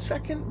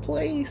second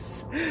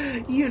place.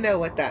 You know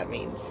what that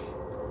means.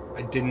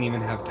 I didn't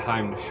even have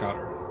time to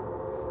shudder.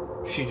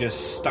 She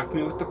just stuck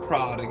me with the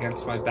prod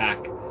against my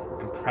back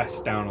and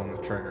pressed down on the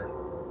trigger.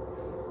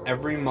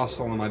 Every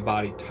muscle in my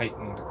body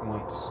tightened at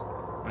once,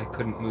 and I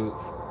couldn't move.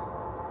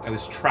 I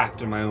was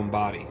trapped in my own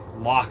body,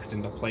 locked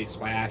into place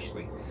by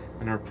Ashley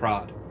and her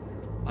prod,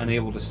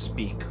 unable to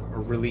speak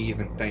or really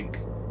even think.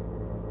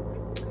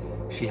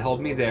 She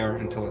held me there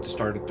until it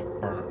started to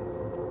burn.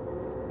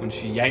 When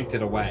she yanked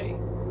it away,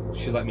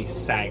 she let me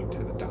sag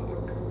to the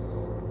dock.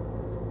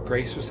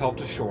 Grace was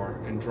helped ashore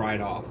and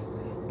dried off,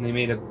 and they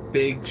made a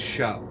big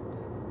show,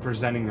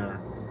 presenting her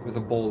with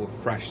a bowl of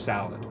fresh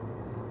salad,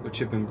 which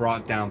had been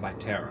brought down by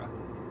Tara.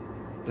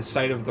 The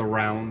sight of the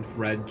round,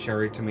 red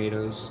cherry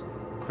tomatoes,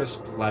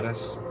 crisp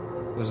lettuce,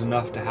 was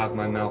enough to have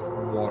my mouth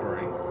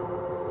watering.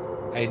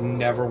 I had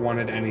never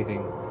wanted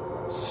anything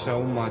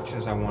so much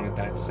as I wanted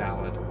that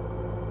salad.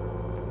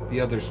 The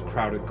others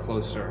crowded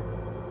closer,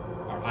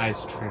 our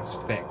eyes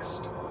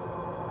transfixed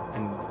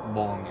and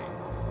longing.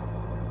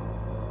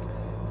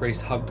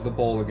 Grace hugged the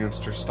bowl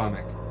against her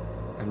stomach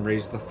and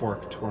raised the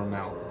fork to her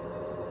mouth.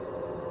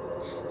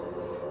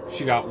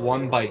 She got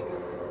one bite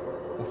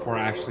before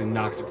Ashley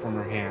knocked it from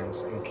her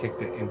hands and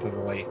kicked it into the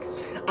lake.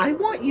 I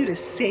want you to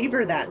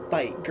savor that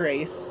bite,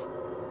 Grace.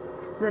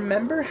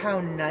 Remember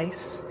how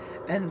nice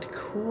and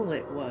cool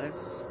it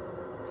was.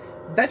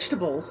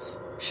 Vegetables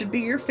should be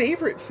your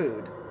favorite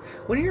food.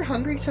 When you're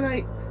hungry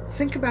tonight,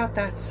 think about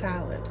that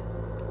salad.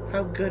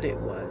 How good it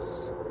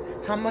was.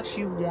 How much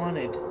you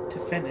wanted to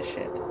finish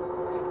it.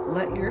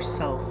 Let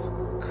yourself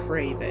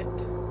crave it.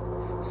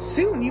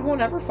 Soon you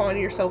won't ever find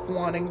yourself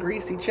wanting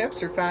greasy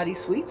chips or fatty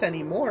sweets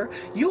anymore.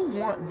 You'll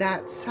want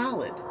that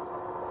salad.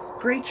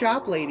 Great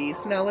job,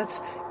 ladies. Now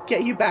let's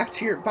get you back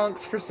to your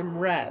bunks for some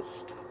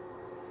rest.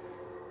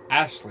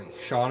 Ashley,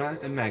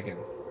 Shauna, and Megan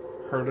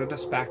herded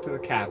us back to the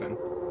cabin,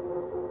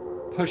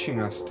 pushing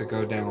us to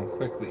go down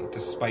quickly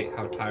despite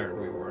how tired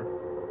we were.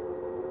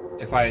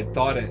 If I had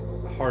thought it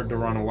hard to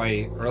run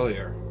away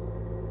earlier,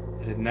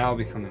 it had now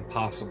become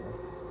impossible.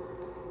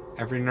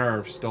 Every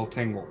nerve still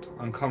tingled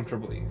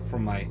uncomfortably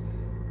from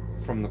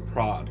the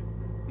prod.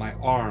 My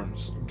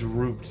arms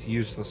drooped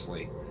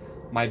uselessly.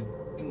 My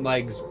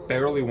legs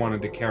barely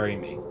wanted to carry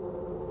me.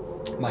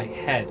 My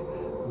head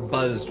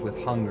buzzed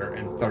with hunger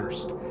and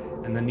thirst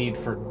and the need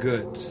for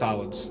good,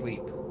 solid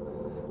sleep.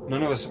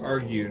 None of us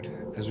argued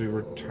as we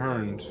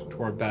returned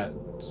to our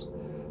beds,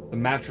 the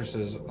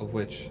mattresses of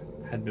which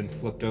had been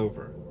flipped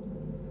over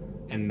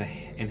and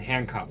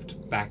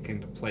handcuffed back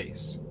into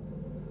place.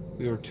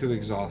 We were too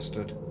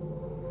exhausted.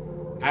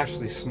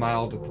 Ashley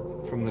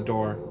smiled from the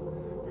door,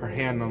 her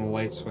hand on the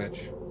light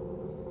switch.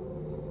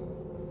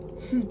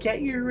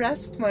 Get your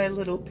rest, my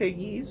little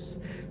piggies.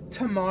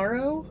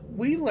 Tomorrow,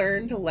 we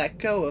learn to let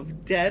go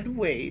of dead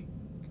weight.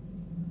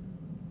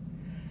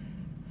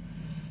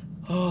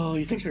 Oh,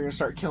 you think they're gonna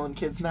start killing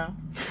kids now?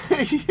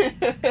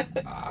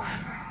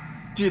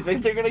 Do you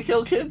think they're gonna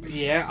kill kids?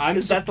 Yeah,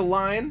 Is that the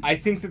line? I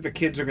think that the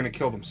kids are gonna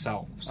kill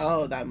themselves.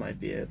 Oh, that might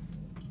be it.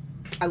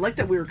 I like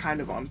that we were kind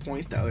of on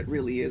point, though. It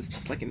really is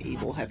just like an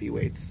evil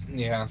heavyweights.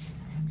 Yeah.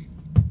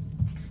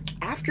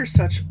 After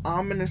such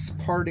ominous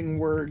parting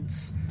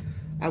words,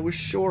 I was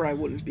sure I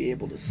wouldn't be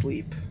able to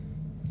sleep.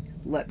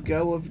 Let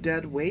go of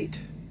dead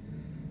weight?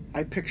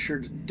 I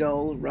pictured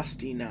dull,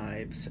 rusty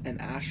knives and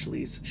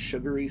Ashley's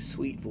sugary,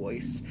 sweet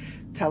voice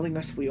telling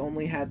us we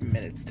only had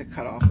minutes to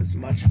cut off as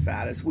much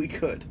fat as we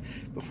could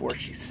before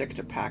she sicked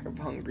a pack of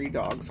hungry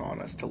dogs on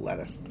us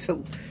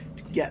to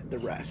get the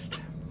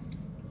rest.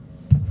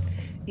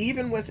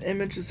 Even with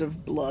images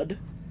of blood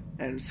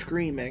and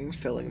screaming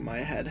filling my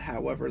head,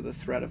 however, the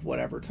threat of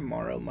whatever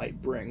tomorrow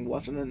might bring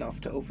wasn't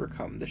enough to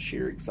overcome the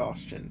sheer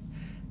exhaustion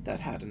that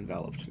had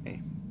enveloped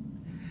me.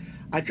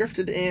 I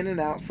drifted in and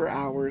out for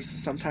hours,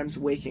 sometimes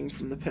waking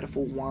from the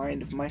pitiful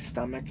whine of my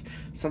stomach,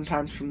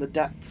 sometimes from the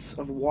depths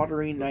of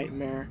watery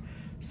nightmare,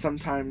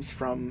 sometimes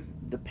from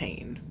the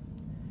pain.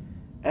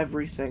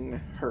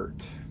 Everything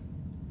hurt.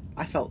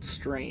 I felt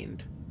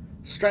strained,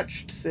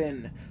 stretched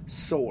thin,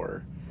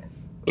 sore.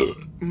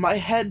 My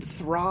head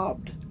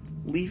throbbed,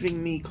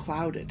 leaving me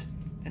clouded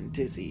and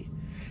dizzy,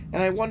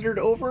 and I wondered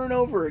over and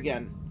over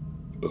again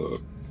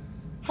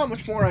how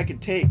much more I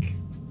could take.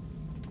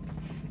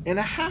 In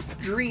a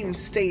half-dream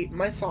state,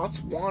 my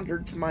thoughts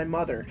wandered to my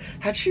mother.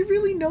 Had she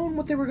really known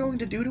what they were going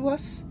to do to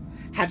us?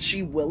 Had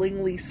she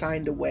willingly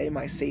signed away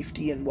my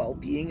safety and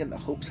well-being in the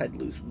hopes I'd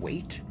lose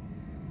weight?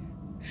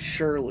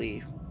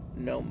 Surely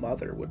no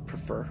mother would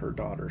prefer her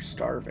daughter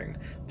starving,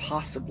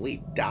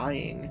 possibly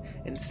dying,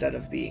 instead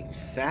of being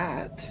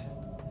fat.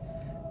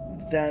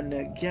 Then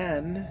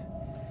again,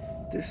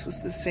 this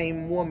was the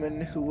same woman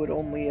who would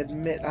only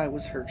admit I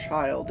was her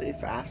child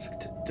if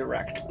asked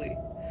directly.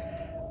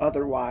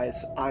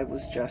 Otherwise, I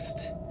was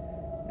just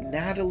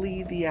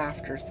Natalie the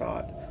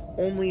afterthought,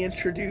 only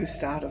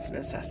introduced out of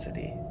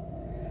necessity.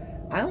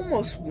 I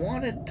almost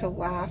wanted to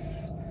laugh,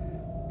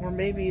 or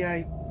maybe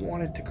I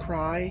wanted to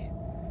cry.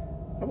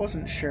 I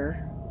wasn't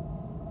sure.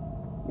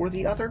 Were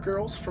the other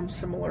girls from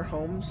similar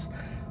homes?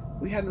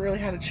 We hadn't really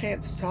had a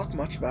chance to talk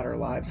much about our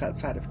lives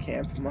outside of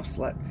camp, much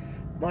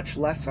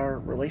less our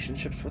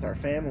relationships with our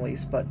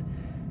families, but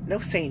no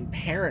sane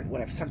parent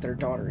would have sent their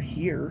daughter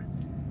here.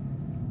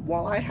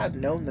 While I had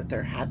known that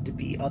there had to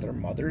be other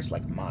mothers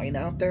like mine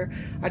out there,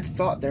 I'd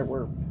thought there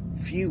were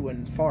few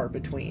and far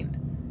between.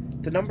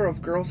 The number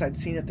of girls I'd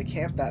seen at the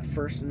camp that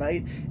first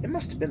night, it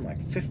must have been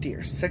like 50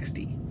 or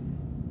 60.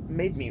 It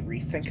made me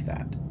rethink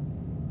that.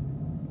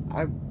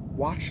 I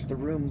watched the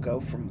room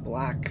go from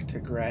black to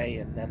gray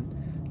and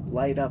then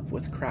light up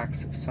with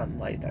cracks of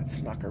sunlight that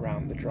snuck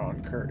around the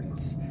drawn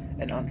curtains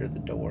and under the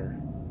door.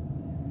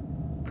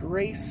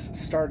 Grace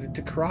started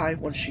to cry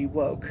when she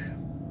woke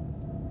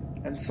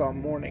and saw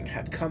morning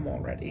had come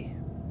already.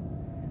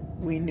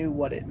 We knew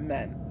what it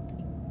meant,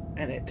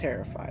 and it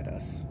terrified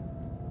us.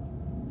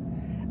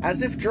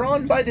 As if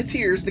drawn by the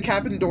tears, the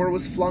cabin door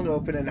was flung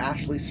open and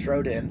Ashley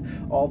strode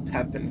in, all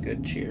pep and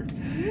good cheer.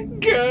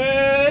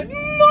 Good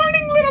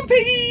morning, little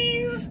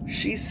piggies!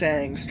 She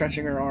sang,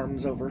 stretching her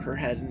arms over her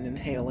head and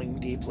inhaling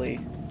deeply.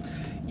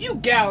 You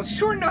gals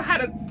sure know how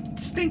to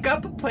stink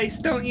up a place,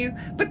 don't you?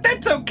 But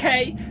that's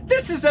okay.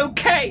 This is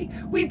okay.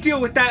 We deal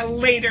with that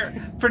later.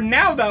 For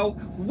now, though,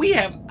 we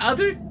have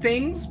other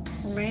things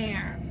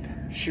planned.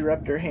 She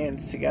rubbed her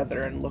hands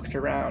together and looked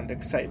around,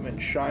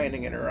 excitement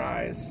shining in her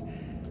eyes.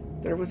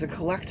 There was a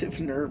collective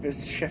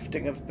nervous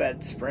shifting of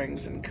bed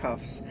springs and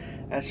cuffs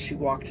as she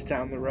walked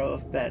down the row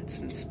of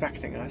beds,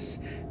 inspecting us,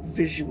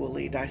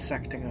 visually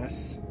dissecting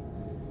us.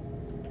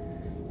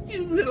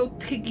 You little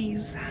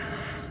piggies,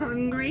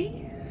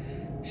 hungry?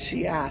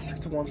 She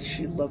asked once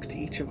she looked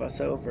each of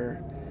us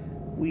over.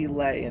 We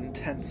lay in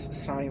tense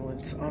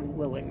silence,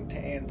 unwilling to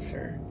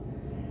answer.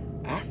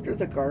 After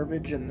the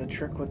garbage and the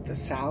trick with the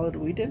salad,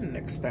 we didn't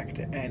expect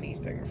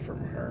anything from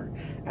her.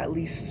 At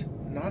least,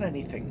 not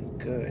anything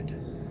good.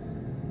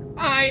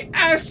 I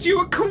asked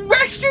you a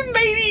question,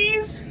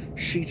 ladies!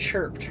 She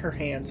chirped, her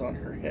hands on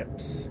her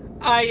hips.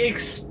 I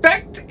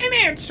expect an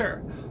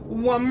answer.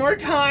 One more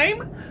time.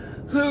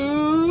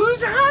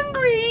 Who's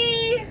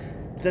hungry?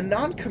 The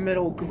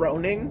non-committal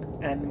groaning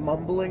and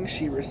mumbling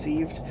she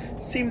received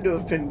seemed to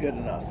have been good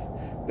enough,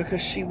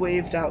 because she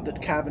waved out the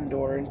cabin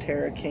door and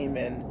Tara came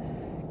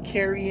in,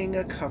 carrying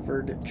a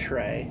covered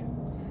tray.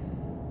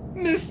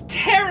 Miss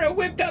Tara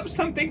whipped up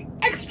something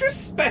extra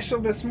special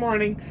this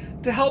morning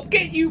to help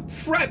get you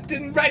prepped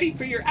and ready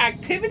for your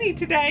activity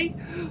today.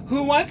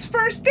 Who wants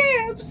first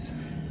dibs?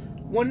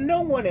 When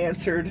no one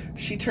answered,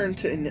 she turned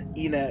to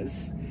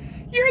Inez.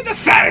 You're the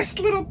fattest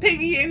little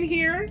piggy in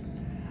here.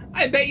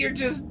 I bet you're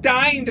just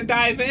dying to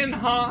dive in,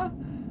 huh?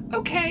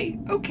 Okay.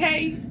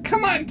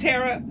 Come on,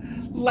 Tara.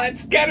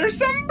 Let's get her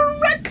some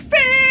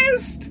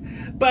breakfast.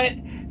 But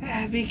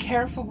be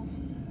careful.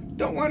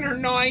 Don't want her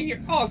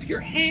gnawing off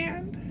your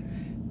hand.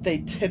 They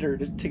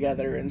tittered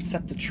together and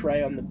set the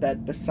tray on the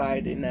bed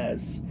beside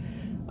Inez.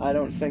 I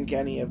don't think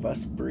any of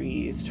us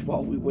breathed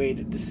while we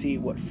waited to see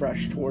what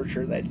fresh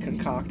torture they'd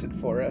concocted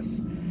for us.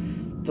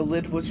 The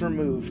lid was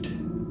removed,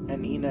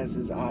 and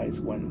Inez's eyes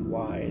went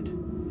wide.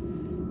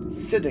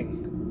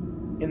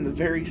 Sitting in the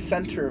very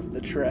center of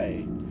the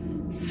tray,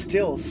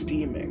 still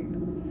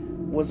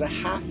steaming, was a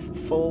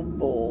half-full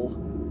bowl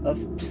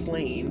of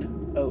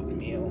plain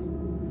oatmeal.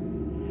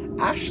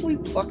 Ashley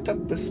plucked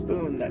up the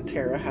spoon that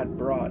Tara had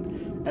brought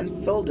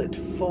and filled it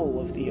full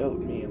of the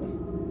oatmeal.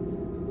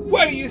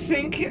 What do you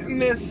think,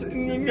 Miss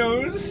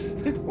Nose?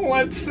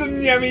 Want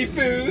some yummy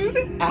food?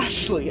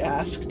 Ashley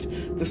asked,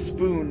 the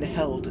spoon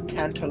held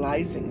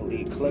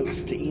tantalizingly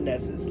close to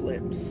Inez's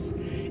lips.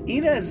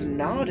 Inez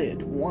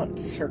nodded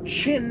once, her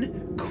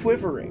chin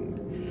quivering.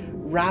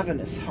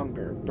 Ravenous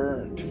hunger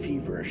burned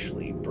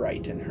feverishly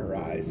bright in her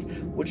eyes,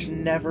 which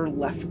never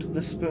left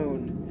the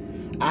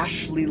spoon.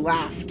 Ashley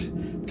laughed,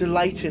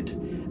 delighted,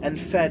 and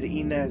fed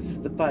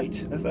Inez the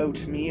bite of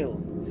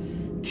oatmeal.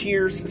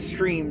 Tears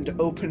streamed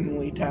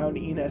openly down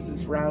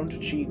Inez's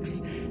round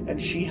cheeks,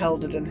 and she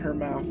held it in her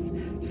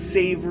mouth,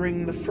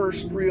 savoring the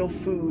first real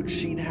food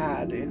she'd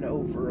had in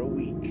over a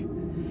week.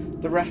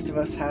 The rest of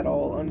us had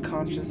all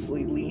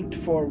unconsciously leaned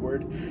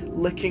forward,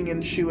 licking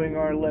and chewing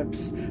our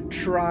lips,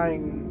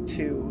 trying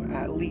to,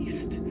 at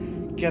least,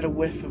 get a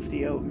whiff of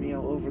the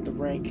oatmeal over the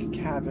rank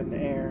cabin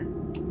air.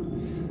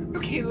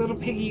 Okay, little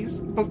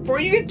piggies, before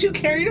you get too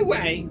carried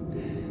away,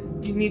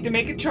 you need to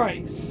make a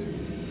choice.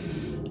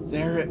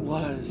 There it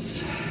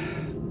was.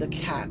 The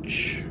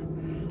catch.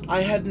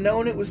 I had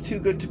known it was too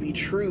good to be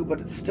true,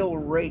 but it still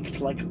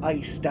raked like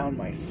ice down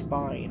my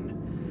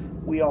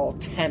spine. We all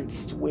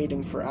tensed,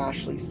 waiting for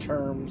Ashley's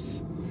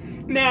terms.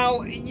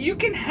 Now, you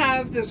can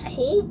have this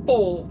whole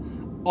bowl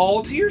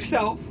all to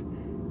yourself,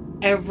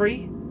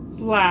 every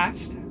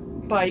last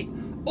bite,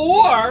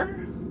 or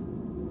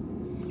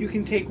you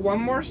can take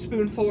one more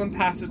spoonful and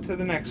pass it to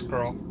the next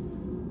girl.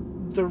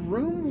 The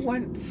room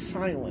went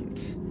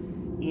silent.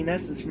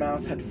 Inez's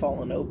mouth had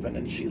fallen open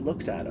and she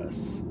looked at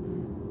us.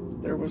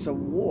 There was a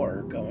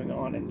war going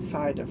on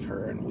inside of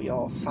her, and we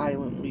all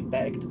silently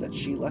begged that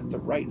she let the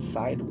right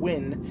side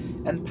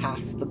win and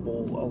pass the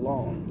bowl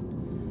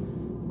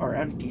along. Our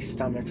empty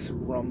stomachs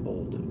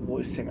rumbled,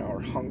 voicing our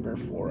hunger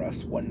for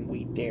us when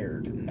we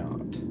dared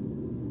not.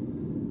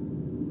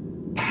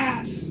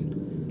 Pass,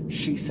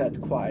 she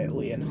said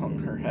quietly and hung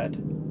her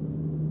head.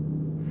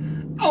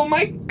 Oh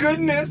my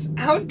goodness,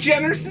 how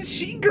generous is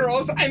she,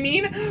 girls? I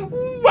mean,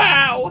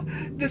 wow!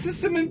 This is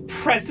some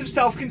impressive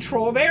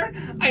self-control there.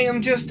 I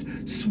am just,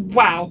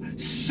 wow,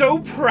 so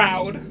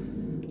proud.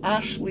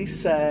 Ashley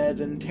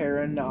said, and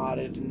Tara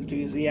nodded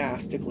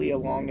enthusiastically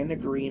along in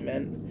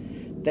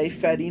agreement. They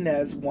fed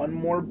Inez one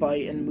more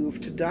bite and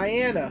moved to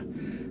Diana,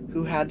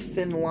 who had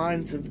thin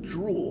lines of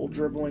drool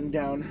dribbling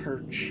down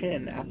her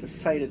chin at the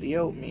sight of the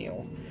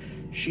oatmeal.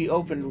 She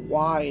opened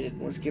wide and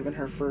was given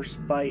her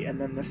first bite, and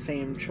then the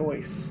same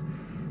choice.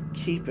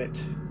 Keep it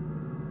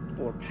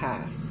or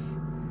pass.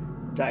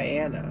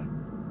 Diana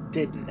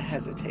didn't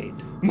hesitate.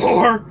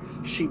 More?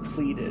 She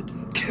pleaded.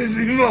 Give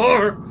me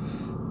more.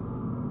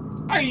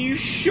 Are you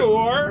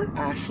sure?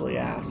 Ashley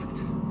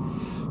asked.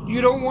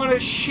 You don't want to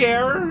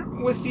share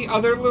with the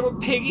other little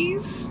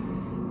piggies?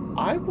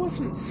 I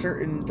wasn't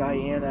certain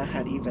Diana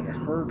had even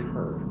heard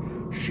her.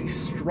 She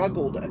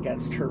struggled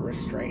against her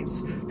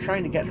restraints,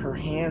 trying to get her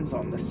hands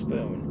on the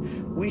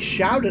spoon. We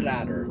shouted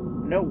at her.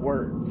 No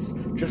words,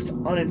 just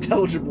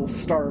unintelligible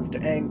starved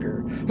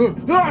anger.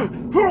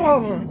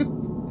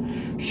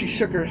 She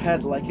shook her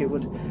head like it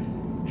would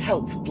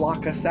help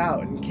block us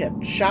out and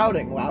kept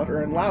shouting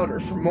louder and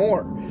louder for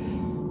more.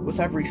 With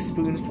every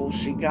spoonful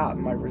she got,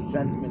 my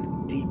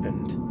resentment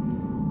deepened.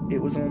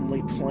 It was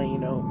only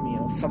plain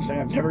oatmeal, something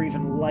I've never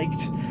even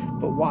liked,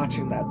 but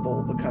watching that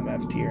bowl become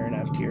emptier and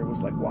emptier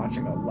was like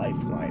watching a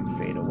lifeline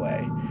fade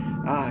away.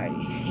 I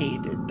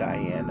hated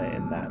Diana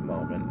in that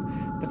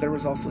moment, but there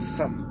was also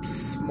some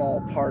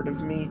small part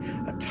of me,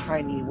 a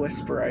tiny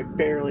whisper I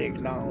barely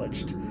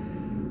acknowledged,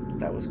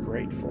 that was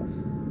grateful.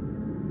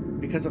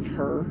 Because of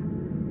her,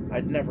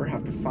 I'd never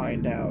have to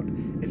find out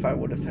if I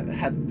would have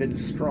had been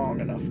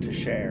strong enough to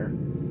share.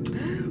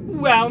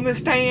 Well,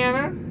 Miss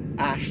Diana,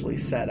 Ashley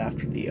said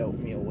after the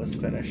oatmeal was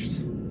finished.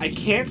 I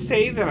can't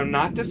say that I'm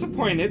not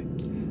disappointed.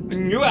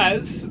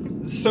 Inez,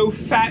 so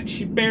fat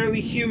she barely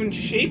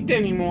human-shaped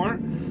anymore,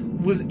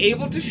 was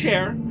able to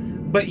share,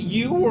 but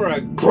you were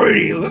a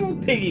gritty little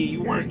piggy,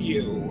 weren't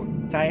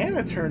you?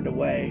 Diana turned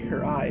away,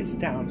 her eyes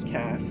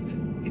downcast.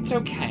 It's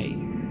okay.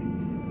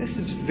 This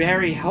is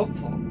very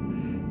helpful.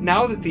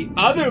 Now that the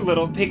other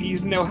little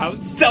piggies know how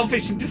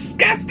selfish and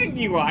disgusting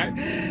you are,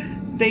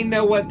 they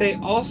know what they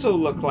also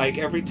look like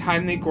every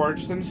time they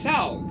gorge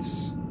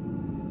themselves.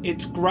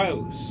 It's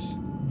gross.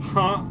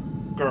 Huh,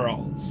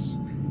 girls?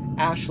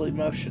 Ashley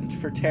motioned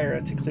for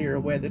Tara to clear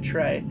away the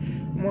tray,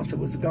 and once it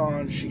was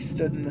gone, she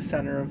stood in the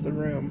center of the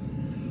room.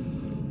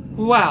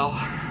 Well,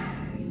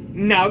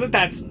 now that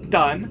that's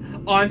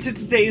done, on to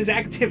today's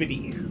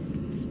activity.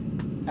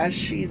 As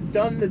she'd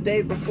done the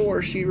day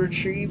before, she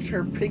retrieved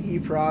her piggy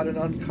prod and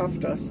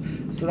uncuffed us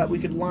so that we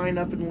could line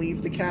up and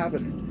leave the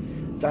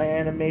cabin.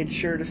 Diana made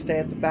sure to stay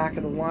at the back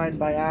of the line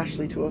by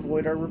Ashley to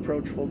avoid our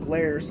reproachful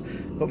glares,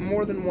 but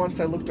more than once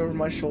I looked over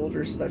my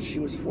shoulder so that she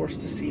was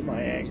forced to see my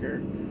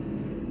anger.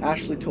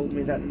 Ashley told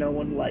me that no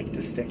one liked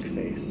a stink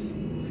face.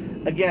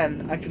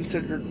 Again, I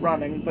considered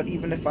running, but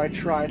even if I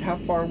tried, how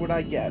far would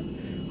I get?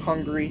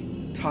 Hungry,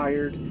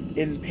 tired,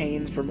 in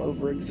pain from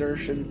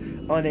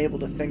overexertion, unable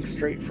to think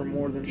straight for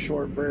more than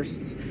short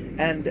bursts,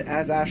 and,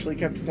 as Ashley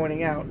kept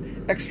pointing out,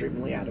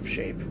 extremely out of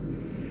shape.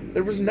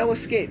 There was no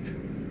escape.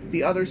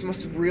 The others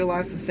must have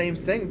realized the same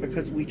thing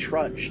because we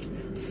trudged,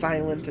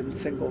 silent and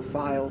single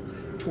file,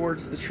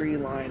 towards the tree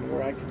line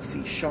where I could see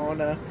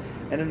Shauna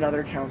and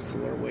another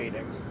counselor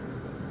waiting.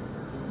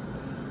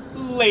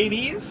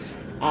 Ladies,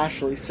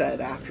 Ashley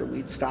said after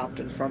we'd stopped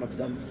in front of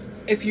them.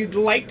 if you'd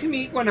like to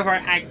meet one of our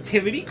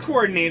activity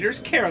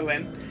coordinators,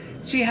 Carolyn,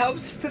 she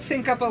helps to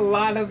think up a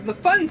lot of the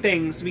fun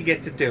things we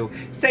get to do.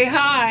 Say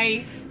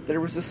hi! There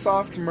was a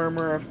soft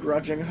murmur of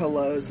grudging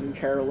hellos, and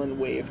Carolyn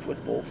waved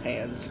with both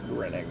hands,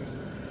 grinning.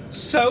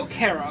 So,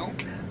 Carol,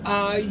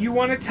 you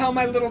want to tell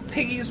my little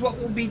piggies what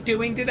we'll be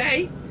doing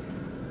today?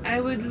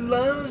 I would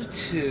love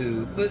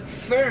to, but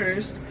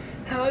first,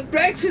 how'd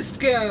breakfast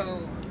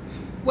go?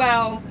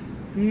 Well,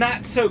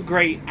 not so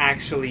great,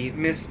 actually.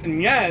 Miss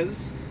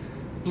Inez,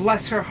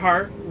 bless her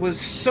heart, was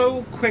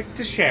so quick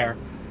to share.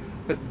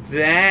 But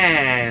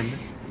then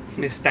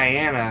Miss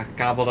Diana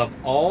gobbled up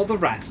all the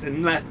rest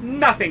and left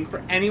nothing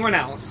for anyone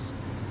else.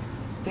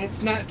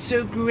 That's not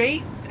so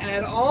great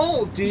at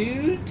all,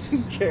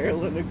 dudes.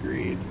 Carolyn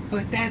agreed.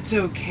 But that's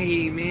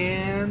okay,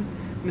 man.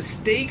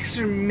 Mistakes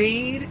are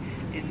made,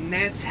 and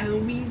that's how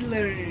we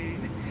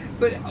learn.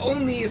 But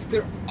only if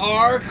there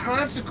are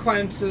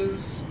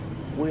consequences.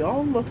 We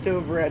all looked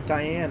over at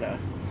Diana.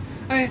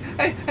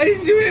 I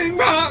didn't do anything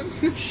wrong.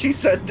 She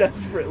said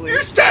desperately.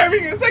 You're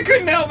starving us. I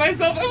couldn't help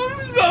myself. I'm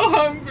so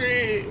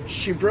hungry.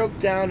 She broke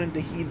down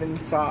into heaving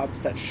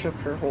sobs that shook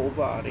her whole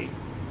body.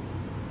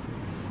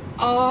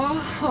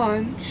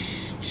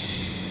 Hunch.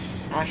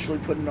 Ashley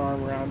put an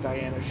arm around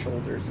Diana's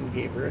shoulders and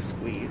gave her a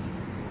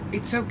squeeze.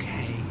 It's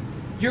okay.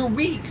 You're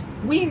weak.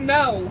 We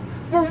know.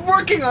 We're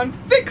working on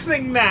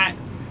fixing that.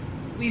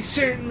 We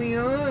certainly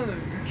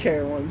are.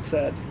 Carolyn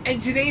said.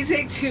 And today's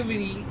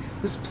activity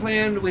was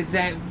planned with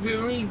that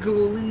very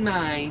goal in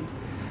mind.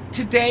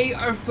 Today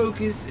our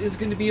focus is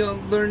going to be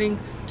on learning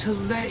to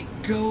let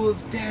go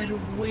of dead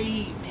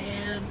weight,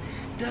 man.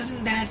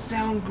 Doesn't that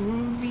sound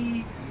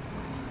groovy?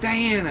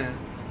 Diana,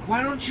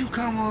 why don't you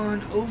come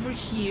on over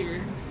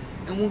here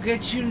and we'll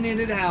get you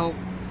knitted out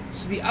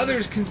so the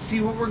others can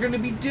see what we're going to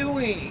be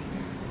doing.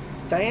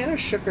 Diana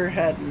shook her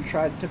head and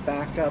tried to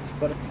back up,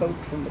 but a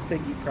poke from the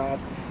piggy prod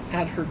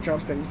had her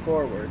jumping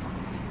forward.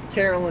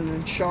 Carolyn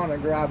and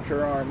Shauna grabbed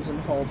her arms and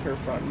hauled her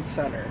front and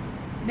center.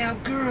 Now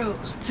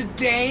girls,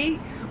 today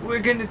we're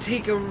gonna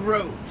take a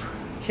rope.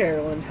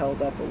 Carolyn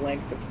held up a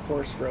length of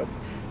coarse rope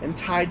and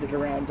tied it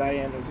around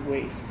Diana's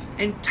waist.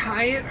 And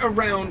tie it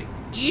around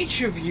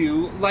each of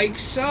you like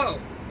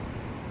so.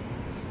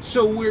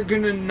 So we're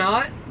gonna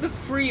knot the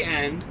free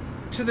end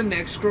to the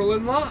next girl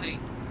in line.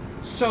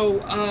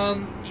 So,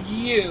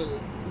 you,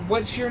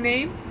 what's your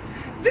name?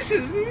 This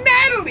is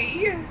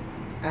Natalie!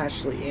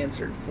 Ashley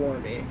answered for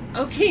me.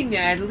 Okay,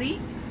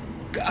 Natalie.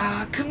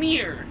 Come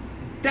here.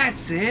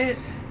 That's it.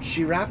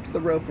 She wrapped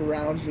the rope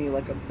around me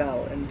like a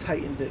belt and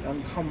tightened it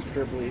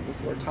uncomfortably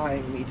before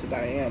tying me to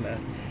Diana.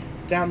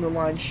 Down the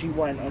line she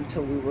went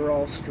until we were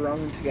all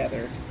strung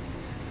together.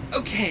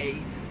 Okay,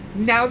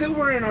 now that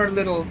we're in our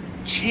little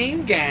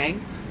chain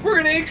gang, we're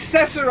gonna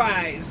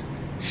accessorize.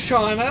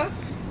 Shauna?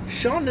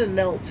 Shauna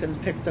knelt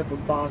and picked up a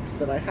box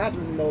that I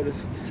hadn't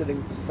noticed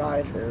sitting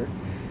beside her.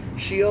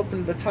 She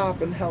opened the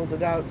top and held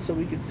it out so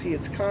we could see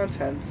its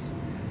contents.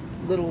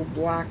 Little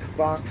black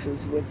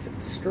boxes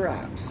with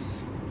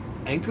straps.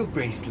 Ankle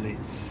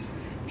bracelets,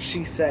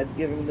 She said,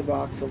 giving the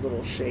box a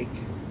little shake.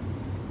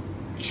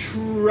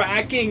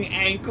 Tracking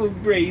ankle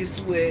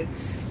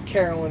bracelets.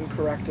 Carolyn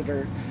corrected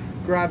her,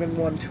 grabbing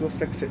one to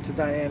affix it to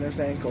Diana's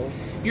ankle.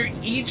 You're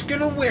each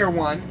gonna wear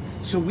one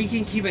so we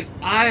can keep an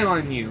eye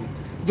on you.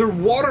 They're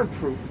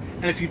waterproof,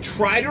 and if you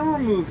try to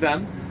remove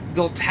them,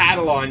 they'll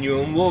tattle on you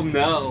and we'll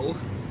know.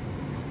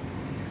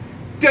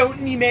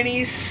 Don't need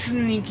any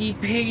sneaky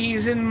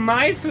piggies in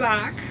my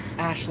flock.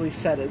 Ashley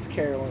said as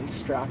Carolyn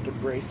strapped a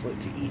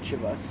bracelet to each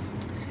of us.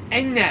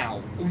 And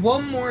now,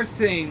 one more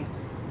thing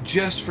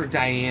just for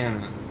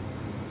Diana.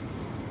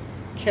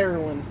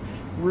 Carolyn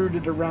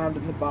rooted around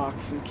in the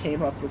box and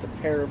came up with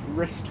a pair of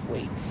wrist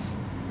weights.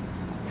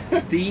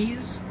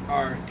 These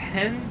are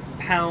 10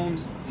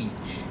 pounds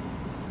each.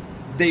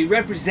 They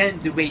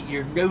represent the weight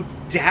you're no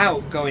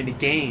doubt going to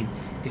gain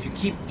if you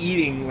keep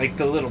eating like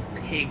the little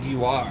pig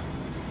you are.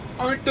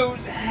 Aren't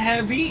those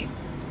heavy?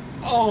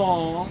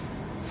 Aw,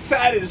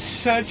 fat is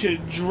such a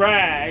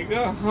drag,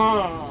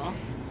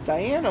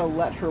 Diana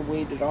let her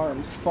weighted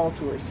arms fall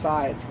to her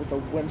sides with a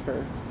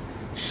whimper.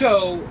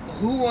 So,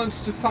 who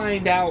wants to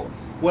find out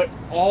what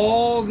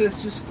all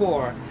this is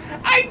for.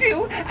 I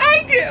do!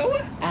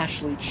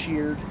 Ashley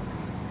cheered.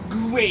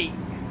 Great.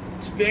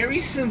 It's very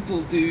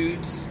simple,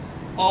 dudes.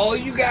 All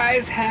you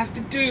guys have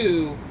to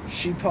do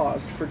She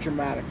paused for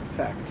dramatic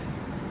effect.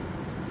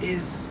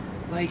 is,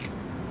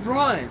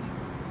 run.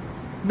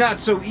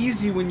 Not so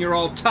easy when you're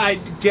all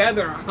tied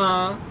together,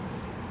 huh?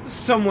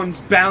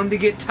 Someone's bound to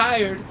get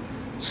tired.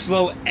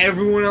 Slow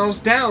everyone else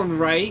down,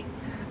 right?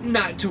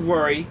 Not to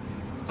worry.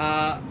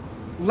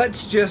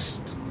 Let's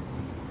just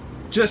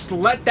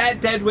let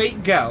that dead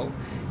weight go.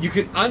 You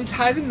can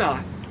untie the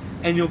knot,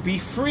 and you'll be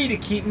free to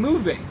keep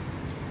moving.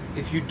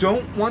 If you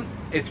don't want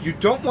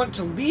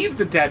to leave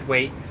the dead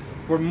weight,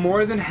 we're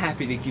more than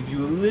happy to give you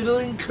a little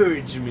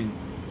encouragement,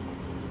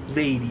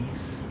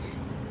 ladies.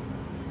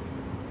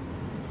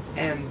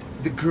 And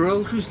the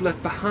girl who's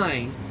left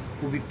behind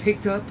will be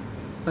picked up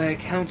by a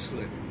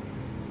counselor.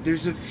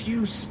 There's a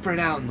few spread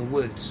out in the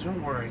woods, so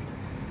don't worry.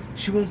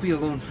 She won't be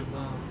alone for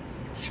long.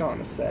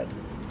 Shauna said.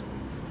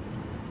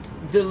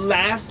 The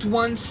last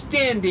one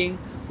standing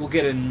will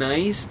get a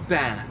nice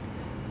bath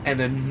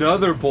and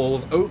another bowl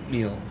of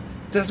oatmeal.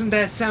 Doesn't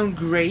that sound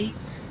great?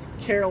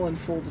 Carolyn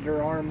folded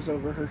her arms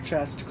over her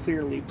chest,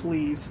 clearly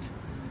pleased.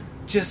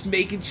 Just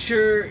making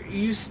sure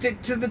you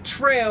stick to the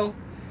trail.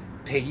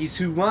 Piggies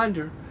who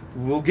wander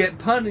will get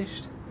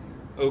punished.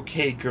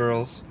 Okay,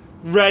 girls.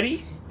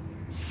 Ready?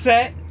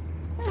 Set?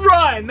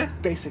 Run!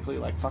 Basically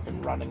like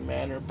fucking Running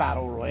Man or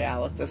Battle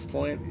Royale at this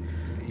point.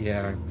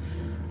 Yeah.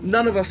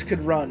 None of us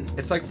could run.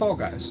 It's like Fall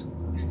Guys.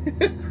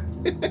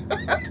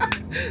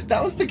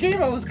 That was the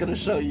game I was going to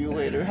show you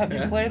later. Have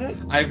you played it?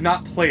 I have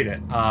not played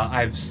it.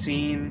 I've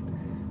seen...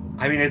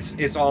 I mean,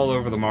 it's all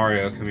over the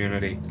Mario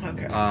community.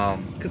 Okay.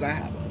 Because I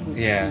haven't. We've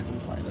been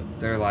playing it.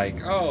 They're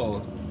like,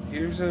 oh,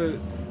 it's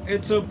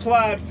a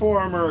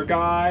platformer,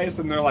 guys.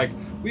 And they're like,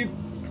 we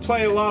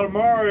play a lot of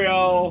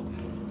Mario.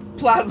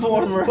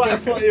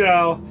 Platformer. You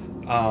know.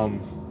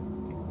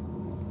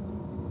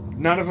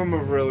 None of them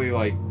have really,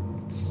 I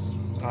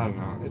don't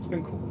know. It's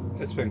been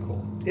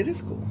cool. It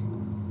is cool.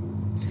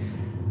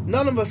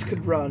 None of us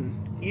could run.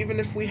 Even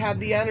if we had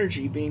the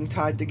energy, being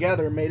tied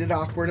together made it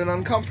awkward and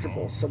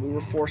uncomfortable, so we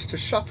were forced to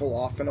shuffle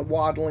off in a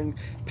waddling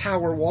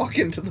power walk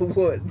into the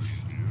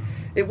woods.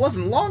 It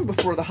wasn't long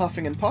before the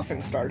huffing and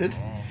puffing started.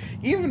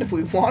 Even if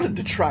we wanted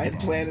to try and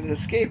plan an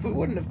escape, we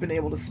wouldn't have been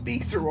able to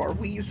speak through our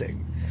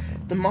wheezing.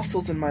 The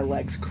muscles in my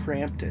legs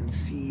cramped and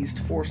seized,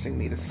 forcing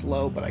me to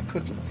slow, but I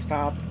couldn't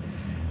stop.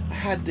 I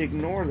had to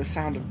ignore the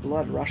sound of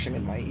blood rushing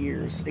in my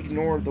ears,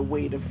 ignore the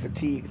weight of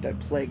fatigue that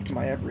plagued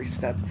my every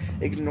step,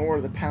 ignore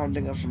the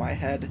pounding of my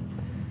head.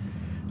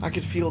 I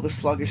could feel the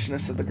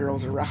sluggishness of the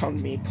girls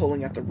around me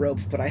pulling at the rope,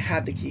 but I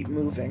had to keep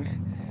moving.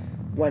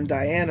 When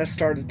Diana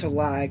started to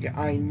lag,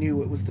 I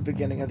knew it was the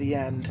beginning of the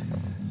end.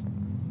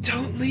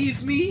 Don't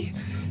leave me!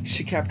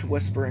 She kept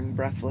whispering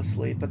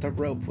breathlessly, but the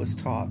rope was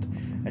taut,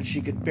 and she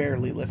could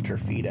barely lift her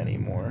feet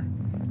anymore.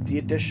 The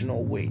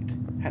additional weight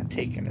had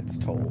taken its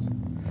toll.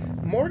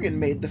 Morgan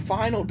made the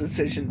final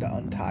decision to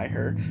untie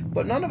her,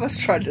 but none of us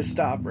tried to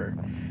stop her.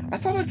 I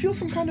thought I'd feel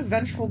some kind of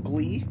vengeful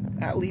glee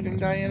at leaving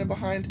Diana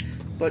behind,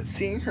 but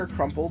seeing her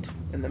crumpled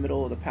in the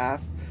middle of the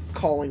path,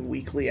 calling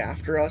weakly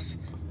after us,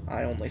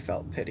 I only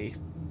felt pity.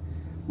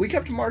 We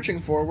kept marching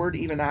forward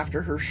even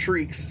after her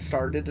shrieks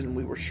started and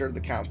we were sure the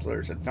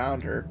counselors had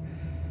found her.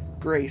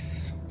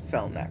 Grace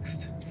fell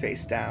next,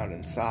 face down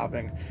and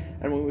sobbing,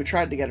 and when we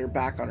tried to get her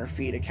back on her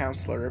feet, a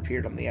counselor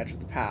appeared on the edge of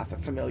the path, a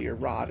familiar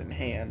rod in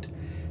hand.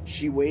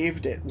 She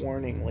waved it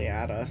warningly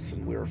at us,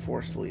 and we were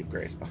forced to leave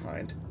Grace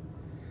behind.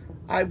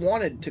 I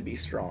wanted to be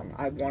strong.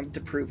 I wanted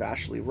to prove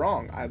Ashley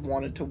wrong. I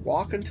wanted to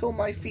walk until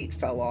my feet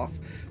fell off,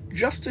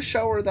 just to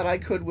show her that I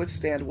could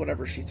withstand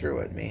whatever she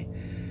threw at me.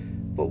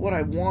 But what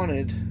I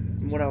wanted,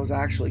 and what I was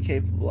actually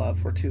capable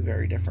of, were two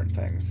very different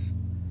things.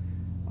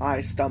 I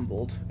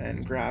stumbled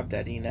and grabbed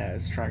at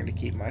Inez, trying to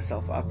keep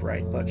myself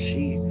upright, but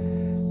she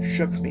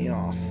shook me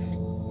off,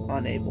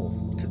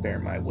 unable to bear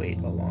my weight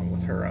along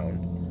with her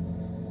own.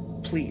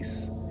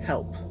 Please,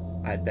 help,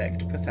 I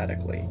begged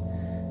pathetically.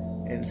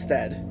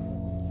 Instead,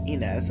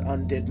 Inez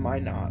undid my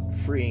knot,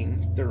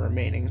 freeing the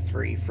remaining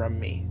three from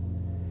me.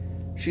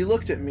 She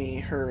looked at me,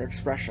 her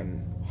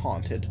expression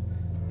haunted,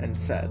 and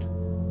said,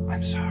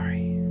 "I'm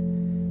sorry."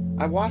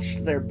 I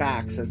watched their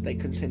backs as they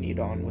continued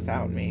on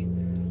without me.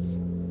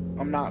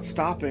 "I'm not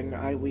stopping,"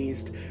 I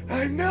wheezed.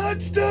 "I'm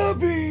not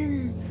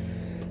stopping!"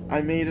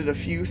 I made it a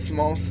few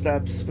small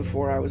steps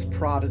before I was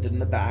prodded in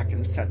the back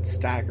and sent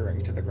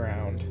staggering to the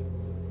ground.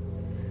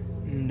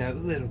 No,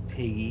 little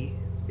piggy.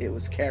 It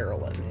was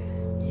Carolyn.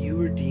 You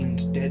were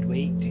deemed dead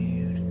weight,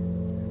 dude.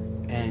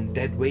 And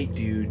dead weight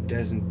dude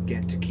doesn't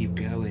get to keep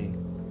going.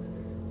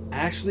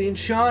 Ashley and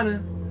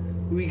Shauna,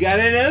 we got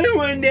another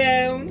one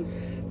down!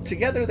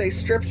 Together they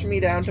stripped me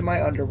down to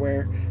my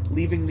underwear,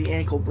 leaving the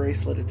ankle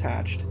bracelet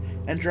attached,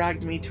 and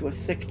dragged me to a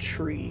thick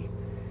tree.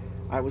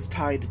 I was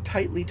tied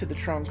tightly to the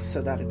trunk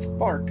so that its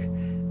bark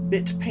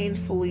bit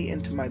painfully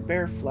into my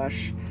bare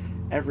flesh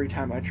every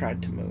time I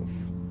tried to move.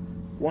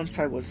 Once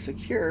I was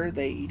secure,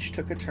 they each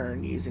took a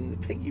turn using the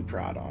piggy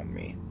prod on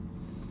me.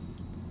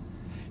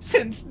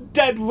 Since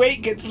dead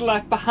weight gets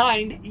left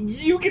behind,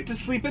 you get to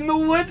sleep in the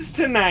woods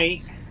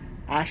tonight.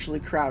 Ashley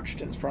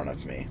crouched in front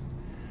of me.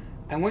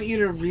 I want you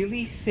to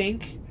really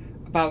think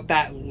about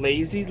that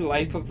lazy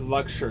life of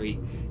luxury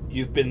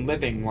you've been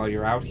living while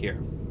you're out here.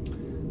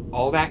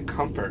 All that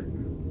comfort,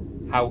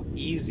 how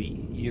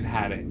easy you've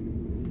had it.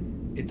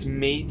 It's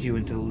made you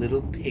into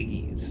little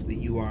piggies that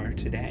you are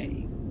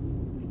today.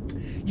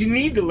 You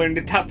need to learn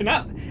to toughen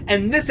up,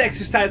 and this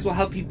exercise will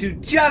help you do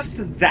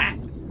just that.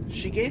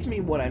 She gave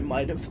me what I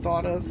might have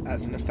thought of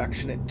as an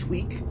affectionate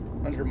tweak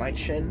under my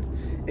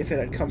chin if it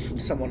had come from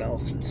someone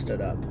else and stood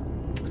up.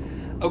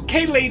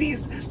 Okay,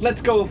 ladies,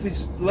 let's go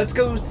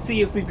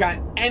see if we've got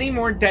any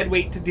more dead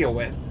weight to deal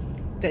with.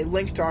 They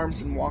linked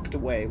arms and walked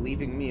away,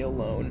 leaving me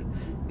alone,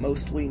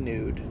 mostly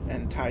nude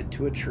and tied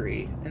to a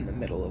tree in the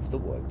middle of the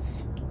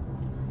woods.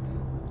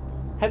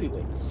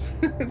 Heavyweights.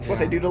 That's what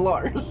they do to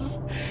Lars.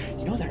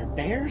 You know, there are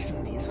bears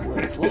in these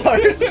woods,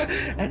 Lars.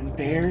 And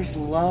bears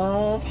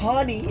love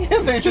honey.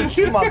 And they just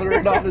smother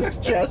it on his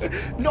chest.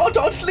 No,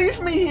 don't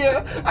leave me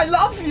here. I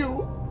love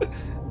you.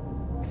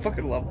 I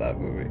fucking love that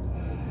movie.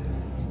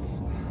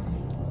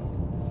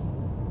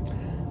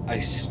 I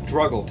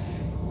struggled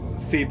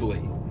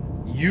feebly,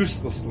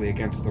 uselessly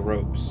against the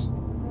ropes.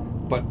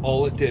 But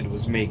all it did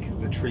was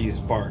make the tree's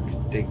bark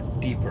dig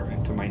deeper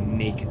into my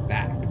naked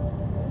back.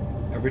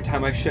 Every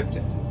time I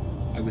shifted,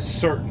 I was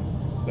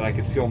certain that I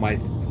could feel my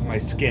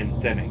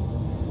skin thinning,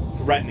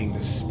 threatening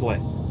to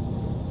split.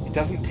 It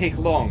doesn't take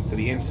long for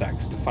the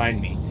insects to find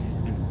me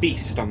and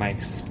feast on my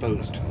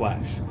exposed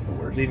flesh,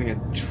 leaving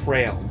a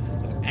trail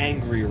of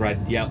angry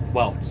red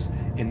welts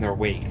in their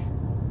wake.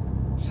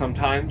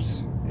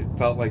 Sometimes it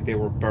felt like they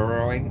were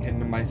burrowing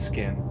into my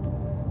skin,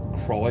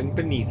 crawling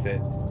beneath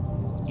it,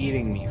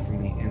 eating me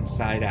from the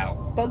inside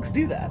out. Bugs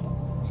do that.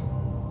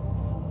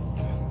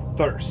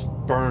 Thirst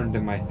burned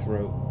in my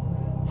throat.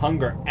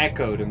 Hunger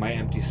echoed in my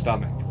empty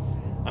stomach.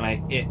 And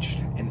I itched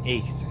and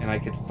ached, and I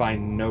could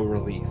find no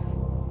relief.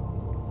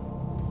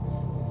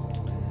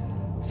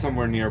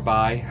 Somewhere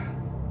nearby,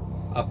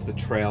 up the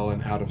trail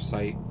and out of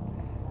sight,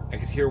 I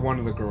could hear one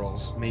of the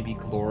girls, maybe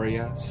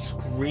Gloria,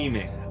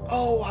 screaming.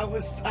 Oh,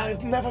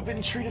 I've never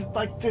been treated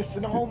like this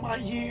in all my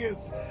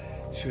years.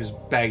 She was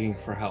begging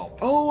for help.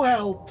 Oh,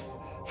 help.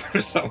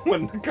 For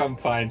someone to come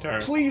find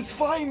her. Please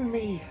find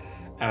me.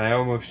 And I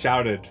almost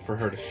shouted for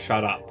her to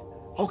shut up.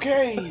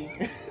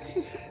 Okay.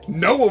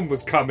 No one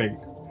was coming.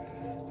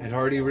 I'd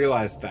already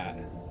realized that.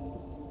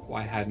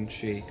 Why hadn't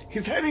she?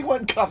 Is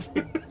anyone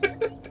coming?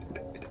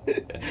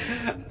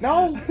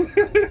 No.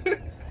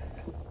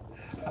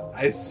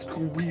 I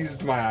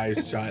squeezed my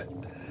eyes shut,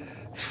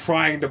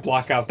 trying to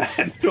block out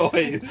that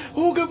noise.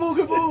 Ooga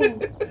booga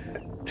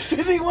boo. Does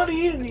anyone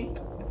hear me?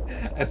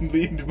 And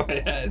leaned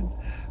my head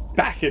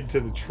back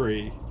into the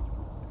tree.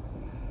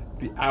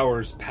 The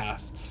hours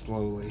passed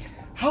slowly.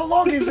 How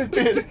long has it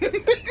been?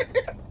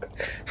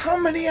 How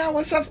many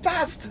hours have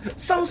passed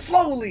so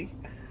slowly?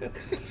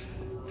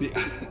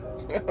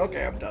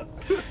 Okay, I'm done.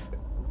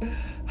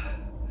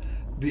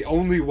 The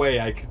only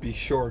way I could be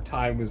sure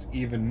time was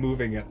even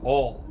moving at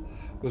all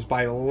was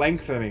by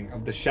lengthening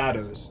of the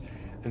shadows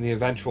and the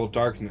eventual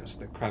darkness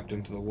that crept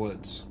into the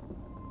woods.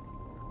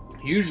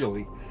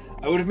 Usually,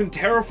 I would have been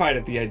terrified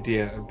at the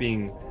idea of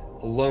being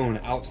alone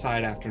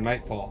outside after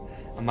nightfall,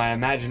 and my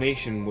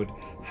imagination would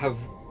have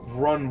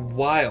run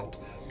wild,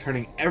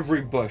 turning every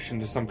bush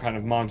into some kind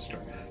of monster,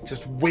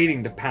 just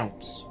waiting to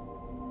pounce.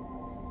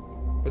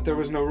 But there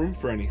was no room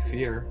for any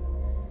fear,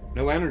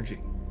 no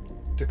energy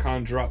to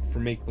conjure up for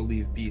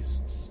make-believe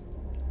beasts.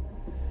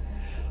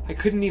 I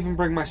couldn't even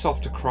bring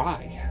myself to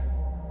cry.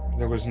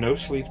 There was no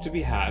sleep to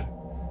be had,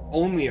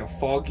 only a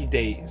foggy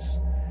daze,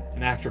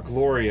 and after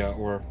Gloria,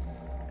 or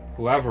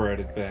whoever it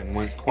had been,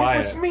 went quiet...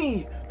 It was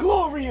me,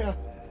 Gloria!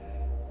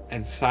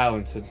 And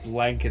silence had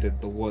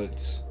blanketed the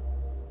woods.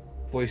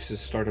 Voices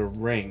started to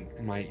ring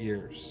in my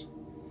ears.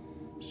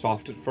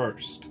 Soft at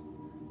first,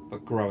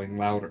 but growing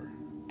louder,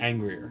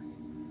 angrier.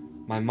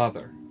 My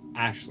mother,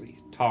 Ashley,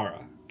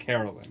 Tara,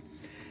 Carolyn.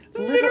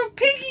 Little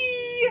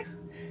piggy!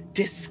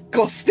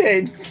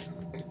 Disgusting!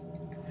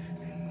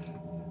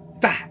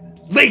 Fat,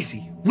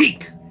 lazy,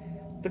 weak!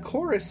 The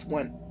chorus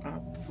went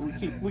up.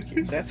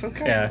 That's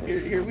okay. Yeah.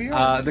 Here we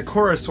are. The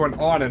chorus went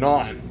on and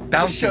on,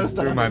 bouncing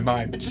through my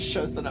mind. It just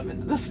shows that I'm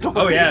into the story.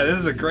 Oh yeah, this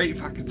is a great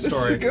fucking story.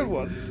 This is a good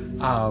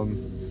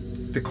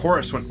one. The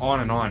chorus went on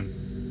and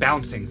on,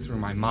 bouncing through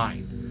my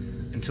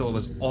mind, until it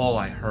was all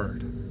I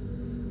heard.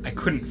 I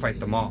couldn't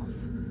fight them off,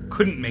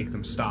 couldn't make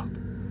them stop.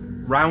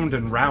 Round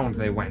and round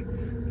they went,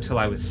 until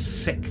I was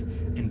sick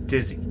and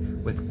dizzy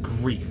with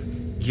grief,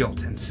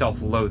 guilt, and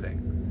self-loathing.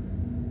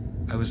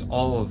 I was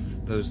all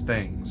of those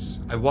things.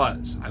 I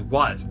was.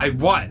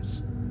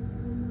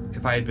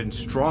 If I had been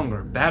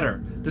stronger,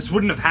 better, this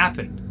wouldn't have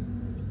happened.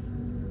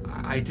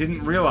 I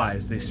didn't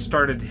realize they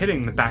started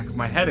hitting the back of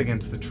my head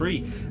against the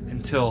tree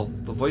until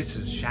the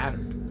voices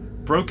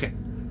shattered,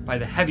 broken by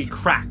the heavy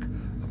crack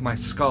of my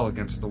skull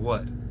against the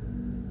wood.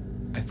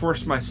 I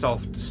forced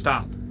myself to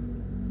stop,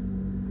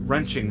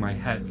 wrenching my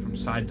head from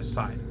side to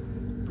side,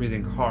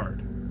 breathing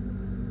hard.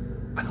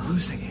 I'm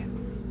losing it.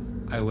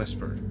 I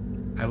whispered.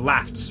 I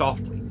laughed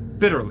softly,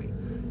 bitterly,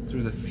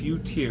 through the few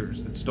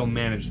tears that still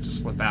managed to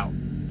slip out.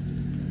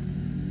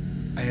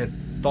 I had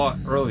thought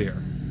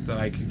earlier that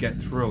I could get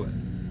through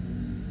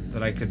it,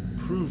 that I could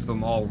prove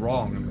them all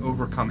wrong and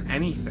overcome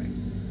anything.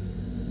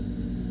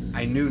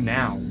 I knew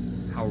now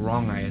how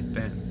wrong I had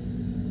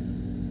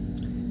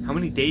been. How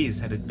many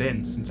days had it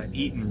been since I'd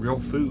eaten real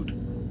food?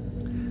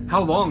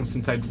 How long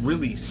since I'd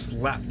really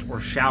slept or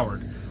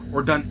showered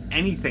or done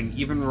anything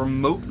even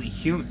remotely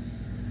human?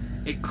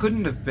 It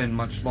couldn't have been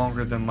much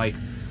longer than like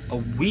a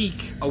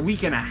week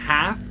and a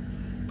half,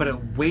 but it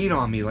weighed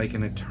on me like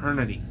an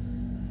eternity.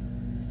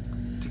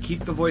 To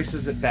keep the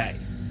voices at bay,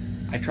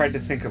 I tried to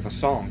think of a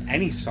song,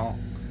 any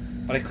song,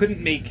 but I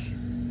couldn't make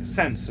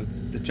sense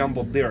of the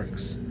jumbled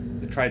lyrics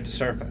that tried to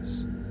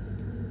surface.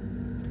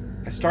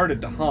 I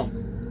started to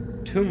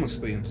hum,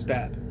 tunelessly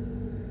instead,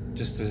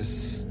 just a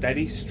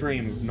steady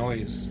stream of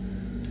noise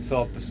to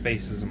fill up the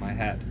spaces in my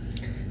head.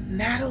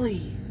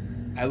 Natalie!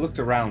 I looked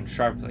around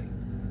sharply,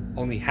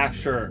 only half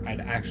sure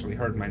I'd actually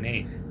heard my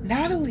name.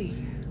 Natalie!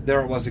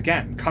 There it was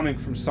again, coming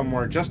from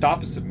somewhere just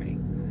opposite me.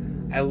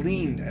 I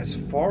leaned as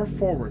far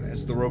forward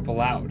as the rope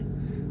allowed,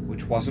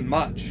 which wasn't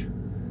much,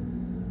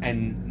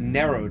 and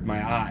narrowed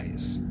my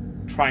eyes,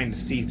 trying to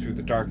see through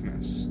the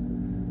darkness.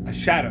 A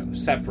shadow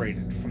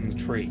separated from the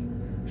tree,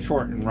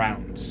 short and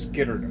round,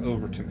 skittered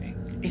over to me.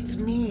 It's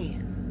me,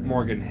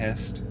 Morgan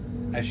hissed,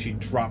 as she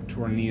dropped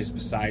to her knees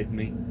beside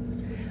me.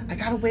 I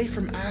got away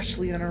from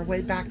Ashley on our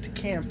way back to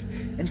camp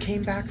and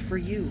came back for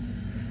you.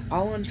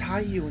 I'll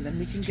untie you and then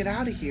we can get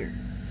out of here.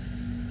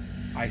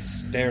 I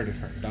stared at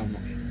her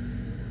dumbly.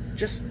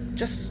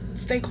 Just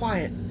stay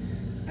quiet.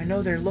 I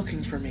know they're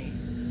looking for me.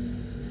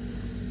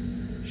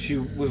 She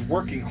was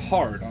working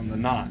hard on the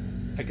knot.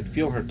 I could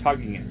feel her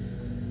tugging it.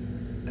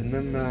 And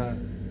then the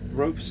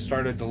rope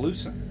started to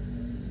loosen.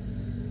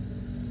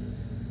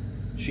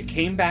 She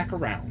came back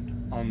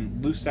around on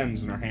loose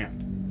ends in her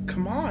hand.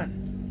 Come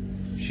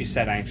on, she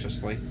said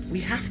anxiously. We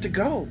have to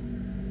go.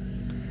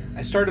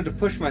 I started to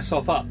push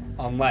myself up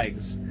on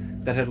legs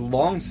that had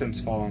long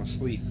since fallen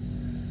asleep.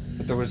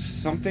 But there was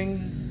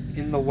something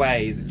in the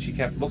way that she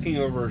kept looking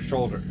over her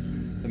shoulder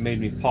that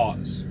made me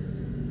pause.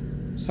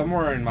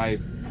 Somewhere in my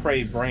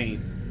prey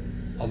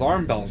brain,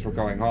 alarm bells were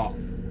going off.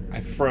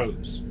 I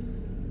froze.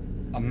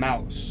 A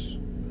mouse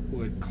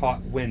who had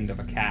caught wind of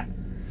a cat.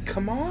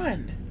 Come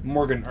on,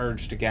 Morgan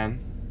urged again.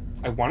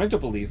 I wanted to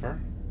believe her,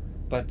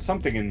 but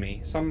something in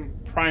me, some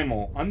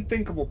primal,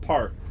 unthinkable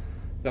part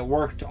that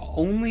worked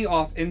only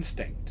off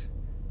instinct,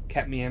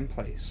 kept me in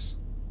place.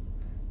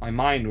 My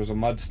mind was a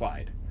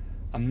mudslide,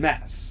 a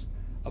mess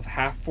of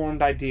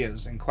half-formed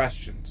ideas and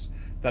questions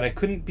that I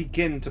couldn't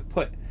begin to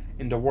put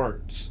into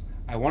words.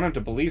 I wanted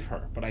to believe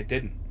her, but I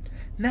didn't.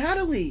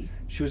 Natalie!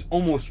 She was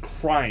almost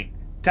crying,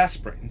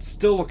 desperate, and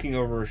still looking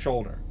over her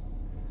shoulder.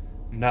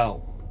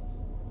 No,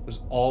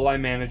 was all I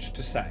managed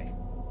to say.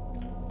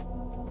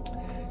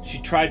 She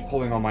tried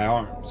pulling on my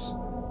arms,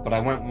 but I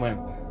went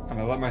limp, and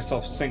I let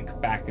myself sink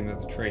back into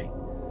the tree.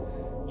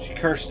 She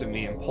cursed at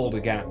me and pulled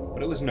again,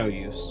 but it was no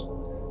use.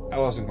 I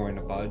wasn't going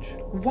to budge.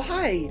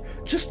 Why?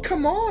 Just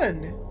come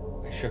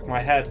on! I shook my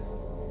head.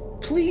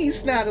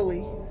 Please,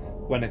 Natalie!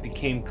 When it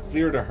became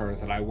clear to her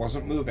that I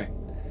wasn't moving,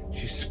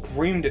 she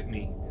screamed at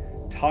me,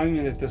 telling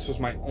me that this was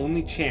my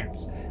only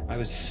chance. I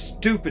was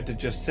stupid to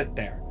just sit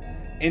there.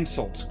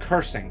 Insults,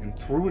 cursing, and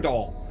through it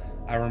all,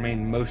 I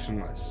remained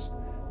motionless,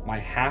 my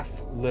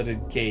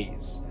half-lidded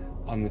gaze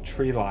on the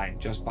tree line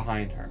just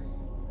behind her.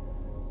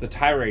 The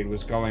tirade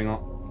was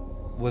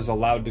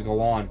allowed to go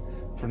on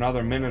for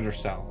another minute or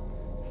so,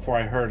 before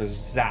I heard a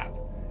zap,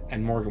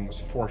 and Morgan was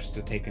forced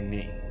to take a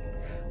knee.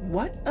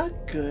 What a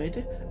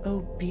good,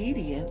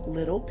 obedient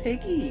little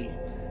piggy,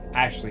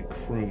 Ashley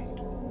crooned,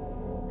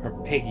 her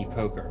piggy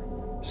poker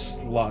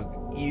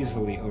slung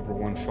easily over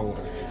one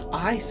shoulder.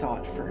 I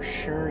thought for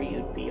sure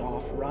you'd be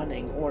off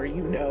running or,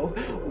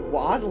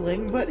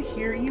 waddling, but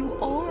here you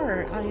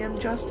are. I am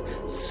just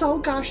so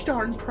gosh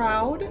darn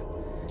proud.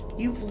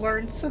 You've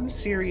learned some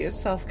serious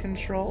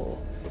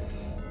self-control.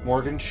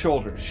 Morgan's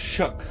shoulders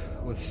shook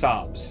with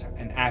sobs,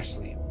 and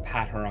Ashley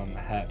pat her on the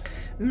head.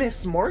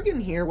 Miss Morgan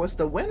here was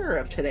the winner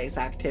of today's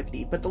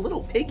activity, but the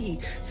little piggy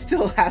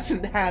still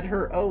hasn't had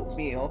her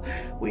oatmeal.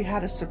 We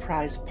had a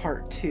surprise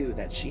part 2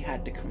 that she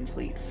had to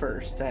complete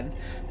first, and,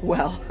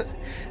 well,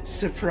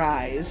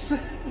 surprise.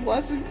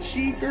 Wasn't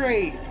she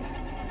great?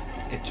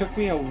 It took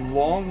me a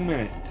long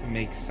minute to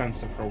make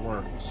sense of her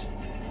words.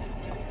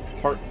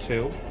 Part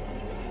 2?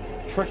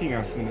 Tricking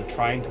us into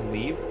trying to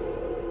leave?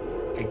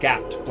 I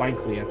gaped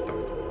blankly at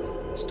them,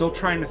 still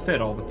trying to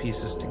fit all the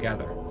pieces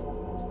together.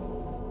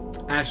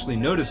 Ashley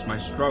noticed my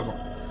struggle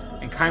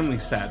and kindly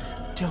said,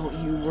 Don't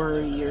you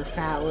worry your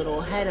fat little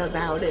head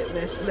about it,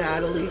 Miss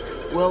Natalie.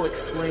 We'll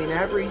explain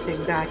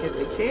everything back at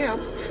the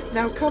camp.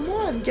 Now come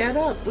on, get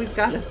up. We've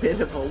got a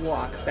bit of a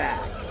walk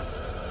back.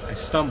 I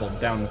stumbled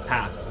down the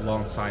path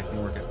alongside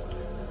Morgan,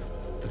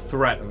 the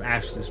threat of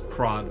Ashley's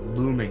prod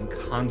looming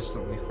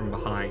constantly from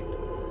behind.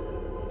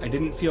 I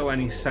didn't feel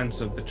any sense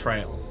of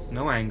betrayal,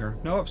 no anger,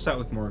 no upset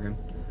with Morgan.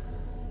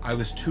 I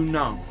was too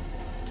numb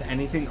to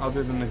anything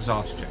other than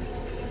exhaustion,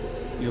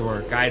 we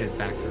were guided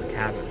back to the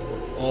cabin,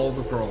 where all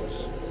the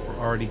girls were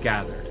already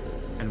gathered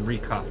and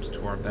recuffed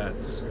to our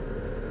beds.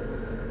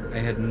 I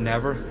had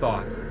never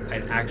thought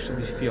I'd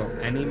actually feel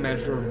any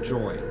measure of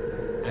joy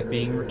at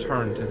being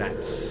returned to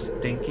that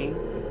stinking,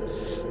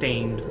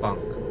 stained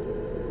bunk.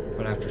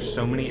 But after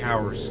so many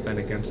hours spent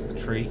against the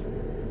tree,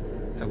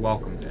 I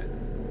welcomed it.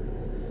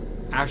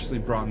 Ashley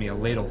brought me a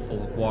ladle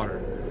full of water,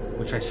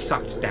 which I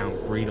sucked down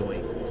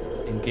greedily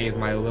and gave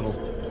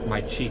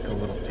my cheek a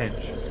little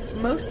pinch.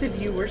 Most of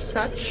you were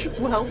such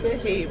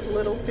well-behaved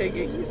little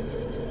piggies.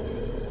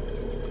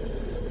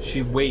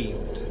 She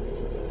waved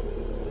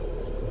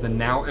the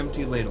now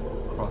empty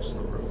ladle across the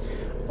room.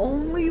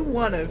 Only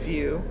one of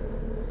you.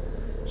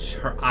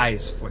 Her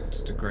eyes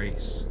flicked to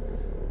Grace,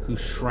 who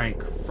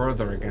shrank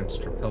further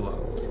against her pillow.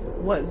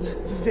 Was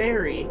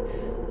very,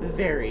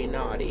 very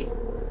naughty.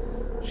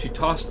 She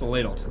tossed the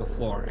ladle to the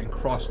floor and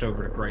crossed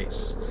over to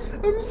Grace.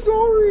 I'm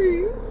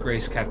sorry.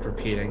 Grace kept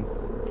repeating,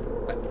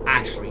 but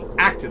Ashley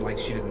acted like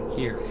she didn't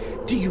hear.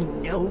 Do you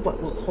know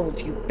what will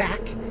hold you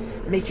back?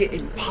 Make it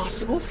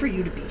impossible for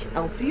you to be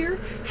healthier,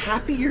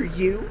 happier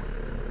you?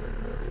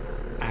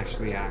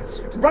 Ashley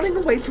asked. Running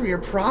away from your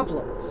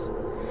problems.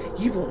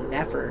 You will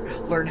never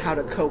learn how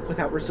to cope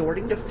without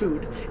resorting to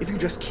food if you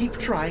just keep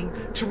trying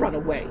to run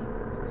away.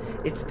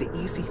 It's the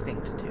easy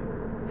thing to do.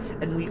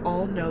 And we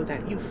all know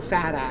that you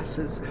fat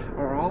asses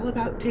are all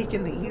about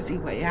taking the easy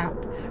way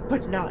out.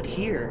 But not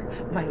here,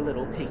 my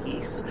little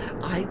piggies.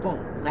 I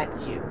won't let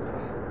you.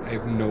 I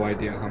have no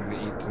idea how I'm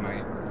going to eat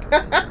tonight.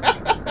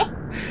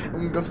 I'm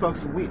going to go smoke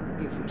some weed,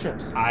 eat some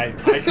chips. I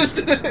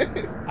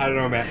don't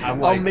know, man.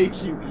 I'll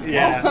make you eat.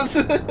 Yeah.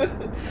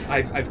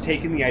 I've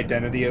taken the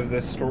identity of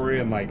this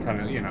story and, like,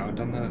 kind of,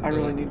 done the... I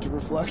really need to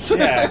reflect.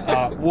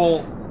 Yeah.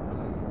 Well,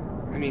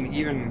 I mean,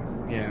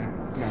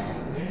 no.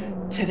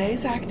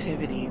 Today's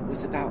activity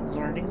was about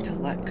learning to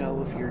let go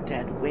of your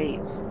dead weight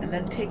and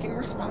then taking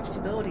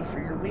responsibility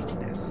for your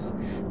weakness.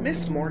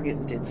 Miss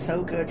Morgan did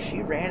so good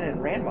she ran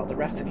and ran while the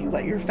rest of you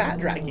let your fat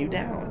drag you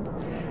down.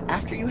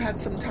 After you had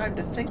some time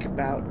to think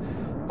about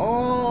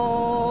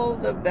all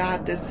the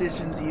bad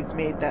decisions you've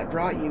made that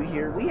brought you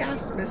here, we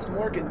asked Miss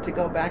Morgan to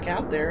go back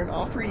out there and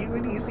offer you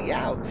an easy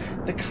out,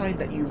 the kind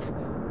that you've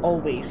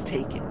always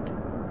taken.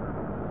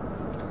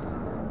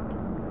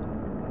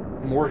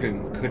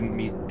 Morgan couldn't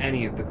meet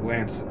any of the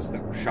glances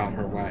that were shot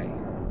her way.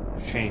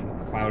 Shame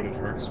clouded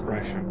her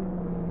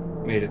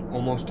expression, made it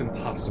almost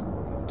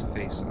impossible to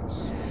face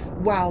us.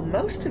 While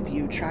most of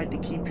you tried to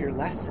keep your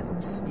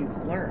lessons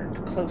you've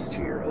learned close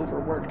to your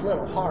overworked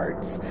little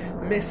hearts,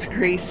 Miss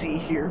Gracie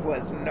here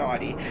was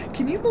naughty.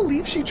 Can you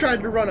believe she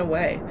tried to run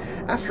away?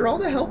 After all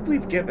the help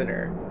we've given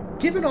her,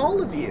 given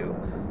all of you,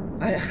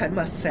 I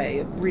must say,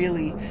 it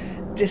really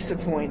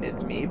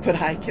disappointed me, but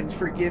I can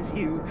forgive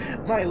you,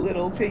 my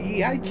little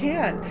piggy. I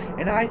can,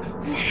 and I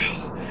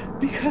will,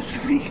 because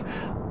we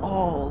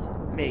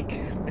all make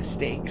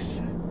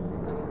mistakes.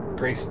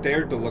 Grace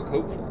dared to look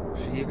hopeful.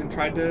 She even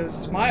tried to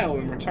smile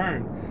in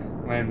return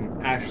when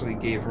Ashley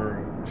gave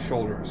her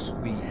shoulder a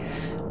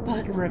squeeze.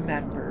 But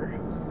remember,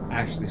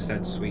 Ashley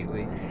said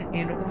sweetly,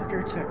 in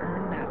order to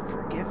earn that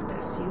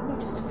forgiveness, you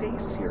must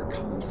face your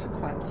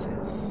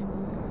consequences.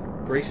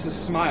 Grace's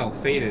smile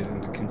faded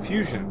into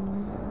confusion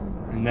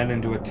and then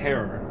into a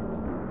terror,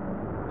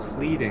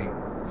 pleading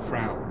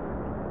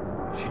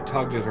frown. She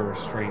tugged at her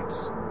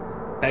restraints,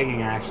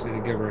 begging Ashley to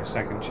give her a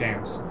second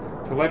chance,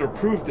 to let her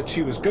prove that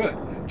she was good,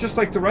 just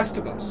like the rest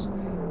of us.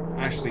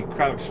 Ashley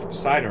crouched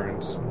beside her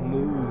and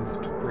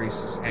smoothed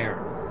Grace's hair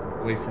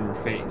away from her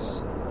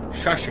face,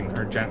 shushing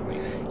her gently.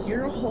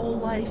 Your whole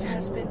life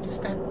has been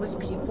spent with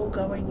people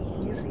going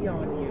easy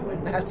on you,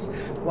 and that's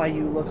why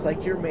you look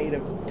like you're made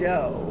of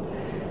dough.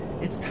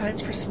 It's time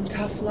for some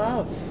tough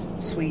love,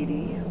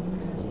 sweetie.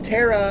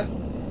 Tara,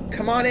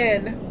 come on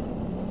in.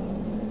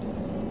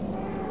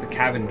 The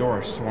cabin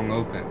door swung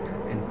open,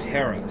 and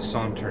Tara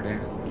sauntered in,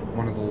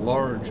 one of the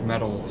large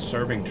metal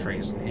serving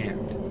trays in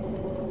hand.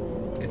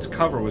 Its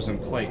cover was in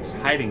place,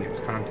 hiding its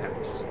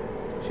contents.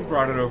 She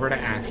brought it over to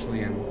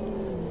Ashley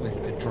and, with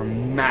a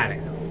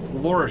dramatic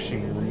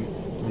flourishing,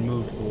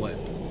 removed the lid.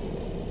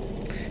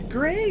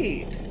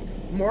 Great.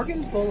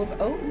 Morgan's bowl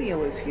of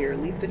oatmeal is here.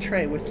 Leave the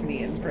tray with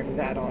me and bring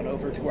that on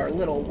over to our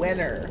little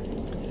winner.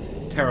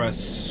 Tara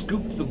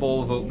scooped the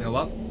bowl of oatmeal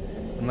up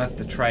and left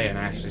the tray in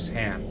Ashley's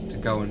hand to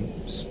go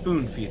and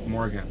spoon-feed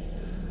Morgan,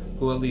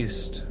 who at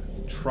least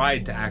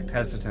tried to act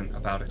hesitant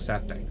about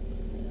accepting.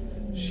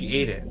 She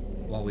ate it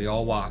while we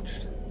all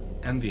watched,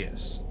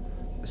 envious,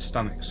 the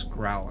stomachs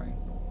growling.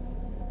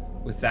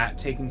 With that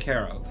taken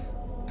care of,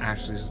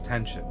 Ashley's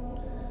attention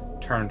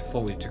turned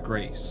fully to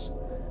Grace,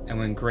 and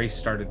when Grace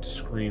started to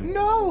scream,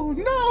 No,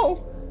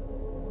 no!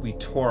 we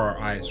tore our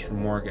eyes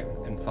from Morgan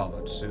and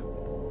followed suit.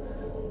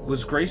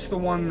 Was Grace the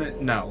one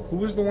that... No. Who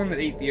was the one that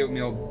ate the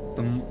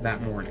oatmeal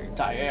that morning?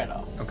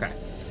 Diana. Okay.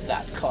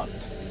 That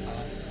cunt.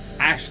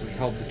 Ashley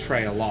held the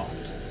tray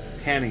aloft,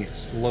 panning it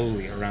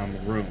slowly around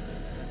the room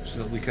so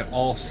that we could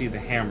all see the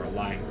hammer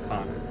lying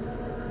upon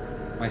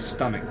it. My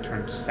stomach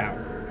turned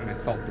sour and I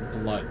felt the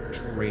blood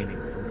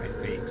draining from my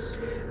face.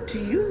 Do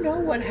you know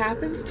what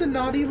happens to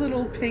naughty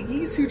little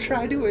piggies who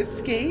try to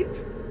escape?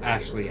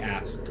 Ashley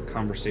asked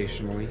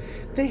conversationally.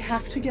 They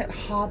have to get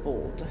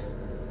hobbled.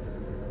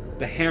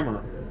 The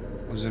hammer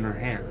was in her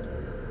hand.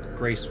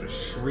 Grace was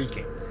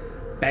shrieking,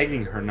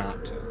 begging her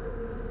not to.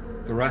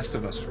 The rest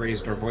of us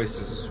raised our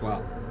voices as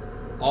well,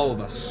 all of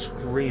us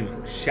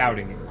screaming,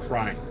 shouting, and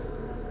crying.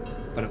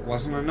 But it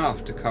wasn't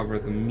enough to cover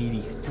the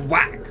meaty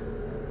thwack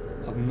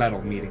of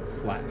metal meeting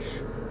flesh,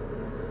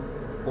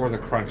 or the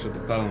crunch of the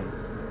bone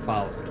that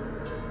followed.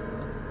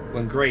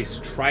 When Grace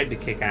tried to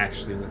kick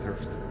Ashley with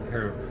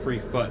her free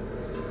foot,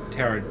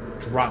 Tara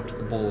dropped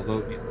the bowl of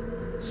oatmeal,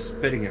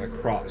 spitting it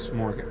across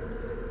Morgan,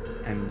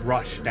 and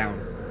rushed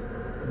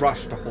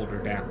to hold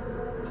her down.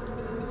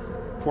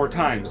 4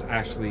 times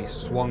Ashley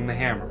swung the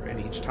hammer,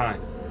 and each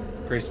time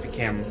Grace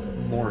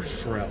became more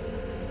shrill.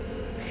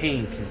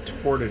 Pain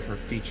contorted her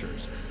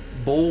features,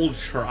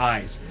 bulged her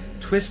eyes,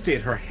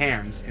 twisted her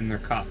hands in their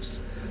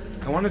cuffs.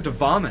 I wanted to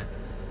vomit,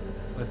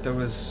 but there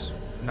was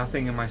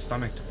nothing in my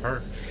stomach to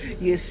purge.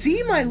 You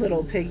see, my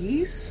little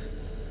piggies?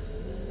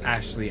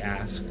 Ashley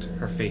asked,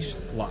 her face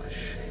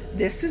flush.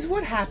 This is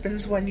what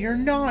happens when you're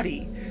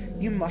naughty.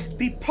 You must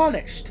be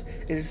punished.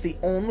 It is the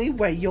only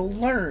way you'll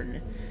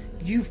learn.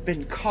 You've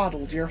been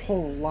coddled your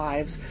whole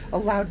lives,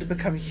 allowed to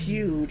become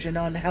huge and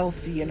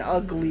unhealthy and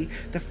ugly.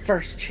 The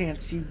first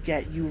chance you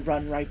get, you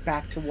run right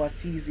back to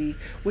what's easy,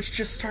 which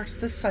just starts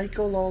the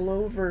cycle all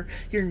over.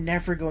 You're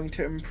never going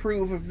to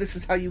improve if this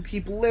is how you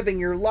keep living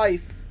your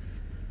life.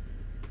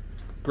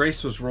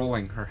 Grace was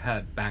rolling her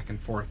head back and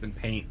forth in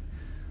pain,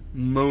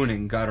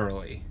 moaning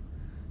gutturally.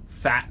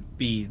 Fat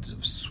beads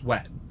of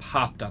sweat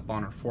popped up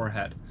on her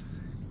forehead,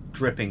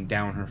 dripping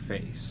down her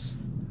face,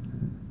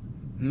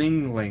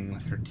 mingling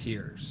with her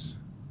tears.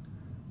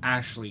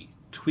 Ashley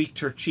tweaked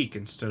her cheek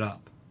and stood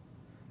up.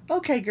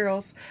 Okay,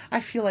 girls,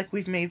 I feel like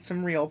we've made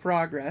some real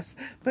progress,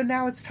 but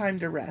now it's time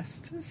to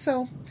rest.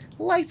 So,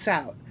 lights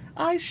out,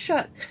 eyes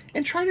shut,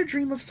 and try to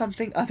dream of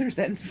something other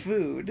than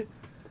food.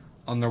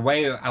 On their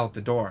way out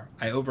the door,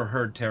 I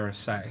overheard Tara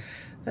say,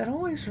 That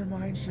always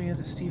reminds me of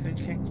the Stephen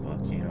King book,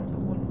 you know, the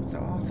one with the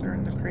author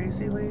and the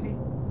crazy lady.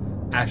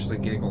 Ashley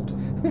giggled.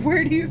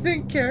 Where do you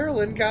think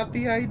Carolyn got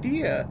the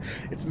idea?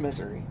 It's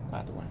Misery,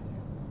 by the way.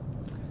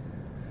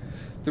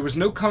 There was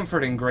no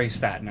comfort in Grace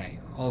that night,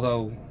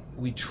 although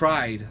we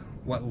tried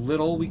what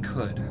little we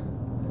could.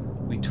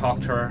 We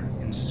talked to her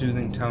in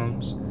soothing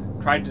tones,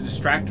 tried to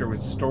distract her with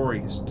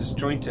stories,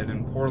 disjointed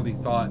and poorly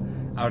thought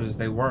out as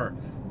they were,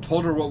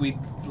 told her what we'd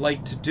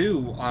like to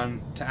do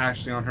to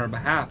Ashley on her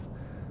behalf,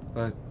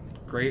 but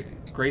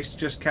Grace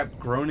just kept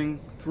groaning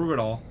through it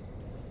all,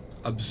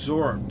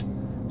 absorbed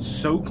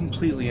so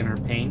completely in her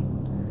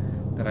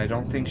pain that I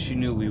don't think she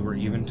knew we were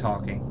even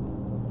talking.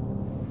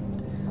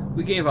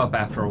 We gave up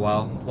after a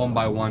while, one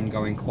by one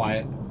going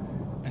quiet,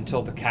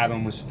 until the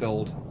cabin was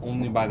filled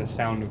only by the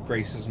sound of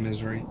Grace's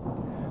misery.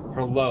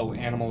 Her low,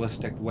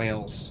 animalistic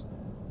wails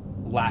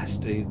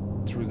lasted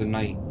through the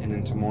night and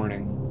into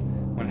morning,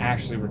 when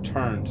Ashley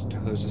returned to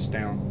hose us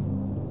down.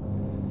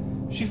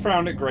 She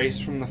frowned at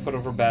Grace from the foot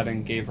of her bed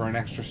and gave her an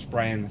extra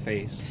spray in the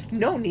face.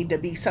 No need to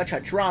be such a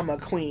drama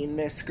queen,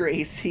 Miss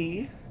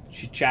Gracie.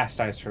 She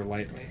chastised her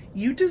lightly.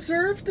 You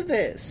deserved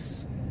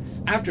this.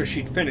 After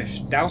she'd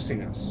finished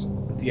dousing us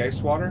with the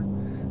ice water,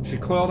 she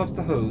coiled up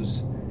the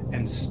hose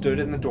and stood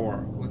in the door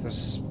with a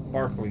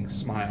sparkling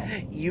smile.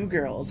 You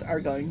girls are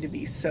going to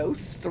be so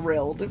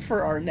thrilled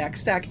for our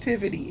next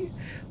activity.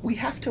 We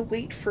have to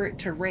wait for it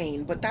to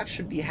rain, but that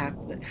should be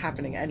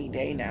happening any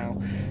day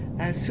now.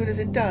 As soon as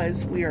it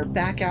does, we are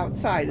back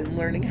outside and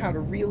learning how to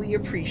really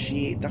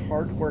appreciate the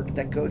hard work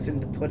that goes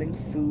into putting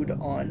food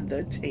on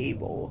the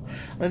table.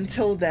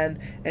 Until then,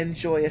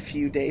 enjoy a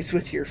few days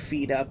with your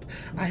feet up.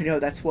 I know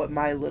that's what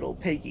my little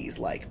piggies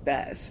like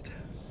best.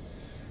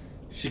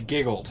 She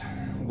giggled,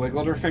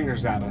 wiggled her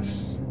fingers at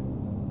us,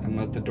 and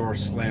let the door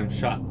slam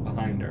shut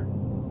behind her.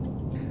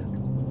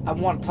 I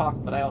want to talk,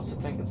 but I also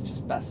think it's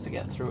just best to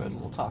get through it, and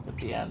we'll talk at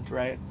the end,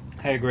 right?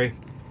 I agree.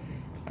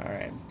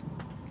 Alright.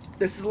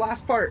 This is the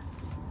last part.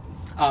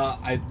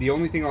 The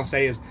only thing I'll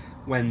say is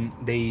when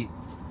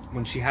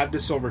she had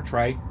the silver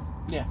tray,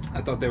 Yeah.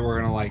 I thought they were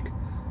gonna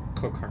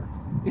cook her.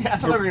 Yeah, I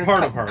thought they were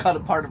part going of her. to cut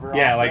a part of her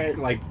Yeah, off,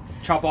 right?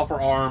 chop off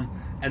her arm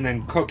and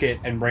then cook it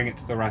and bring it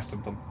to the rest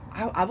of them.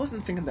 I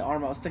wasn't thinking the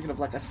arm, I was thinking of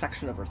a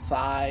section of her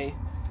thigh,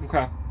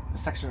 Okay. a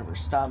section of her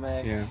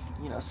stomach. Yeah.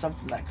 You know,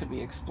 something that could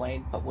be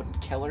explained but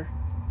wouldn't kill her.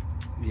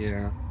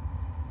 Yeah.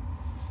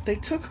 They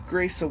took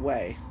Grace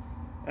away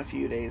a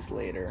few days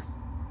later.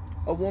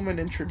 A woman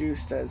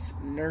introduced as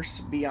Nurse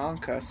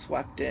Bianca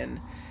swept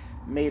in,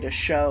 made a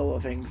show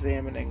of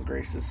examining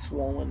Grace's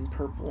swollen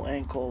purple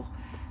ankle,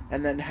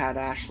 and then had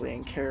Ashley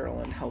and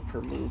Carolyn help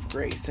her move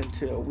Grace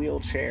into a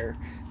wheelchair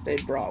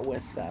they'd brought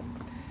with them.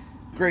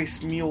 Grace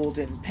mewled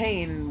in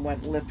pain and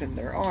went limp in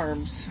their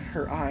arms,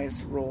 her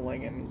eyes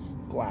rolling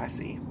and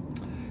glassy.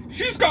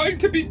 She's going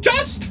to be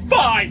just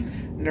fine!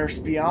 Nurse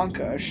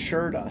Bianca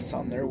assured us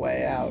on their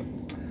way out.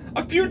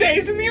 A few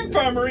days in the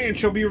infirmary and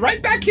she'll be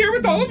right back here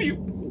with all of you.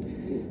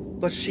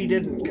 But she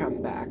didn't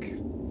come back.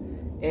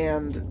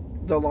 And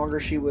the longer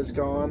she was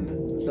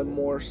gone, the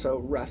more so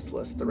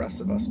restless the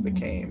rest of us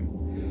became.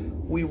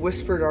 We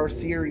whispered our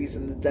theories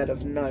in the dead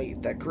of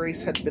night, that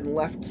Grace had been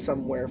left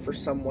somewhere for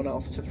someone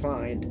else to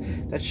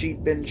find, that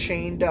she'd been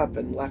chained up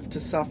and left to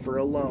suffer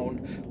alone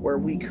where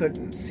we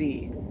couldn't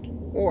see,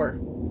 or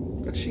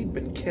that she'd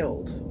been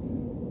killed.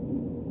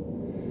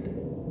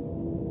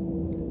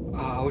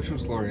 Which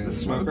one's Gloria? The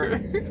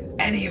smoker?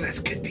 Any of us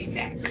could be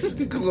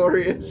next.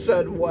 Gloria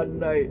said one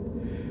night.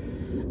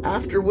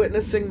 After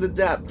witnessing the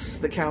depths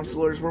the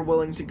counselors were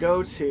willing to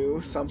go to,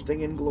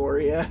 something in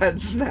Gloria had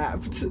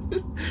snapped.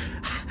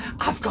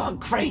 I've gone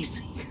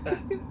crazy.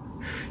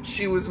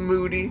 She was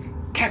moody.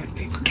 Cabin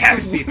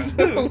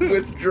fever.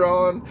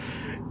 Withdrawn,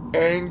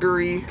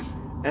 angry,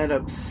 and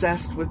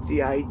obsessed with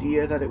the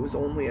idea that it was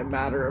only a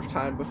matter of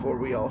time before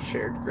we all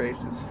shared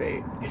Grace's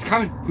fate. It's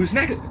coming. Who's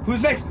next? Who are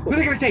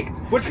they going to take?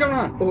 What's going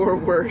on? Or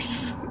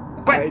worse.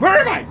 Wait,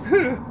 where am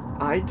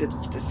I? I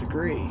didn't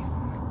disagree.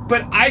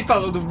 But I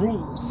follow the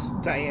rules.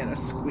 Diana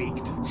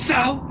squeaked.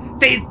 So,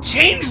 they've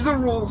changed the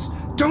rules.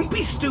 Don't be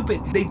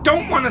stupid. They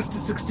don't want us to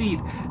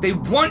succeed. They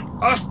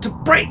want us to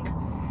break.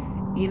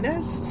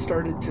 Inez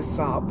started to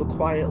sob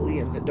quietly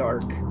in the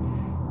dark.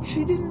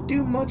 She didn't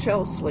do much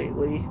else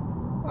lately.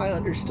 I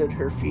understood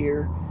her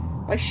fear.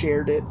 I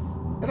shared it.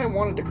 And I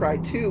wanted to cry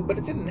too, but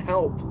it didn't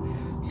help.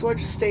 So I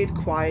just stayed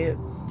quiet,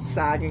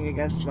 sagging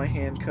against my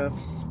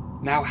handcuffs.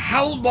 Now,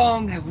 how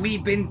long have we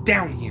been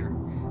down here?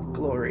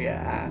 Gloria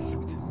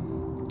asked.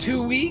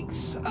 2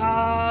 weeks?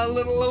 A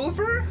little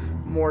over?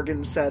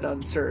 Morgan said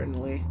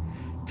uncertainly.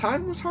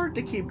 Time was hard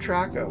to keep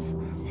track of.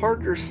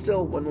 Harder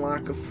still when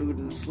lack of food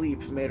and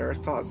sleep made our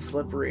thoughts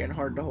slippery and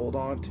hard to hold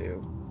on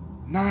to.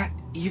 Not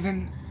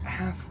even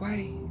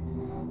halfway.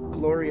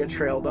 Gloria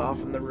trailed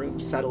off and the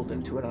room settled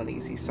into an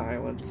uneasy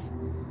silence.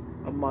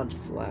 A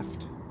month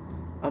left.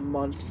 A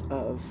month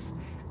of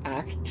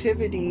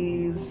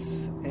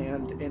activities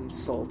and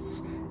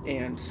insults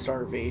and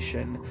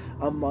starvation.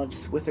 A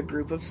month with a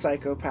group of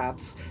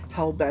psychopaths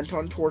hell-bent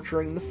on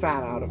torturing the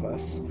fat out of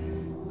us.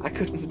 I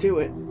couldn't do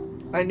it.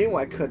 I knew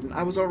I couldn't.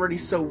 I was already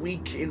so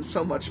weak, in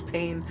so much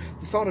pain.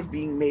 The thought of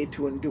being made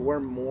to endure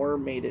more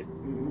made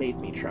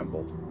me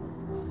tremble.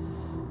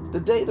 The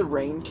day the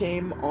rain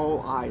came,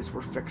 all eyes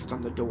were fixed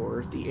on the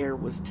door. The air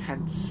was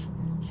tense,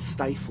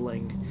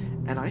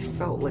 stifling, and I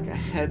felt like a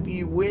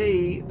heavy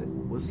weight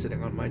was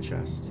sitting on my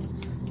chest,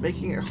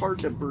 making it hard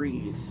to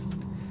breathe.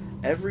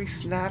 Every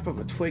snap of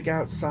a twig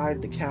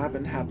outside the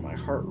cabin had my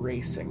heart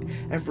racing.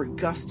 Every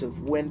gust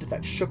of wind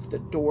that shook the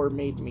door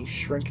made me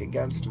shrink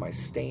against my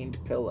stained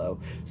pillow,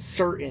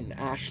 certain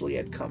Ashley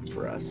had come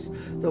for us.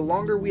 The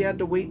longer we had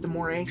to wait, the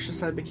more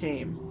anxious I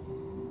became.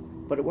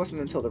 But it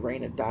wasn't until the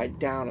rain had died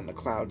down and the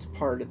clouds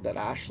parted that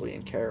Ashley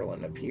and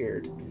Carolyn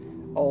appeared,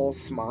 all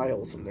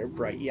smiles in their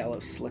bright yellow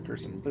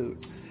slickers and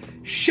boots.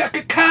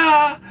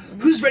 Shaka-ka!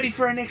 Who's ready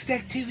for our next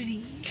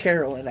activity?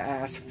 Carolyn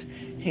asked,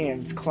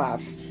 hands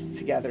clasped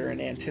together in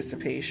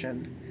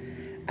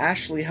anticipation.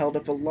 Ashley held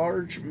up a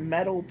large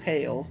metal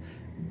pail,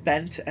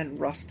 bent and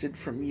rusted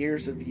from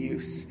years of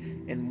use,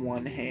 in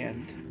one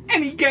hand.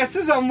 Any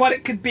guesses on what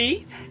it could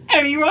be?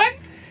 Anyone?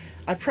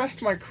 I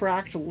pressed my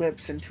cracked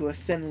lips into a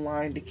thin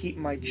line to keep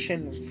my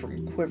chin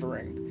from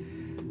quivering.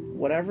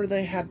 Whatever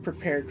they had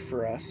prepared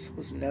for us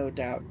was no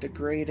doubt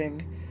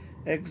degrading,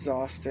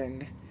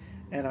 exhausting,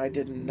 and I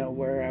didn't know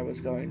where I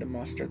was going to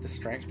muster the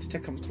strength to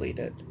complete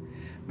it.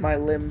 My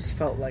limbs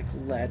felt like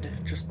lead.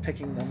 Just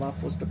picking them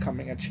up was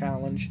becoming a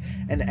challenge,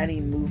 and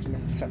any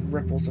movement sent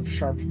ripples of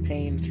sharp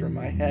pain through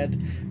my head,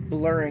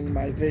 blurring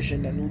my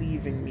vision and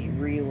leaving me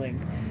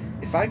reeling.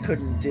 If I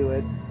couldn't do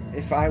it,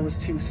 if I was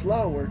too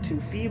slow or too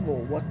feeble,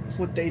 what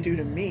would they do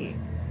to me?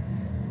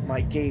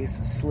 My gaze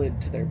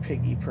slid to their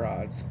piggy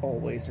prods,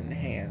 always in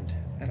hand,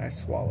 and I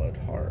swallowed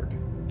hard.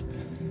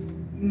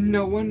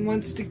 No one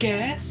wants to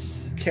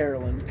guess?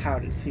 Carolyn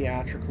pouted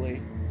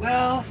theatrically.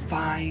 Well,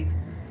 fine.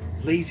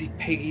 Lazy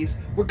piggies.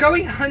 We're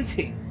going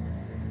hunting.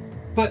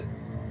 But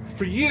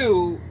for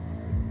you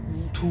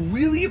to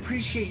really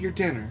appreciate your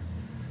dinner,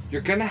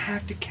 you're gonna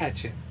have to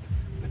catch it.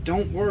 But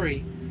don't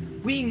worry.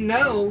 We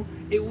know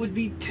it would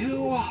be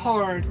too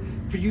hard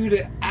for you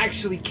to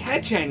actually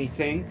catch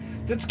anything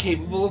that's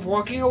capable of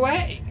walking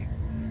away.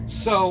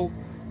 So,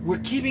 we're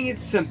keeping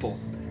it simple.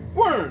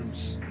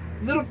 Worms.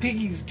 Little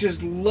piggies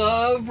just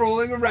love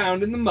rolling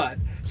around in the mud,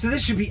 so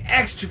this should be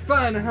extra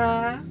fun,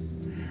 huh?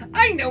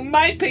 I know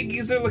my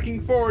piggies are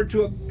looking forward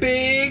to a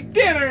big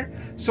dinner,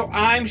 so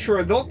I'm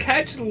sure they'll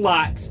catch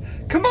lots.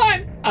 Come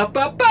on, up,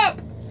 up,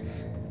 up!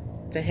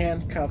 The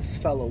handcuffs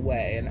fell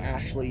away, and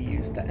Ashley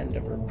used the end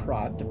of her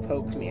prod to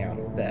poke me out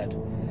of bed.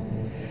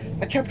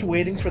 I kept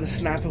waiting for the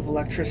snap of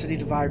electricity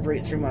to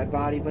vibrate through my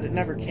body, but it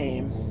never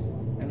came,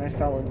 and I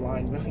fell in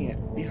line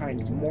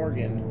behind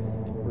Morgan,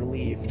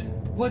 relieved.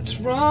 What's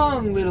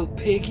wrong, little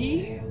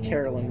piggy?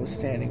 Carolyn was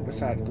standing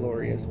beside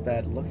Gloria's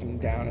bed, looking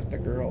down at the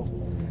girl.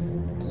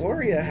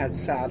 Gloria had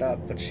sat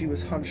up, but she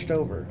was hunched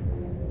over,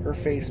 her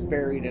face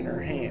buried in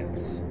her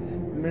hands.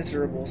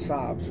 Miserable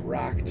sobs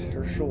racked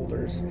her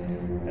shoulders,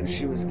 and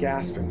she was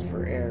gasping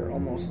for air,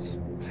 almost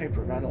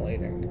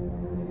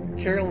hyperventilating.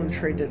 Carolyn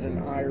traded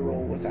an eye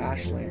roll with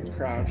Ashley and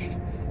crouched,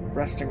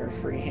 resting her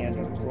free hand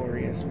on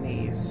Gloria's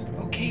knees.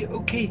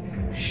 Okay.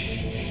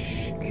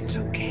 Shh. It's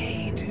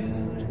okay,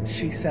 dude.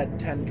 She said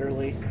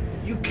tenderly.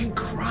 You can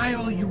cry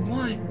all you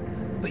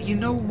want, but you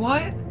know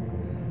what?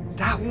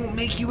 That won't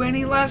make you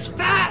any less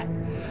fat.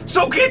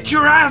 So get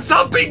your ass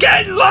up and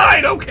get in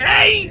line,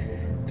 okay?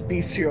 The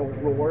bestial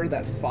roar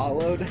that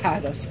followed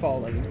had us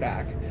falling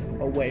back,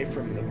 away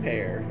from the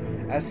pair.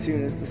 As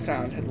soon as the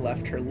sound had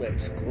left her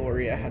lips,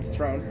 Gloria had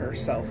thrown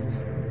herself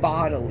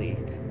bodily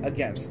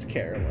against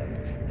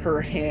Carolyn,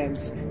 her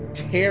hands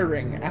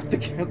tearing at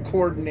the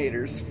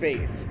coordinator's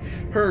face.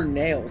 Her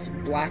nails,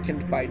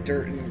 blackened by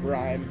dirt and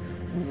grime,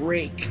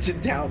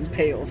 raked down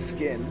pale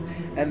skin,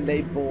 and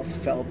they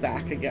both fell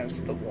back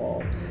against the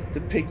wall.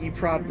 The piggy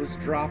prod was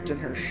dropped in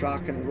her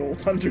shock and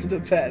rolled under the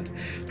bed.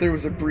 There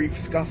was a brief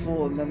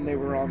scuffle, and then they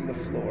were on the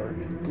floor,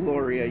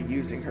 Gloria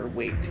using her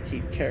weight to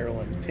keep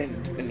Carolyn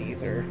pinned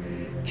beneath her.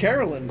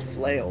 Carolyn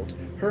flailed,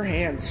 her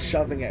hands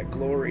shoving at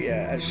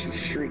Gloria as she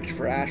shrieked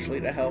for Ashley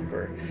to help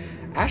her.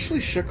 Ashley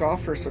shook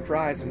off her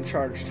surprise and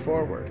charged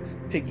forward.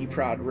 Piggy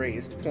prod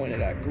raised,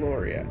 pointed at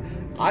Gloria.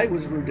 I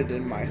was rooted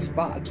in my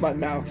spot, my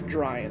mouth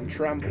dry and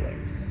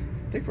trembling.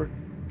 They were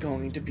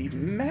going to be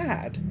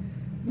mad.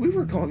 We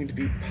were going to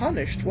be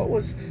punished. What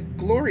was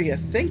Gloria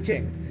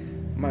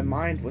thinking? My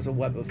mind was a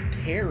web of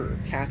terror,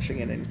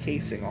 catching and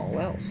encasing all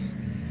else.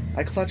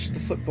 I clutched the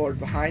footboard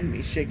behind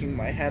me, shaking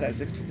my head as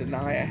if to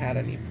deny I had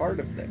any part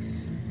of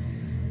this.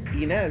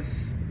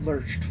 Inez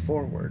lurched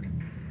forward,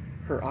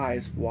 her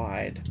eyes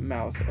wide,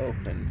 mouth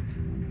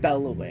open,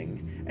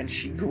 bellowing, and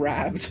she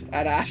grabbed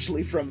at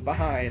Ashley from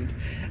behind.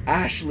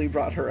 Ashley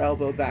brought her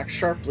elbow back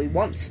sharply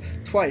once,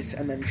 twice,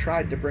 and then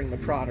tried to bring the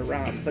prod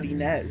around, but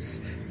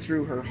Inez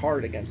threw her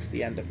hard against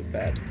the end of the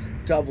bed,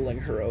 doubling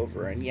her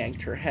over and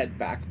yanked her head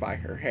back by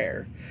her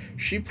hair.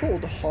 She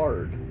pulled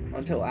hard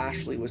until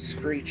Ashley was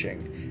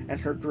screeching, and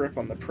her grip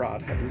on the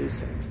prod had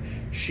loosened.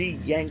 She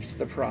yanked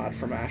the prod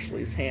from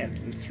Ashley's hand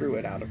and threw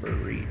it out of her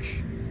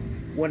reach.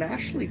 When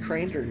Ashley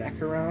craned her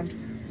neck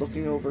around,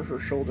 looking over her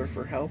shoulder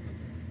for help,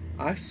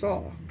 I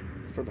saw,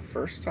 for the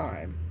first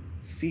time,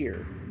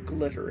 fear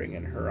glittering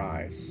in her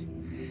eyes.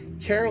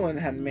 Carolyn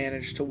had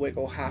managed to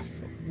wiggle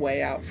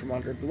halfway out from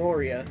under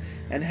Gloria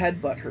and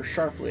headbutt her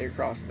sharply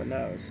across the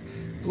nose.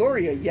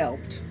 Gloria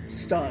yelped,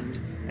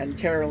 stunned, and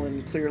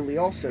Carolyn, clearly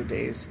also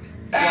dazed,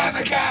 Oh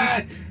my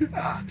god!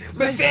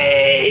 My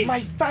face!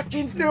 My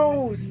fucking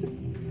nose!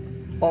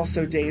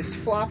 Also dazed,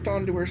 flopped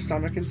onto her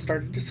stomach and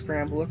started to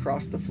scramble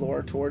across the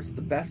floor towards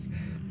the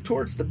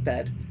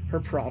bed her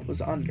prod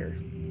was under.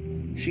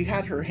 She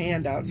had her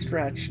hand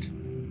outstretched,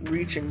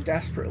 reaching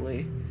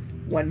desperately,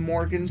 when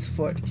Morgan's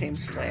foot came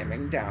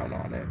slamming down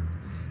on it.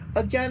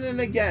 Again and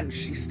again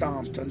she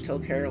stomped until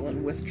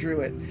Carolyn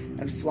withdrew it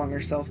and flung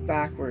herself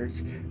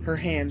backwards, her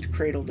hand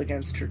cradled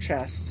against her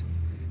chest.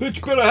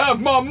 Bitch better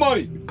have my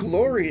money!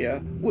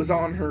 Gloria was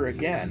on her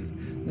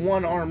again,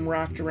 one arm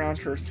wrapped around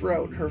her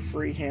throat, her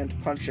free hand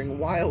punching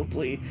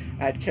wildly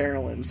at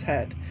Carolyn's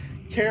head.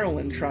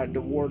 Carolyn tried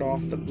to ward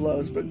off the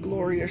blows, but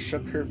Gloria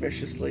shook her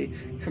viciously,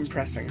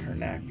 compressing her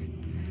neck.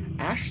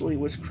 Ashley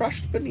was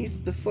crushed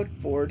beneath the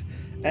footboard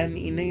and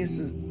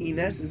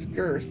Inez's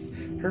girth,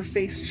 her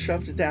face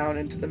shoved down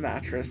into the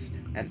mattress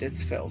and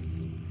its filth.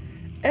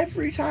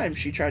 Every time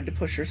she tried to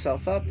push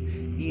herself up,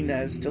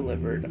 Inez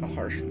delivered a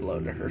harsh blow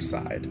to her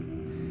side.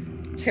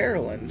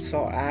 Carolyn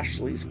saw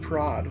Ashley's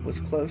prod was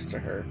close to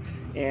her,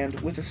 and,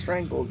 with a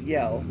strangled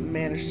yell,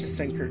 managed to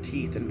sink her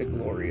teeth into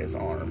Gloria's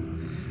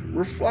arm.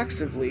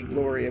 Reflexively,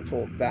 Gloria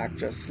pulled back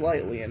just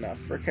slightly enough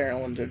for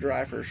Carolyn to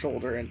drive her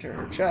shoulder into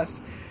her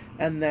chest,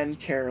 and then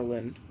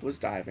Carolyn was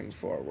diving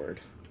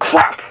forward.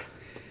 Crack!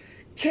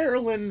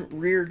 Carolyn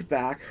reared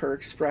back, her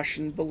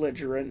expression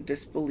belligerent,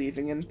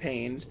 disbelieving, and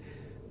pained.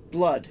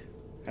 Blood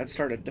had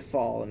started to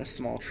fall in a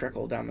small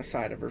trickle down the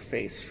side of her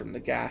face from the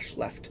gash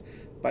left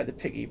by the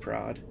piggy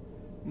prod.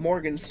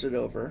 Morgan stood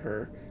over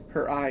her,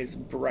 her eyes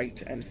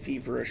bright and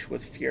feverish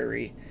with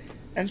fury,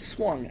 and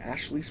swung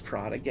Ashley's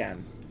prod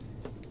again.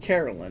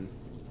 Carolyn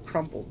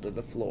crumpled to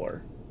the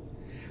floor.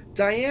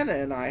 Diana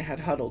and I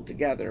had huddled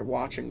together,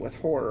 watching with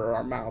horror,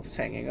 our mouths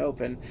hanging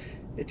open.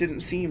 It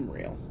didn't seem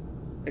real.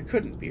 It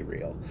couldn't be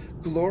real.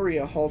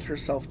 Gloria hauled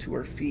herself to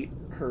her feet,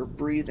 her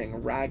breathing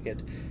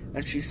ragged,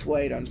 and she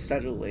swayed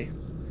unsteadily.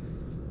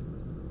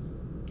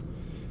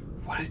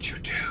 What did you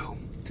do?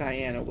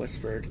 Diana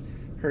whispered,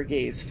 her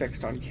gaze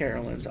fixed on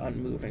Carolyn's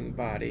unmoving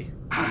body.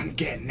 I'm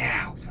getting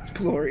out.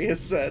 Gloria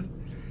said.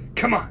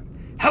 Come on,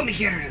 help me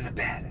get her to the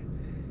bed.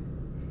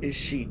 Is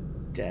she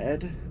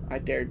dead? I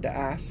dared to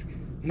ask.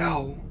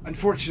 No,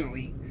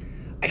 unfortunately,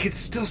 I could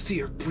still see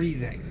her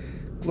breathing.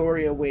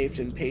 Gloria waved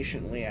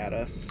impatiently at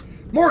us.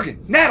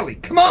 Morgan, Natalie,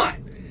 come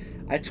on!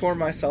 I tore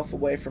myself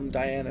away from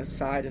Diana's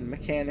side and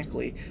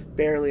mechanically,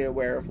 barely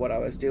aware of what I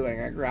was doing,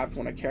 I grabbed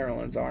one of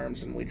Carolyn's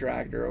arms and we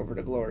dragged her over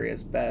to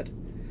Gloria's bed.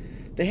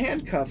 The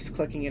handcuffs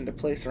clicking into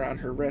place around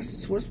her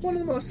wrists was one of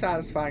the most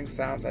satisfying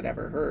sounds I'd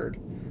ever heard.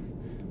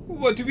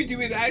 What do we do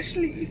with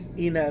Ashley?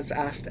 Inez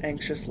asked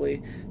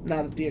anxiously.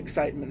 Now that the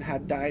excitement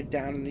had died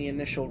down and the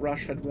initial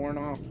rush had worn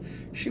off,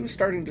 she was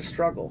starting to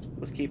struggle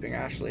with keeping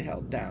Ashley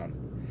held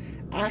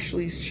down.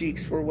 Ashley's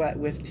cheeks were wet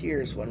with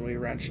tears when we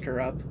wrenched her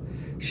up.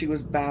 She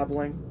was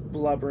babbling,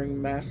 blubbering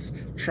mess,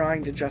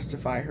 trying to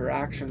justify her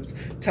actions,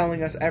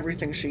 telling us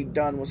everything she'd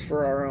done was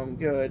for our own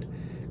good.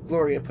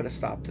 Gloria put a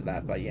stop to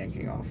that by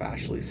yanking off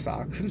Ashley's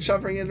socks and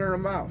shoving it in her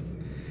mouth.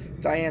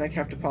 Diana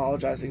kept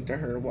apologizing to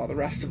her while the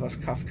rest of us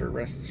cuffed her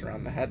wrists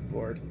around the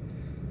headboard.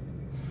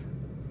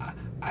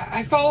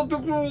 I followed the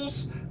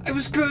rules. I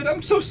was good.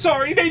 I'm so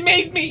sorry. They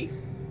made me.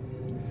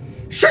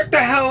 Shut the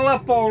hell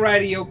up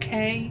already,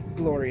 okay?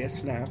 Gloria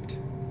snapped.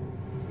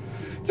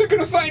 They're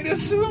gonna find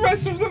us, the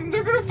rest of them.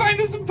 They're gonna find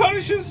us and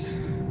punish us.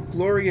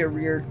 Gloria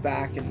reared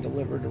back and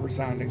delivered a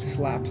resounding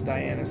slap to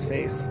Diana's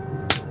face.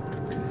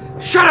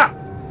 Shut up!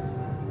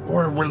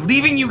 Or we're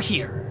leaving you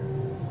here.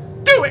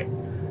 Do it!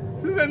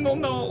 Then they'll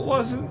know it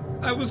wasn't.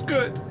 I was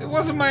good. It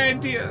wasn't my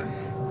idea.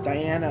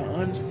 Diana,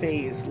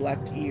 unfazed,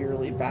 leapt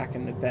eagerly back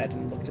into bed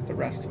and looked at the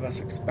rest of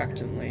us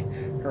expectantly,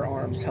 her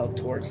arms held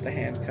towards the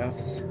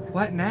handcuffs.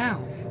 What now?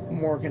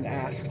 Morgan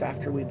asked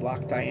after we'd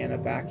locked Diana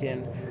back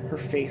in, her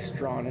face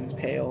drawn and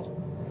pale.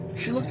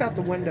 She looked out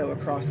the window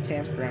across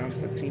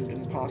campgrounds that seemed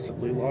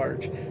impossibly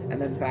large, and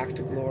then back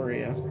to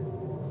Gloria.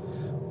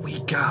 We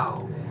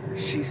go,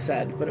 she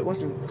said, but it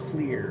wasn't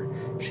clear.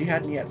 She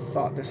hadn't yet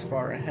thought this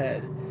far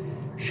ahead.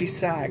 She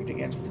sagged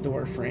against the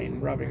door frame,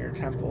 rubbing her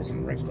temples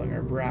and wrinkling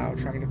her brow,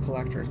 trying to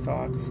collect her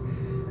thoughts.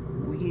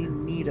 We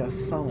need a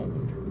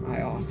phone,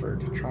 I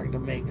offered, trying to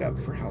make up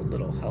for how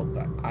little help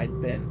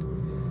I'd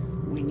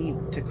been. We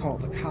need to call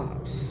the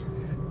cops.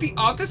 The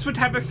office would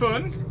have a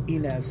phone,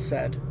 Inez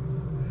said.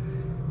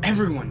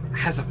 Everyone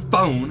has a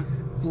phone,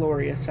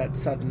 Gloria said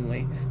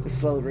suddenly, the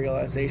slow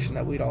realization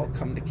that we'd all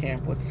come to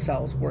camp with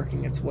cells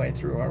working its way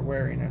through our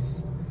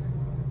wariness.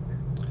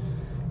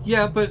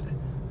 Yeah, but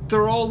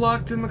they're all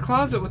locked in the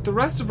closet with the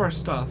rest of our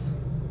stuff.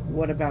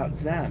 What about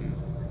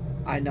them?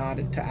 I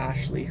nodded to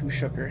Ashley, who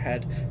shook her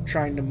head,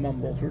 trying to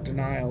mumble her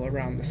denial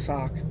around the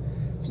sock.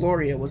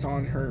 Gloria was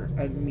on her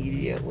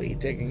immediately,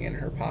 digging in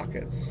her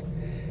pockets.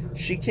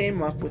 She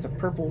came up with a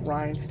purple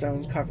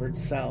rhinestone-covered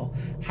cell,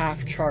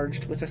 half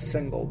charged with a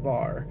single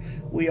bar.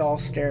 We all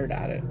stared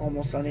at it,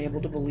 almost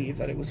unable to believe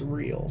that it was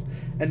real,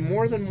 and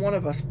more than one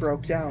of us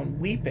broke down,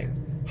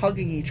 weeping,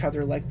 hugging each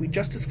other like we'd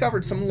just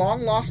discovered some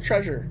long-lost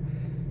treasure.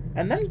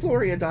 And then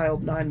Gloria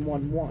dialed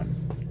 911.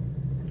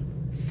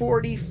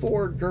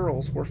 44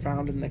 girls were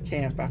found in the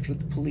camp after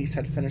the police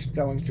had finished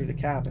going through the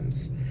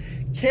cabins.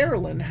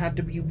 Carolyn had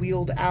to be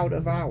wheeled out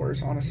of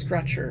ours on a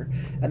stretcher,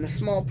 and the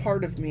small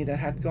part of me that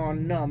had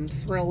gone numb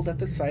thrilled at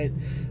the sight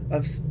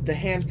of the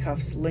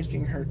handcuffs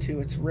linking her to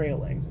its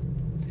railing.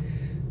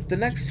 The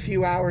next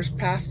few hours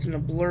passed in a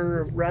blur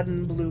of red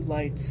and blue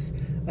lights,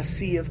 a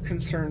sea of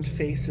concerned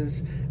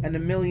faces, and a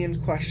million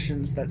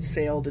questions that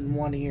sailed in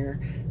one ear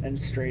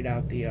and straight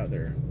out the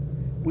other.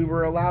 We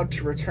were allowed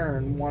to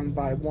return one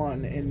by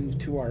one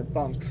into our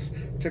bunks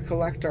to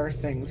collect our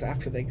things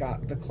after they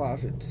got the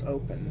closets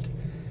opened.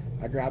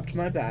 I grabbed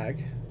my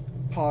bag,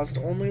 paused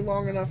only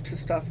long enough to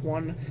stuff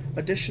one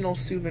additional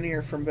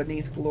souvenir from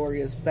beneath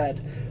Gloria's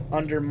bed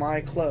under my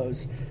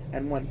clothes,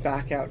 and went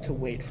back out to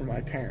wait for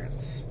my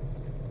parents.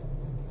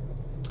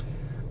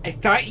 I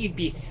thought you'd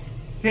be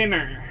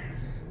thinner,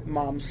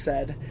 Mom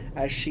said,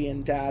 as she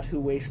and Dad, who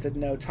wasted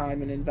no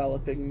time in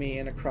enveloping me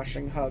in a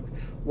crushing hug,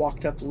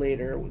 walked up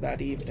later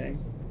that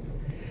evening.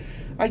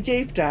 I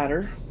gaped at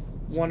her,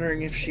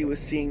 wondering if she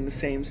was seeing the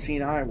same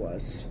scene I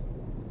was.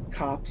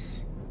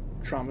 Cops,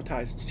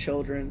 traumatized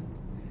children,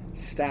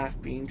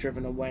 staff being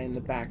driven away in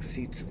the back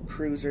seats of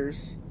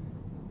cruisers.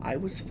 I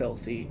was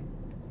filthy,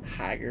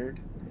 haggard,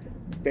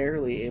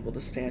 barely able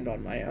to stand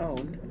on my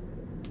own,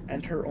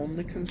 and her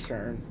only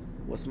concern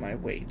was my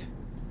weight.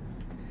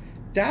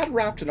 Dad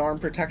wrapped an arm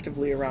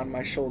protectively around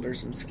my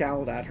shoulders and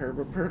scowled at her,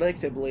 but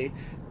predictably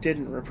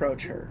didn't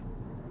reproach her.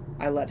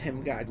 I let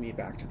him guide me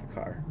back to the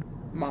car,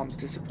 Mom's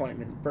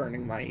disappointment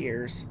burning my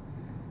ears,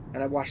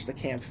 and I watched the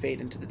camp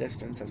fade into the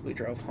distance as we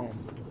drove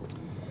home.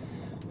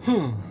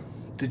 Huh.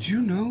 Did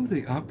you know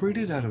they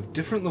operated out of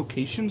different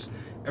locations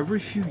every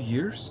few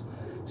years?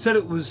 Said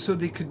it was so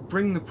they could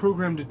bring the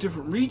program to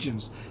different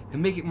regions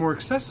and make it more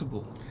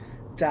accessible.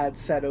 Dad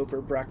said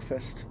over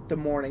breakfast, the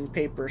morning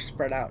paper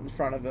spread out in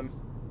front of him.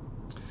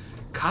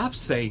 Cops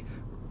say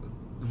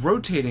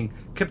rotating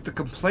kept the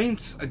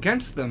complaints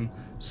against them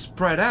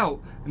spread out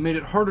and made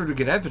it harder to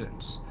get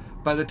evidence.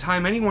 By the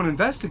time anyone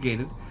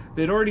investigated,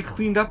 they'd already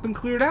cleaned up and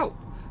cleared out.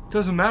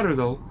 Doesn't matter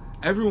though.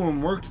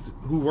 Everyone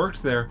who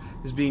worked there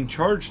is being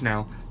charged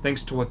now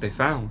thanks to what they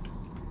found.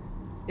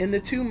 In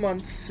the 2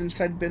 months since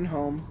I'd been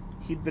home,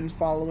 he'd been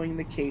following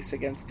the case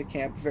against the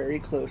camp very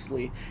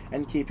closely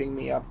and keeping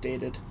me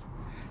updated.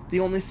 The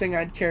only thing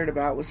I'd cared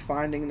about was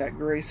finding that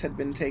Grace had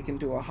been taken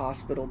to a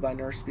hospital by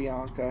Nurse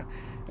Bianca,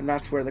 and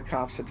that's where the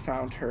cops had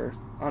found her,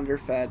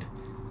 underfed,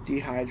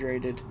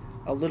 dehydrated,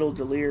 a little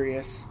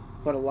delirious,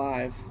 but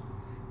alive.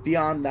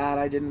 Beyond that,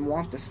 I didn't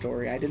want the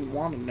story. I didn't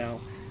want to know.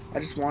 I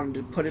just wanted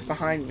to put it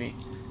behind me.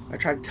 I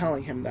tried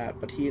telling him that,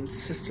 but he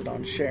insisted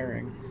on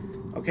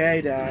sharing.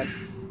 Okay, Dad,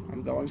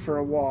 I'm going for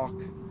a walk.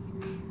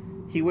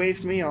 He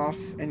waved me off,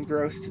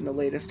 engrossed in the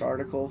latest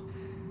article,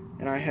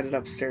 and I headed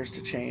upstairs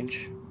to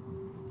change.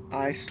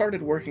 I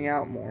started working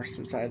out more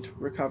since I'd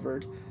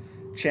recovered,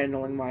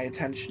 channeling my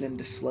attention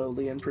into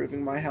slowly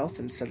improving my health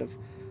instead of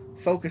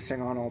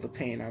focusing on all the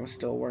pain I was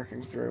still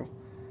working through.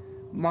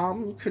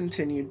 Mom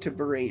continued to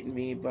berate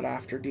me, but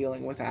after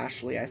dealing with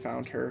Ashley, I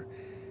found her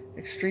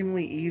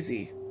extremely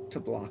easy to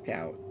block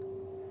out.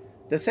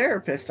 The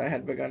therapist I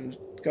had begun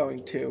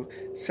going to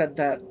said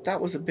that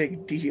was a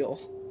big deal.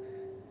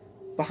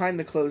 Behind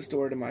the closed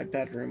door to my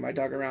bedroom, I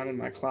dug around in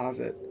my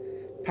closet,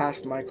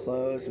 past my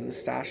clothes and the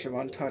stash of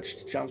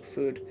untouched junk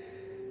food,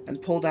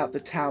 and pulled out the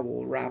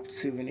towel-wrapped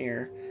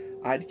souvenir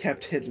I'd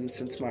kept hidden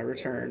since my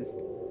return.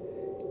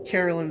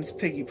 Carolyn's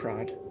piggy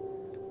prod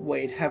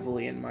weighed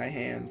heavily in my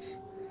hands.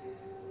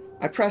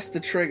 I pressed the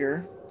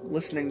trigger,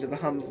 listening to the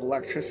hum of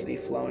electricity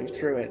flowing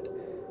through it,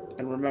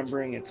 and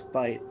remembering its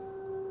bite.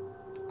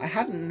 I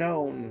hadn't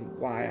known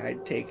why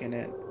I'd taken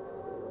it.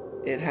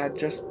 It had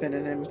just been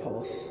an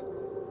impulse.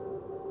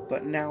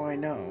 But now I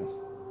know.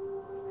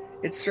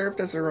 It served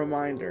as a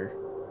reminder.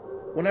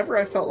 Whenever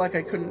I felt like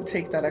I couldn't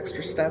take that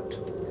extra step,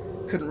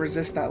 couldn't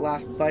resist that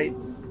last bite,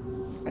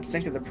 I'd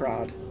think of the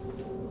prod,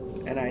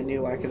 and I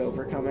knew I could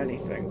overcome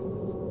anything.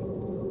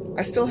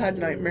 I still had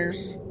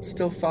nightmares,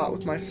 still fought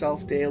with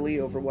myself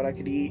daily over what I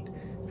could eat,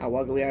 how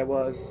ugly I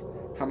was,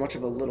 how much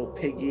of a little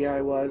piggy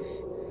I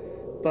was.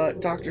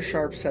 But Dr.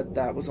 Sharp said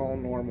that was all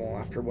normal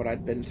after what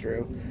I'd been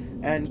through,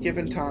 and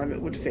given time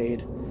it would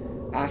fade,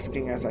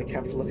 asking as I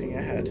kept looking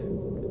ahead.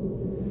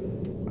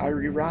 I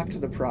rewrapped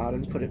the prod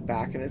and put it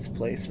back in its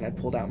place, and I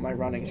pulled out my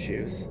running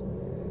shoes.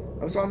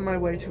 I was on my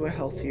way to a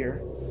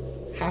healthier,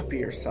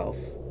 happier self.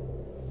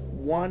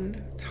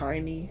 One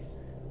tiny,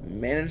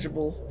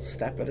 manageable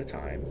step at a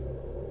time.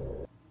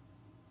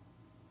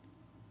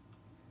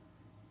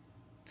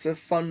 It's a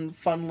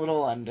fun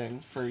little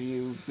ending for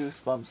you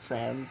Goosebumps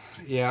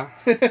fans. Yeah.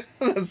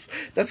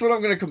 That's what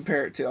I'm going to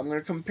compare it to. I'm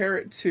going to compare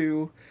it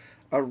to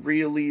a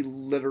really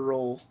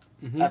literal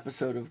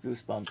episode of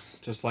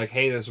Goosebumps. Just like,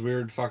 hey, this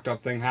weird fucked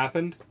up thing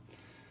happened,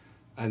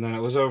 and then it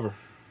was over.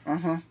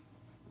 Uh-huh.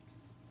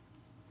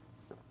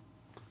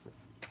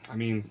 I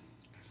mean,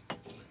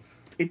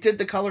 it did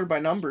the color by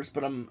numbers,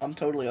 but I'm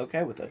totally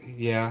okay with it.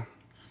 yeah.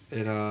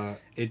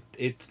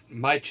 It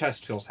my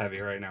chest feels heavy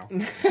right now.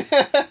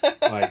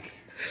 Like,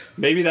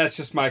 maybe that's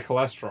just my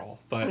cholesterol,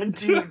 but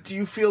do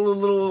you feel a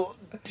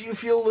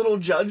little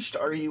judged?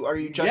 Are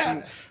you judging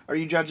Yeah. Are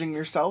you judging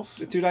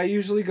yourself? dude, I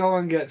usually go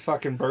and get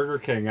fucking Burger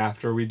King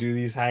after we do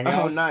these hangouts.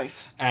 Oh,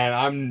 nice.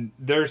 And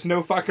there's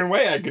no fucking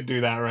way I could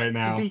do that right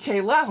now.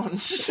 BK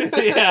Lounge.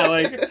 Yeah,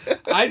 like,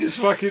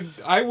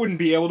 I wouldn't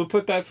be able to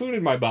put that food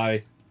in my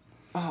body.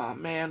 Oh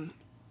man,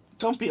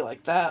 don't be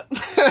like that.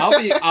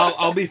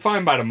 I'll be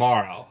fine by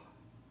tomorrow.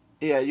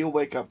 Yeah, you'll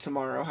wake up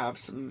tomorrow, have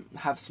some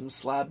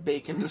slab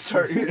bacon to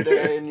start your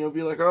day, and you'll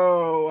be like,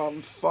 oh,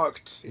 I'm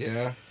fucked.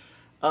 Yeah.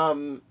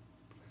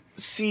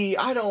 See,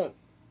 I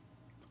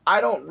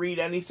don't read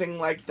anything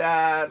like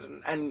that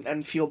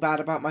and feel bad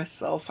about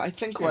myself. I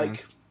think,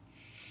 like,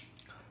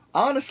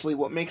 honestly,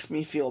 what makes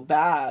me feel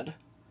bad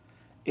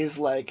is,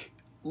 like,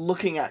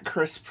 looking at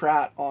Chris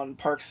Pratt on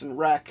Parks and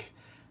Rec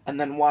and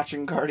then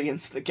watching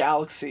Guardians of the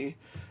Galaxy,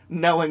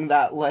 knowing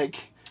that,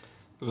 like,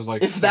 It was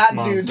like if 6 that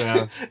months, dude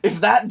yeah.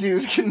 if that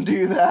dude can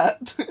do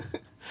that,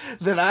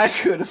 then I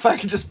could, if I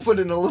could just put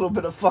in a little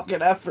bit of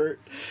fucking effort.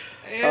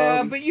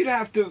 Yeah, but you'd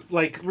have to,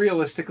 like,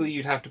 realistically,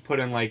 you'd have to put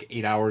in, like,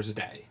 8 hours a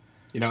day.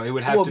 You know, it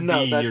would have to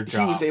be your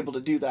job. He was able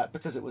to do that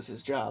because it was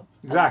his job.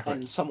 Exactly.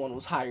 And someone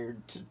was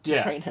hired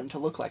to train him to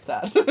look like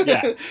that.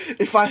 Yeah.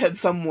 If I had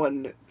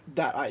someone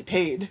that I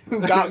paid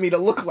who got me to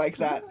look like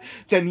that,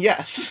 then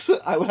yes,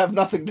 I would have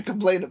nothing to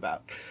complain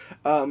about.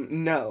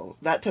 No,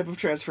 that type of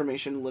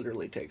transformation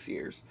literally takes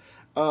years.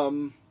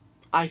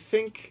 I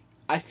think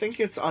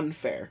it's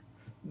unfair,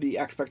 the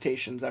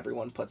expectations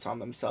everyone puts on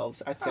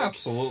themselves. I think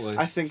Absolutely.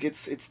 I think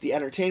it's the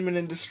entertainment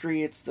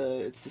industry. It's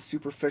the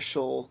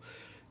superficial,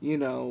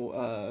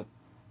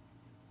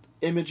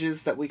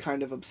 images that we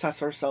kind of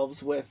obsess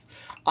ourselves with.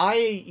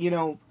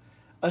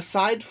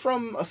 Aside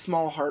from a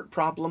small heart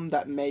problem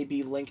that may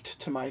be linked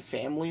to my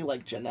family,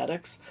 like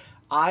genetics,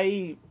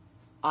 I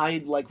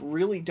like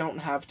really don't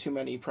have too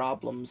many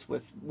problems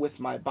with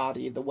my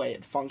body, the way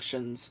it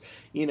functions,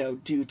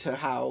 due to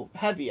how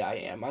heavy I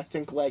am. I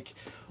think, like,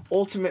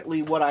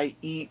 ultimately what I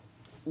eat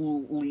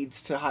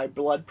leads to high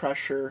blood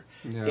pressure,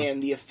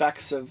 and the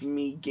effects of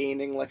me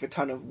gaining like a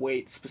ton of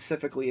weight,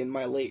 specifically in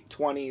my late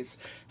 20s,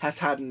 has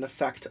had an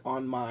effect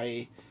on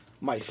my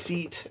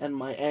feet and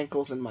my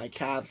ankles and my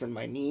calves and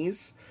my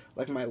knees,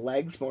 like my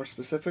legs more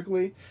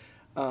specifically.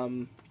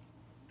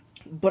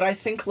 But I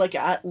think, like,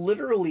 at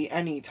literally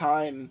any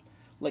time,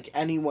 like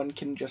anyone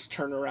can just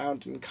turn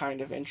around and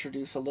kind of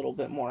introduce a little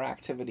bit more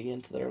activity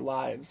into their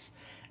lives.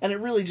 And it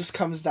really just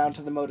comes down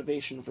to the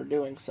motivation for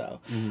doing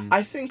so.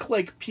 I think,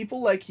 like, people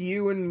like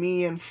you and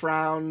me and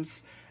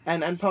Frowns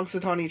and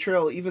Punxsutawney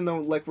Trail, even though,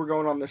 like, we're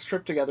going on this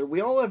trip together, we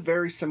all have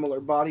very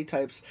similar body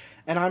types,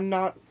 and I'm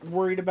not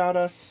worried about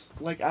us,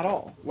 like, at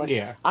all. Like,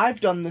 Yeah.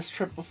 I've done this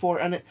trip before,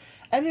 and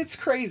it's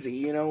crazy,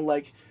 you know,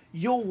 like,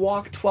 you'll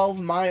walk 12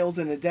 miles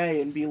in a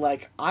day and be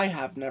like, I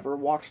have never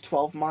walked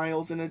 12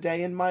 miles in a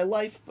day in my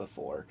life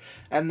before.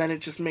 And then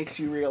it just makes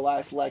you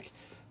realize, like,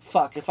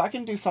 fuck, if I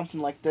can do something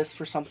like this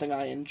for something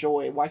I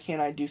enjoy, why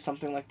can't I do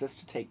something like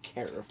this to take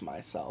care of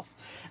myself?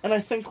 And I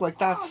think, like,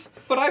 that's...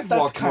 But I've that's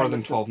walked more kind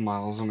than of 12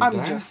 miles in a I'm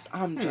day. just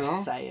You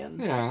know? saying.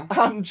 Yeah.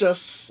 I'm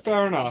just...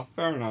 Fair enough.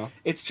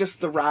 It's just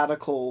the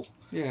radical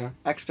Yeah.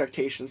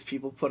 expectations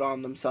people put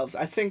on themselves.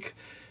 I think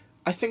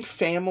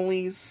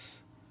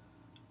families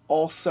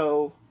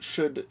also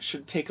should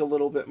take a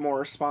little bit more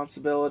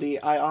responsibility.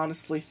 I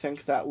honestly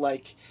think that,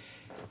 like,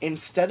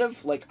 instead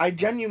of, like, I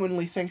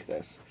genuinely think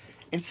this.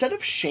 Instead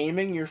of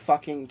shaming your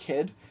fucking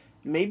kid,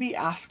 maybe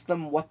ask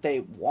them what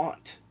they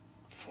want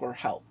for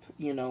help.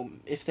 You know,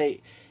 if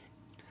they...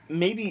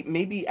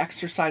 Maybe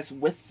exercise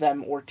with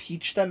them or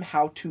teach them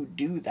how to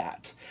do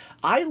that.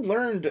 I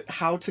learned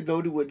how to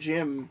go to a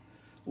gym,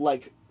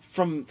 like,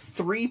 from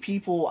 3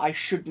 people I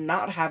should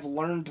not have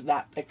learned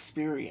that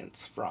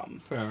experience from.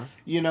 Fair.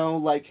 You know,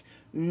 like,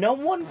 no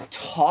one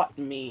taught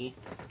me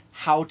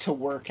how to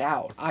work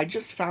out. I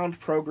just found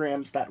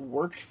programs that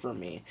worked for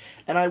me.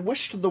 And I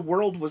wished the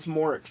world was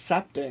more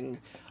accepting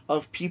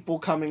of people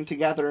coming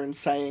together and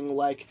saying,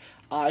 like,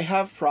 I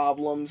have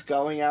problems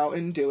going out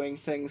and doing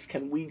things.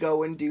 Can we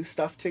go and do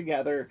stuff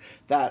together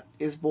that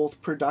is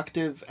both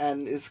productive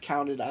and is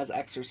counted as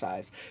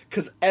exercise?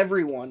 Because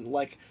everyone,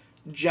 like,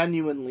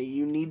 genuinely,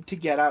 you need to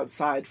get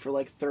outside for,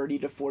 like, 30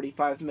 to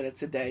 45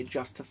 minutes a day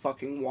just to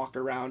fucking walk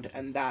around,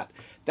 and that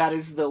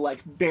is the,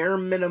 like, bare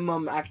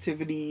minimum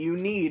activity you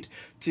need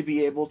to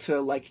be able to,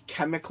 like,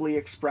 chemically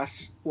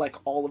express, like,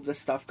 all of the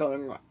stuff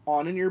going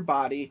on in your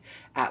body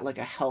at, like,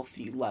 a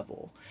healthy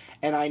level.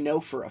 And I know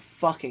for a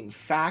fucking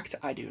fact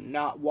I do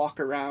not walk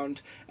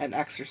around and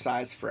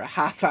exercise for a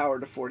half hour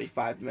to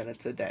 45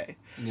 minutes a day.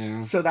 Yeah.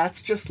 So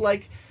that's just,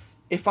 like...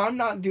 If I'm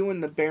not doing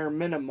the bare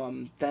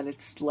minimum, then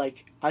it's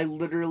like I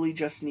literally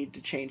just need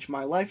to change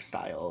my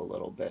lifestyle a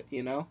little bit,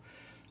 you know?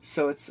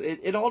 So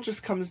it all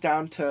just comes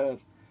down to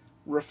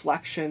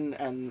reflection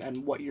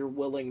and what you're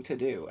willing to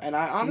do. And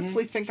I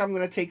honestly think I'm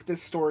going to take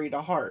this story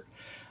to heart.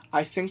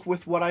 I think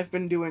with what I've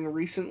been doing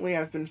recently,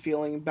 I've been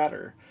feeling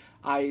better.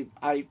 I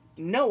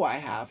know I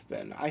have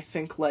been. I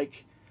think,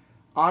 like,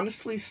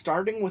 honestly,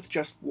 starting with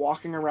just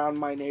walking around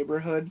my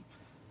neighborhood,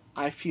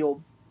 I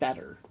feel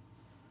better.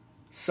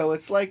 So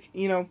it's like,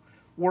 you know,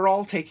 we're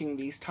all taking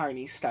these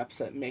tiny steps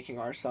at making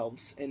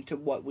ourselves into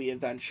what we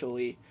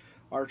eventually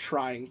are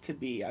trying to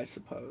be, I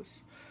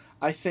suppose.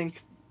 I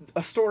think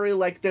a story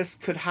like this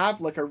could have,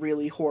 like, a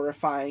really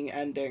horrifying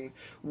ending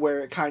where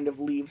it kind of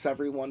leaves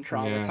everyone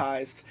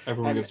traumatized. Yeah.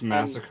 Everyone gets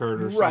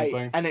massacred or right,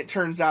 something. and it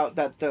turns out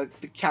that the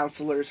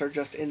counselors are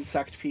just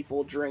insect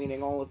people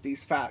draining all of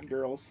these fat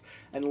girls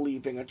and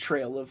leaving a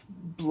trail of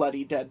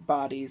bloody dead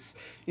bodies.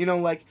 You know,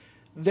 like...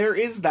 There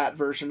is that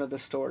version of the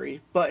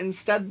story, but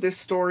instead this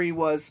story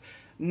was,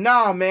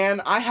 nah, man,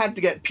 I had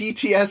to get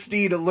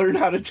PTSD to learn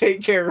how to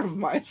take care of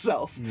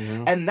myself.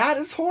 Mm-hmm. And that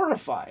is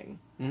horrifying.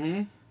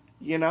 Mm-hmm.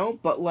 You know,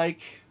 but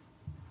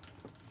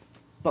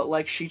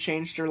she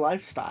changed her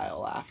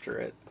lifestyle after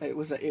it. It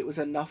was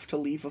enough to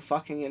leave a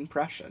fucking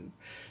impression.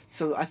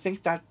 So I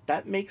think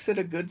that makes it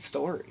a good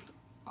story.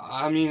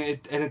 I mean,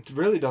 it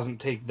really doesn't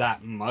take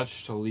that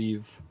much to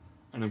leave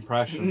an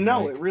impression.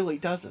 No, like, it really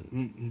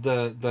doesn't.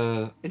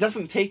 It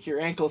doesn't take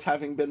your ankles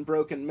having been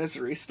broken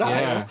misery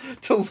style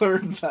to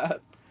learn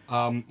that.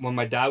 When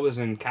my dad was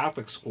in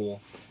Catholic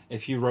school,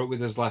 if he wrote with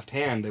his left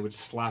hand, they would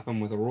slap him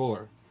with a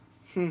ruler.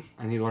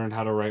 And he learned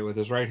how to write with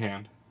his right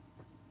hand.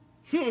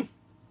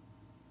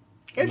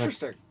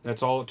 Interesting.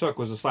 That's all it took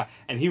was a slap.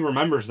 And he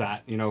remembers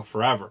that, you know,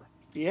 forever.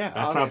 Yeah,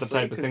 that's not the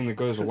type of thing that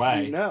goes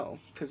away.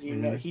 Because you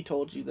know, he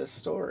told you this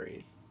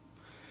story.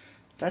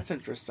 That's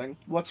interesting.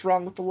 What's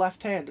wrong with the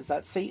left hand? Is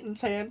that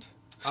Satan's hand?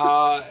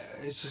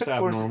 It's just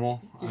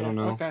abnormal. I don't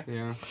know. Okay.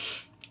 Yeah.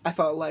 I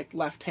thought, like,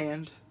 left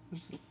hand,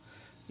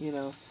 you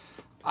know.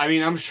 I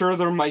mean, I'm sure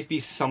there might be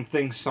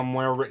something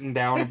somewhere written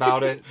down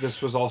about it.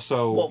 This was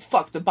also... Well,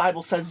 fuck, the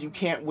Bible says you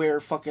can't wear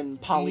fucking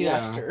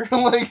polyester.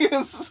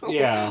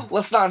 Yeah.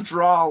 Let's not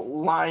draw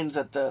lines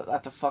at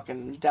the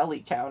fucking deli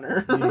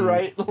counter,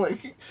 right?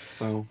 Like.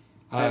 So.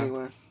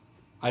 Anyway.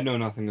 I know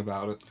nothing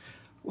about it.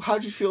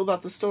 How'd you feel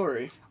about the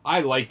story?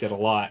 I liked it a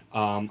lot.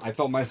 I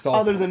felt myself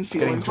other than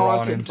feeling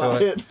haunted by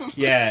it.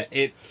 Yeah,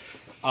 it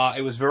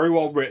was very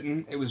well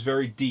written. It was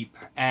very deep,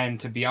 and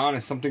to be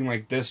honest, something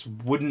like this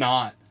would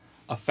not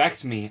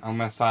affect me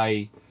unless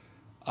I,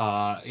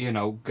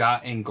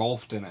 got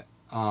engulfed in it.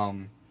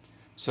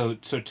 So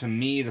to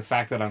me, the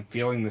fact that I'm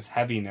feeling this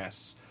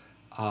heaviness,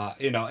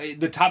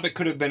 the topic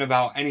could have been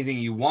about anything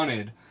you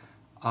wanted,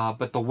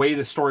 but the way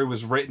the story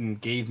was written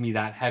gave me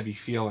that heavy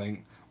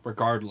feeling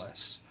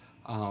regardless.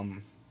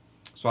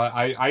 So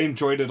I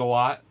enjoyed it a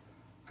lot.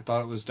 I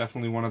thought it was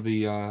definitely one of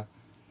the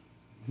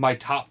my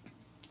top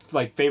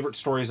favorite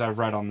stories I've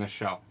read on this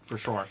show, for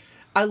sure.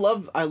 I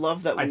love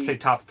that I'd say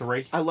top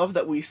 3. I love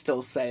that we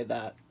still say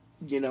that.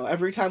 You know,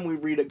 every time we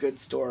read a good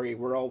story,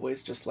 we're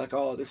always just like,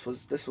 oh, this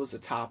was a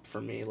top for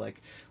me. Like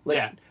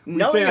Yeah, we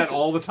say that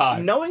all the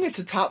time. Knowing it's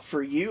a top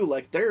for you,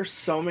 like, there are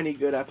so many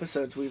good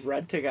episodes we've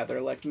read together,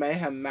 like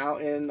Mayhem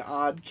Mountain,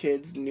 Odd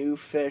Kids, New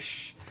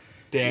Fish,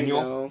 Daniel.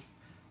 You know,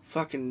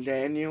 fucking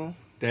Daniel.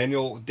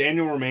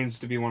 Daniel remains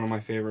to be one of my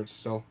favorites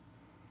still.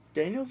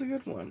 Daniel's a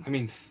good one. I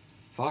mean,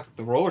 fuck,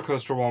 the roller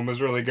coaster one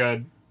was really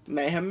good.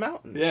 Mayhem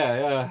Mountain.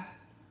 Yeah.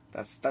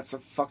 That's a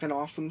fucking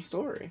awesome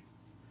story.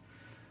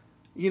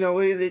 You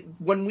know,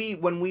 when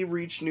we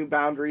reach new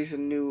boundaries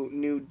and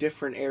new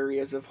different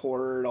areas of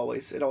horror,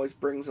 it always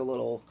brings a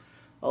little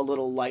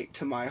light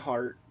to my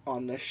heart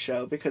on this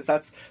show, because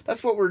that's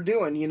what we're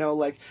doing. You know,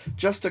 like,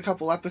 just a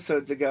couple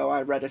episodes ago,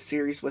 I read a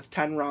series with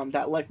Tenron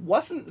that, like,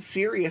 wasn't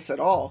serious at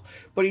all,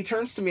 but he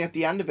turns to me at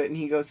the end of it and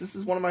he goes, "This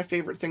is one of my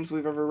favorite things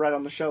we've ever read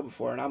on the show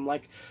before," and I'm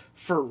like,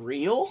 "For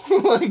real?"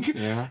 Like,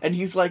 yeah. And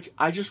he's like,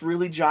 "I just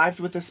really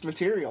jived with this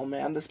material,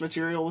 man. This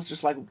material was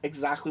just, like,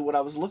 exactly what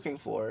I was looking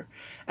for."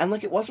 And,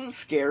 like, it wasn't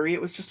scary,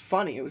 it was just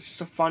funny. It was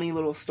just a funny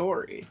little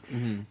story.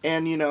 Mm-hmm.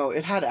 And, you know,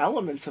 it had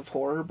elements of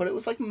horror, but it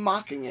was, like,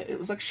 mocking it. It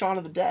was like Shaun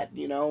of the Dead,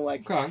 you know?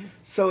 Like, okay.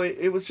 So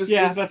it was just...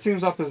 Yeah, that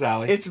seems up his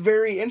alley. It's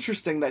very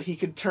interesting that he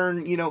could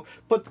turn, you know...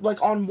 But,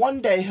 like, on one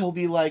day, he'll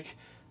be like,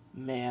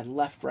 "Man,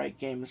 Left-Right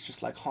Game is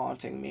just, like,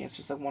 haunting me. It's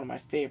just, like, one of my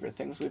favorite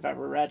things we've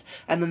ever read."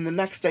 And then the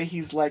next day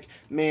he's like,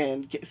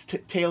 "Man,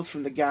 Tales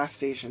from the Gas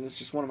Station is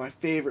just one of my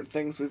favorite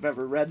things we've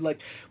ever read." Like,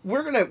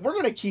 we're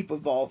gonna keep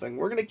evolving.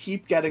 We're gonna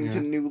keep getting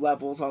to new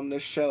levels on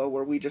this show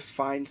where we just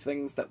find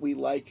things that we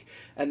like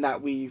and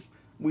that we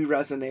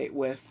resonate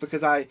with.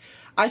 Because I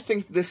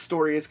think this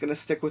story is gonna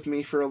stick with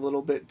me for a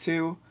little bit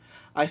too.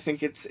 I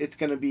think it's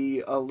going to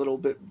be a little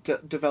bit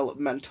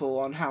developmental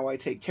on how I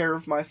take care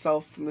of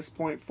myself from this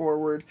point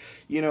forward.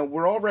 You know,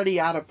 we're already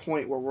at a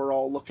point where we're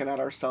all looking at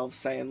ourselves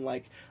saying,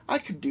 like, I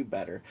could do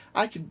better.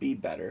 I could be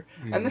better.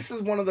 Yeah. And this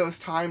is one of those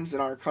times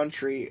in our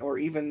country, or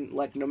even,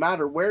 like, no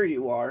matter where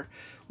you are,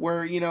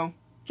 where, you know,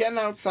 getting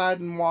outside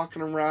and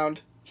walking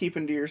around,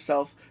 keeping to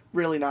yourself,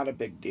 really not a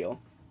big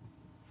deal.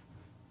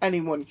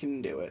 Anyone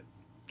can do it.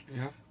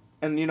 Yeah.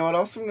 And you know what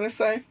else I'm going to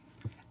say?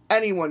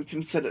 Anyone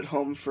can sit at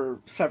home for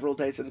several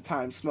days at a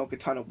time, smoke a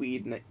ton of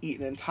weed, and eat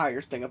an entire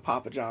thing of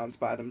Papa John's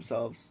by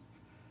themselves.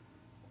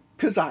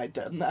 'Cause I've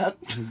done that.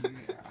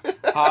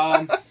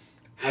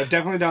 I've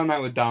definitely done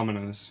that with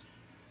Domino's.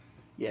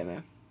 Yeah,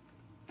 man.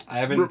 I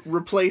haven't...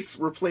 Replace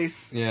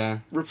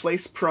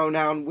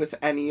pronoun with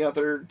any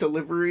other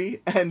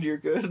delivery, and you're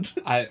good.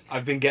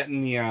 I've been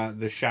getting the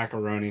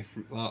shakaroni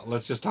from... Well,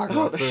 let's just talk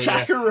about the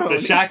shakaroni. The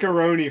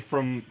shakaroni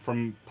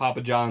from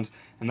Papa John's,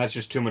 and that's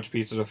just too much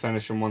pizza to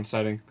finish in one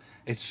setting.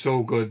 It's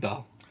so good,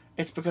 though.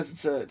 It's because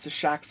it's a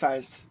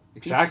shack-sized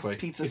exactly.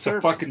 pizza it's serving.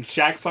 A fucking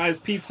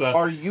shack-sized pizza.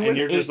 Are you an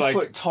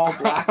 8-foot-tall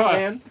black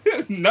man?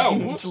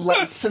 No.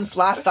 Since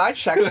last I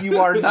checked, you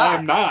are not. I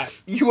am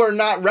not. You are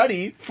not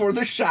ready for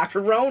the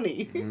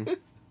shakaroni. Mm.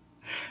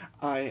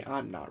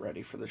 I'm not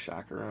ready for the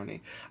shakaroni.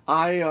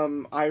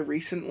 I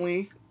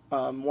recently...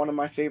 one of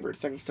my favorite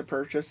things to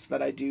purchase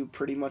that I do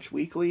pretty much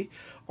weekly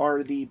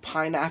are the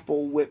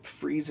pineapple whip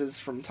freezes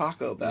from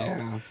Taco Bell.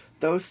 Yeah.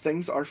 Those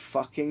things are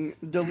fucking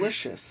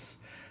delicious.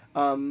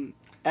 And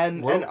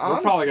honestly,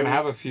 we're probably gonna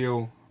have a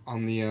few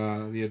on the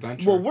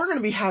adventure. Well, we're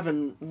gonna be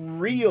having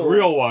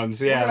real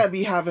ones. Yeah, we're gonna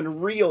be having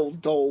real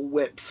Dole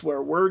Whips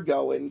where we're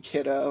going,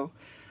 kiddo.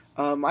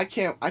 I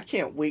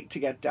can't wait to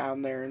get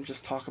down there and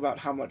just talk about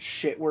how much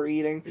shit we're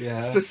eating. Yeah.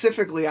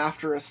 Specifically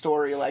after a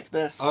story like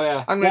this. Oh,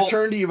 yeah. I'm going to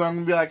turn to you and I'm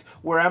going to be like,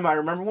 "Where am I?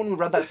 Remember when we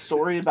read that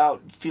story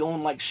about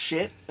feeling like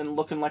shit and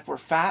looking like we're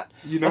fat?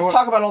 Let's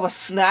talk about all the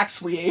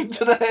snacks we ate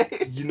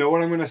today." You know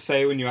what I'm going to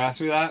say when you ask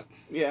me that?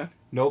 Yeah.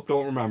 Nope,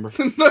 don't remember.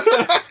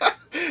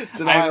 Denial.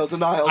 I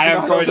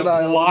am going to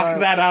block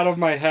that out of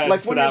my head.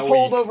 Like when you're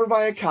pulled over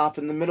by a cop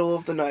in the middle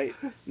of the night.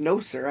 "No,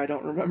 sir, I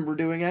don't remember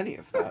doing any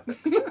of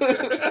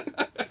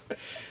that."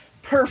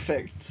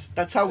 Perfect.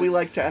 That's how we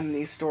like to end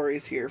these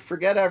stories here.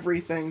 Forget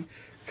everything,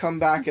 come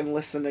back and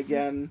listen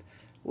again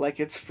like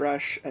it's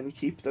fresh, and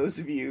keep those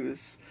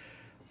views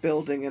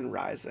building and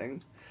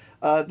rising.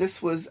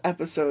 This was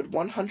episode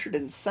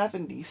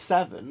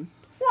 177.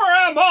 Where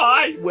am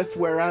I? With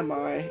Where Am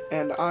I?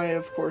 And I,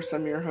 of course,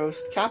 am your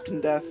host, Captain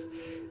Death,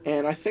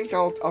 and I think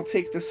I'll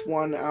take this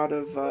one out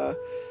of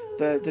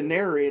the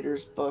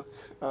narrator's book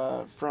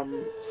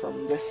from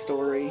this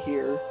story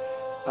here.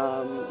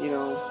 You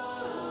know,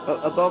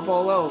 above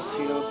all else,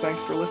 you know,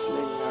 thanks for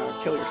listening.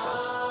 Kill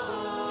yourselves.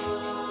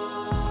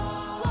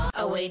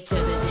 I wait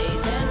till the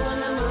day's end when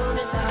the moon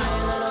is high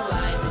and it'll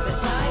rise with the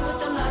tide with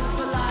the lust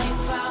for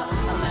life out.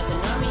 A massive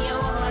army, a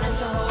heart and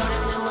a horde,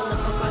 and then we'll look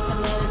across the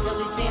land until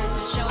we stand at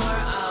the shore.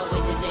 I'll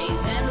wait till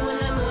day's end when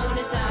the moon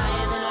is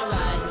high and it'll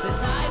rise with the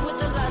tide with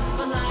the lust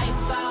for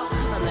life out.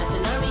 A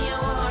massive army, a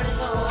heart and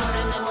a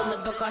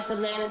across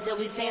the land until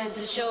we stand at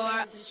the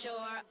shore.